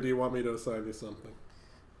me, or do you want me to assign you something?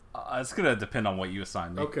 It's gonna depend on what you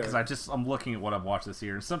assign me. Okay. Because I'm looking at what I've watched this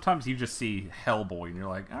year, and sometimes you just see Hellboy, and you're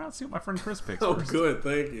like, let's see what my friend Chris picks. Oh, first. good.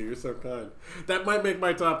 Thank you. You're so kind. That might make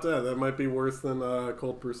my top 10. That might be worse than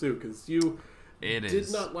Cold Pursuit, because you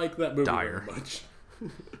did not like that movie dire. very much.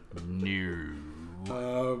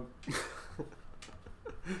 No.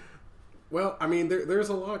 Well, I mean, there's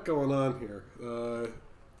a lot going on here.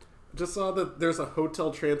 Just saw that there's a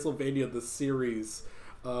Hotel Transylvania, the series.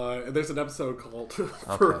 And there's an episode called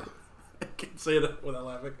Okay. I can't say it without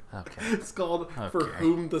laughing. Okay. It's called For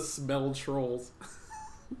Whom the Smell Trolls.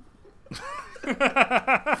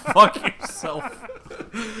 Fuck yourself.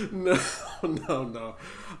 No.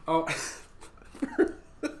 Oh,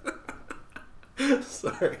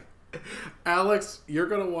 sorry, Alex. You're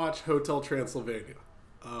gonna watch Hotel Transylvania.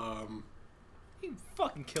 You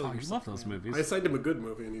fucking kill You yourself. love those movies. I assigned him a good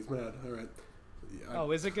movie, and he's mad. All right. Yeah,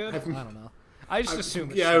 Oh, is it good? I don't know. I just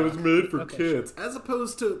assumed. Yeah, it was made for Okay, kids, as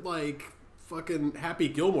opposed to like fucking Happy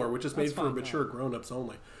Gilmore, which is made That's for fine, mature grown-ups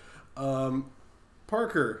only.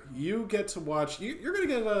 Parker, you get to watch. You're gonna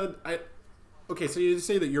get a. Okay, so you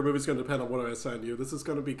say that your movie's going to depend on what I assign you. This is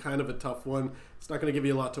going to be kind of a tough one. It's not going to give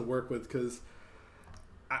you a lot to work with because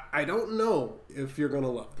I don't know if you're going to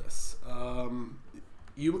love this.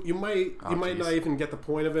 You might not even get the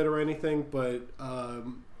point of it or anything, but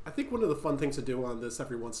I think one of the fun things to do on this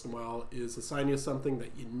every once in a while is assign you something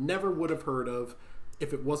that you never would have heard of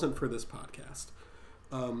if it wasn't for this podcast.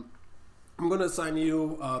 I'm going to assign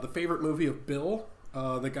you the favorite movie of Bill,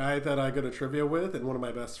 the guy that I go to trivia with and one of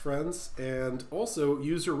my best friends, and also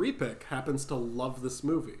User Repick happens to love this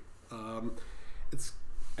movie. It's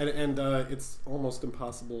almost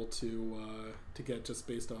impossible to get just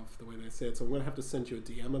based off the way they say it, so I'm going to have to send you a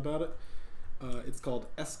DM about it. It's called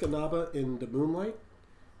Escanaba in the Moonlight,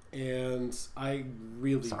 and I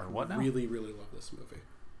really love this movie.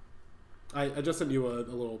 I just sent you a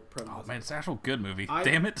little premise. Oh man, it's an actual good movie.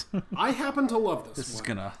 Damn it! I happen to love this. This is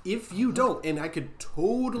gonna. If you don't, and I could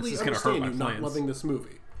totally understand you not loving this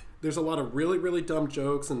movie. There's a lot of really, really dumb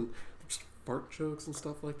jokes and just fart jokes and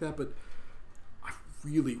stuff like that, but I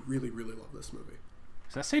really, really, really love this movie.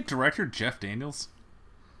 Does that say director Jeff Daniels?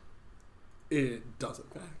 It does, in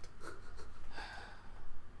fact.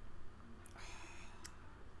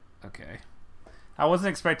 Okay. I wasn't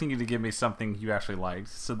expecting you to give me something you actually liked,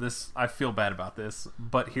 so I feel bad about this,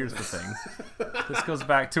 but here's the thing. This goes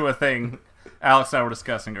back to a thing Alex and I were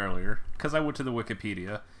discussing earlier, because I went to the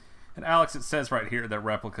Wikipedia, and Alex, it says right here that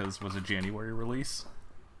Replicas was a January release,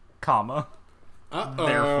 comma.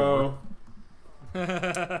 Uh-oh.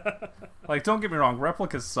 Therefore. Like, don't get me wrong,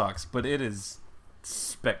 Replicas sucks, but it is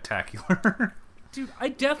spectacular. Dude, I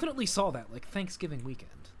definitely saw that, like, Thanksgiving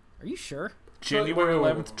weekend. Are you sure? January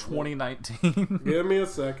 11th, 2019. Give me a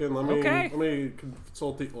second. Let me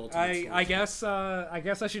consult the ultimate. I guess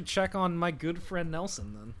I should check on my good friend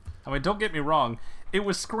Nelson then. I mean, don't get me wrong. It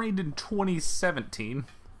was screened in 2017,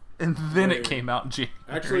 and then it came out in January.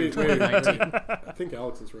 Actually, 2019. I think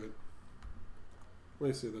Alex is right. Let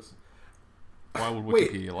me see this. Why would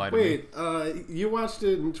Wikipedia lie to me? Wait, you watched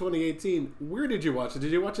it in 2018. Where did you watch it?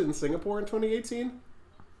 Did you watch it in Singapore in 2018?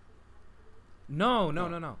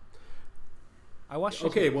 No. I watched it.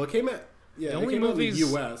 Okay, well, it came out. Yeah, the only it came movies out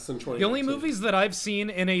in the U.S. in 2018. The only movies that I've seen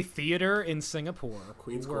in a theater in Singapore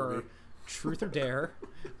Queen's were Corgi. Truth or Dare,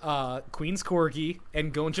 Queen's Corgi,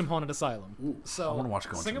 and Gonjam Haunted Asylum. Ooh, so I want to watch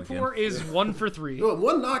Gonjam Singapore again. is 1 for 3. No,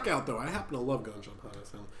 one knockout though. I happen to love Gonjam Haunted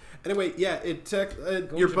Asylum. Anyway, yeah,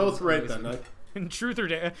 you're both right then. And Truth or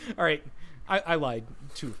Dare. All right, I lied.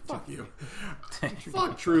 Fuck you.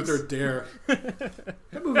 Fuck Truth or Dare.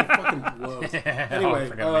 That movie fucking blows.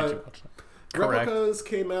 Anyway, Replicas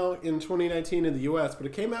came out in 2019 in the U.S., but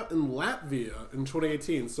it came out in Latvia in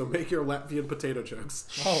 2018. So make your Latvian potato jokes.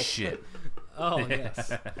 Oh shit. Oh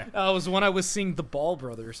yes. It was when I was seeing the Ball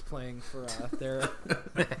Brothers playing for their.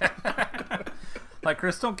 Like,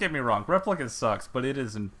 Chris, don't get me wrong. Replicas sucks, but it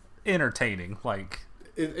is entertaining. Like,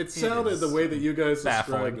 it sounded the way that you guys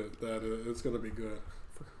baffling. described it that it's going to be good.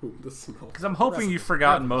 For whom the smell. Because I'm hoping you've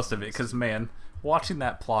forgotten most of it. Because man, watching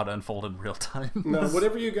that plot unfold in real time. No,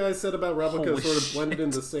 whatever you guys said about Replica Holy sort of shit. blended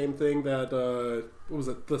into the same thing that what was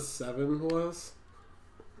it? The Seven was.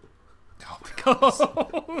 Oh my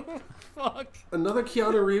god. Fuck. Another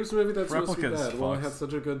Keanu Reeves movie that's supposed to be Replica's bad. Well, I fucks. had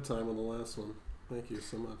such a good time on the last one. Thank you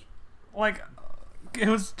so much. Like, it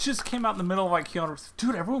was just came out in the middle of like Keanu Reeves.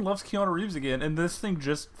 Dude, everyone loves Keanu Reeves again, and this thing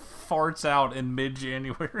just farts out in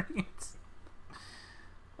mid-January.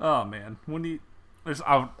 Oh man,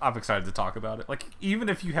 I'm excited to talk about it. Like, even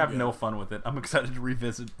if you have no fun with it, I'm excited to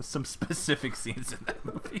revisit some specific scenes in that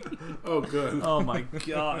movie. Oh, good. Oh my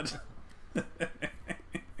god.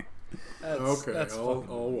 Okay, that's I'll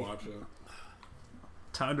fucking watch it.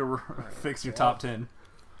 Time to fix your top 10.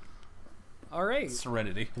 All right.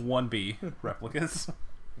 Serenity 1B replicas.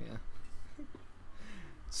 Yeah.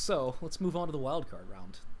 So let's move on to the wild card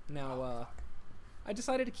round. Now, I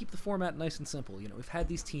decided to keep the format nice and simple. You know, we've had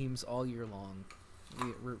these teams all year long.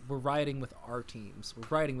 We're riding with our teams.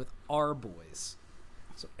 We're riding with our boys.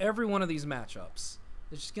 So every one of these matchups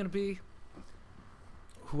is just going to be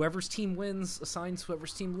whoever's team wins assigns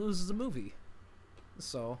whoever's team loses a movie.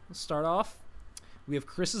 So let's start off. We have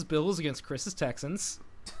Chris's Bills against Chris's Texans.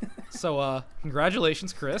 So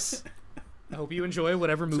congratulations, Chris. I hope you enjoy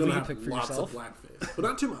whatever movie you pick for yourself. Lots of blackface, but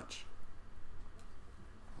not too much.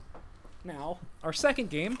 Now, our second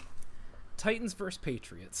game, Titans versus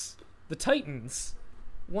Patriots. The Titans,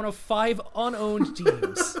 one of 5 unowned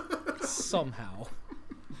teams, somehow.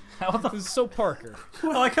 So Parker. I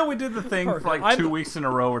like how we did the thing Parker, for like 2 weeks in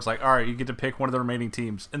a row where it's like, all right, you get to pick one of the remaining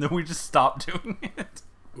teams, and then we just stopped doing it.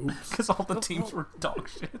 Because all the teams were dog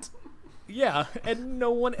shit. Yeah, and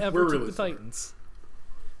no one ever took really the sorry. Titans.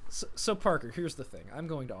 So Parker, here's the thing. I'm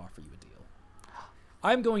going to offer you a deal.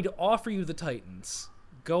 I'm going to offer you the Titans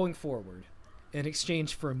going forward in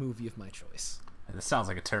exchange for a movie of my choice. And this sounds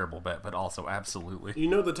like a terrible bet, but also absolutely. You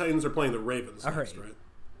know the Titans are playing the Ravens All next, right. right?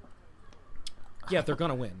 Yeah, they're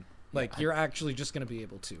gonna win. Like, you're actually just gonna be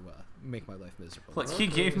able to make my life miserable. Like, he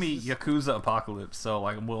gave me Yakuza Apocalypse, so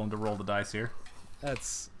like I'm willing to roll the dice here.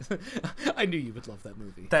 That's... I knew you would love that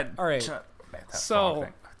movie. All right. Man, that So- song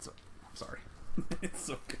thing. I'm sorry. It's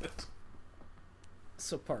so good.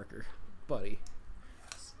 So Parker, buddy,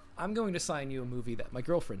 I'm going to sign you a movie that my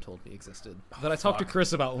girlfriend told me existed, that I talked to fuck.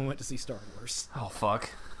 Chris about when we went to see Star Wars. Oh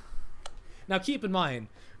fuck. Now keep in mind,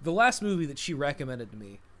 the last movie that she recommended to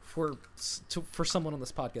me for someone on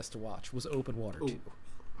this podcast to watch was Open Water 2.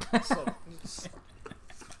 So,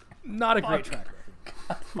 not a great track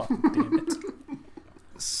record. Fucking damn it.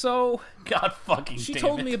 So God fucking she damn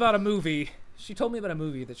told it. me about a movie. She told me about a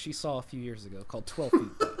movie that she saw a few years ago called 12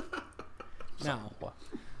 Feet Deep. Now,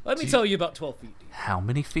 let me tell you about 12 Feet Deep. How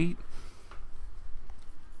many feet?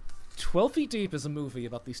 12 Feet Deep is a movie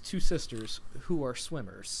about these two sisters who are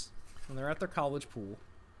swimmers. And they're at their college pool.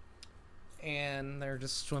 And they're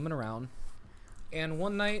just swimming around. And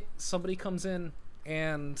one night, somebody comes in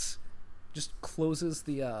and just closes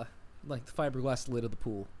the the fiberglass lid of the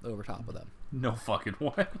pool over top of them. No fucking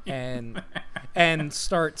way. And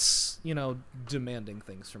starts, demanding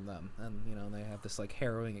things from them. And, they have this,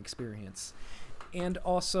 harrowing experience. And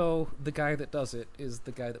also, the guy that does it is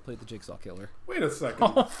the guy that played the Jigsaw Killer. Wait a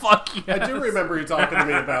second. Oh fuck yes. I do remember you talking to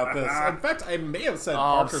me about this. In fact, I may have said Oh,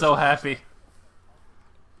 I'm Parker. so happy.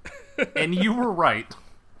 And you were right.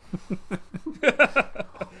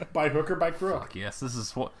 By hook or by crook. Fuck yes, this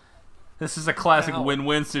is a classic Now-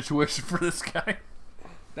 win-win situation for this guy.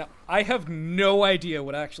 Now, I have no idea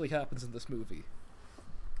what actually happens in this movie.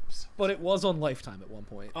 But it was on Lifetime at one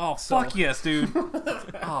point. Oh, fuck yes, dude.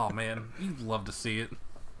 Oh, man. You'd love to see it.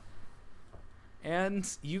 And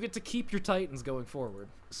you get to keep your Titans going forward.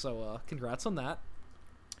 So, congrats on that.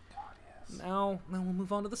 God, yes. Now we'll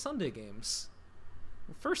move on to the Sunday games.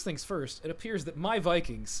 Well, first things first, it appears that my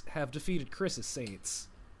Vikings have defeated Chris's Saints.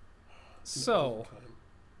 So,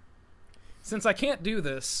 since I can't do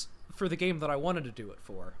this for the game that I wanted to do it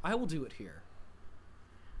for, I will do it here.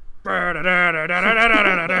 You're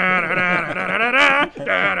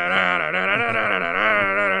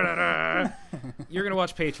gonna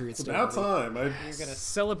watch Patriots. It's about time. You're gonna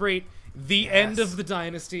celebrate the end of the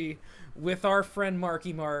dynasty with our friend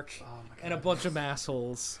Marky Mark and a bunch of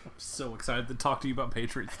massholes. I'm so excited to talk to you about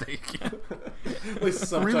Patriots Day again.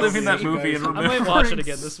 Reliving that movie and I might remembering. watch it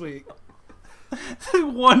again this week.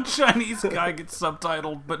 One Chinese guy gets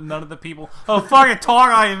subtitled, but none of the people. Oh, fucking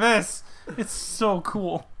talk like this. It's so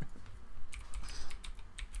cool.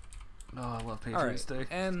 Oh, I love Patriots All right,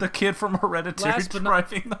 Day. and the kid from Hereditary last but not-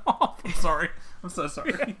 driving them off. I'm sorry. I'm so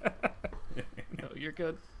sorry. No, you're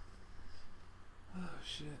good. Oh,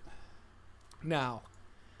 shit. Now,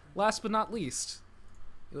 last but not least,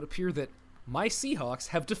 it would appear that my Seahawks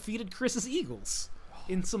have defeated Chris's Eagles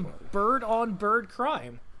in some bird-on-bird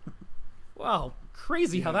crime. Wow,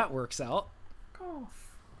 crazy how that works out. On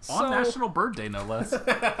National Bird Day, no less.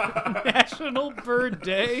 National Bird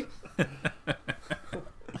Day.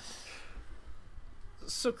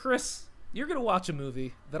 So, Chris, you're going to watch a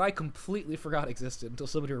movie that I completely forgot existed until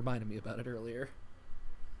somebody reminded me about it earlier,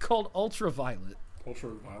 called Ultraviolet.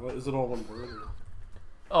 Ultraviolet? Is it all one word? Or...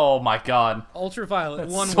 Oh my god. Ultraviolet,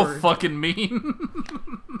 That's one so word. fucking mean.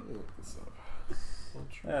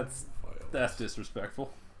 That's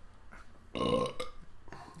disrespectful.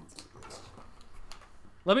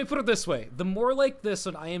 Let me put it this way. The more like this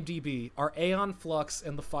on IMDb are Aeon Flux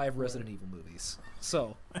and the 5 Resident Evil movies.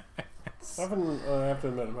 So. I have to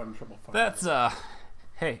admit I'm having trouble finding That's,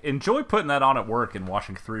 hey, enjoy putting that on at work and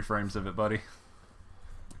watching 3 frames of it, buddy.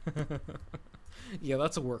 Yeah,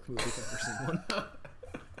 that's a work movie if I've ever seen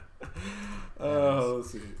one.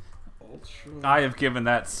 Let's see. Ultra. I have given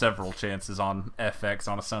that several chances on FX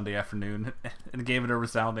on a Sunday afternoon and gave it a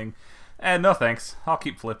resounding, no thanks, I'll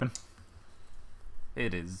keep flipping.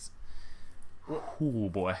 It is. Oh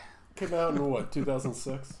boy. Came out in what,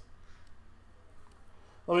 2006?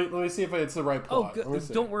 Let me see if it's the right plot.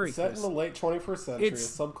 Don't worry, Set Chris. in the late 21st century, a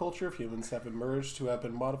subculture of humans have emerged who have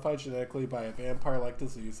been modified genetically by a vampire-like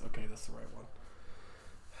disease. Okay, that's the right one.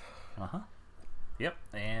 Uh-huh. Yep,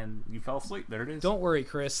 and you fell asleep. There it is. Don't worry,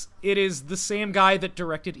 Chris. It is the same guy that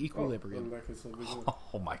directed Equilibrium.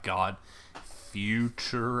 Oh my god.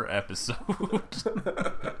 Future episode.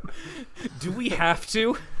 Do we have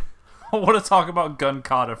to? I want to talk about Gun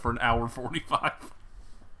Kata for an hour 45.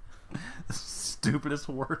 Stupidest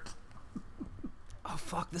word. Oh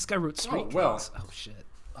fuck, this guy wrote Street Kings. Oh shit.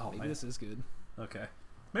 Maybe man. This is good. Okay.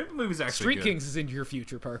 Maybe the movie's actually Street good. Kings is in your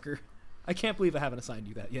future, Parker. I can't believe I haven't assigned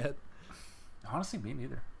you that yet. Honestly, me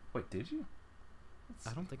neither. Wait, did you?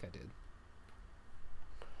 I don't think I did.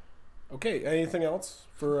 Okay, anything else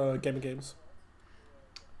for Gaming Games?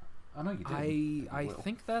 I know you did. I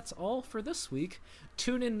think that's all for this week.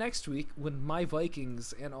 Tune in next week when my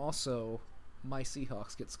Vikings and also my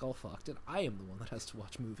Seahawks get skull-fucked, and I am the one that has to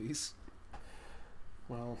watch movies.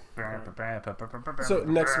 Well, so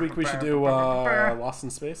next week we should do Lost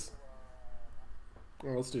in Space.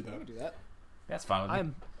 Well, let's do that. We can do that. That's fine with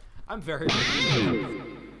me. I'm very.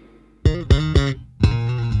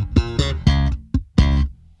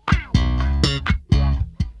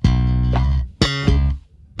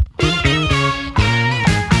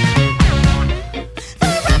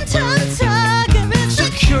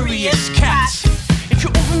 Curious cats. If you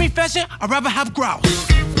offer me pheasant, I'd rather have grouse.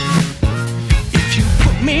 If you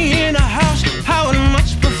put me in a house, I would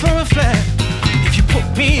much prefer a flat. If you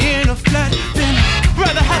put me in a flat, then I'd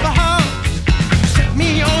rather have a house. Set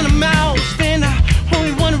me on a mouse, then I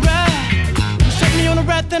only want a rat. Set me on a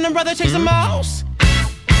rat, then I'd rather chase a mouse.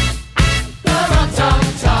 The rum-tum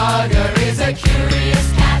tiger is a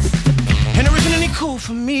curious cat, and there isn't any cool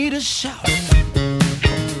for me to shout.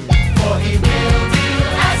 For he will do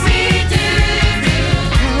as he do.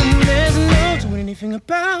 And there's no doing anything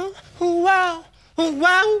about. Oh wow, oh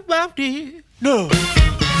wow, oh wow, dear. No.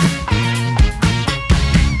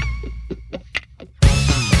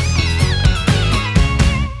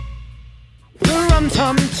 The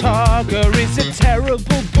rum-tum tiger is a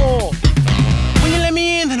terrible bore. When you let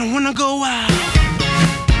me in, then I wanna go out.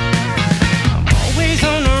 I'm always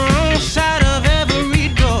on the wrong side of every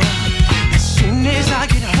door. As soon as I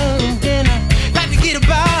get home, then I like to get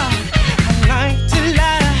about. I like to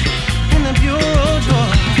lie in the bureau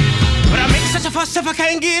drawer, but I make such a fuss if I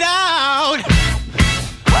can't get out.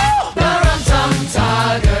 The rum-tum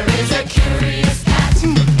tiger is a curious cat,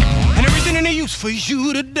 and there isn't any use for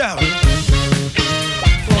you to doubt.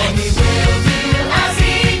 For he will do as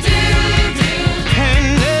he do. And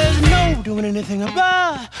there's no doing anything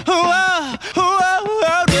about. Oh, oh, oh,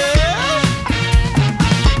 oh, yeah.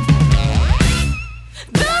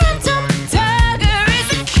 The rum-tum tiger is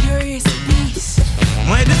a curious beast.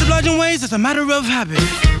 My disobliging ways is a matter of habit.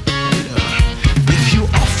 If you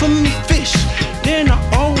offer me fish, then I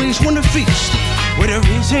always want to feast. Where there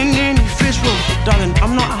isn't any fish, well, darling,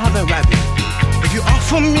 I'm not having rabbit. If you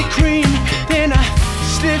offer me cream, then I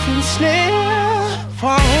sniff and sniff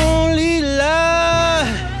for only love.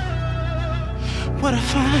 What I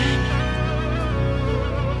find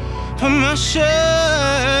for myself.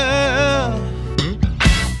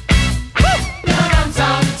 The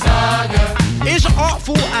rum-tum tiger is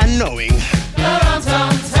artful and knowing. The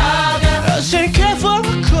rum-tum tiger doesn't care for a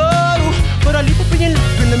cuddle, but I leap up in your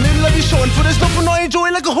lap in the middle of your show and for this stuff and I enjoy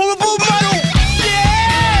it like a horrible model.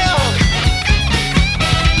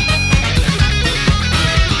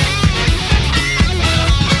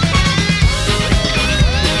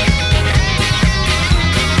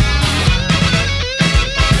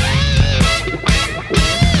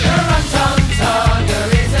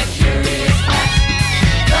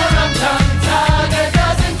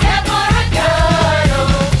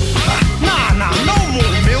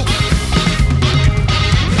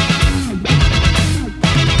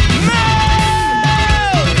 Man!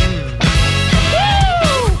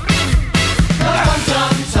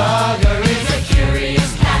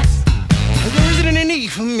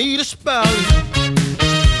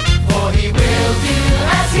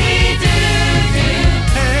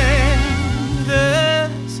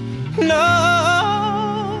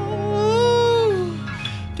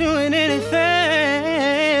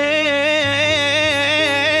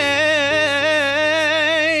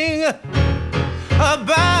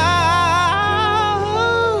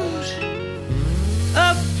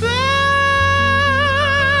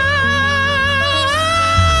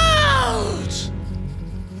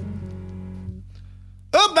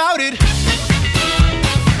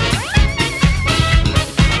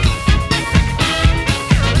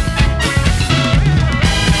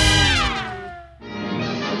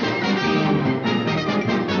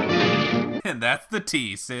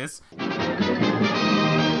 T, sis.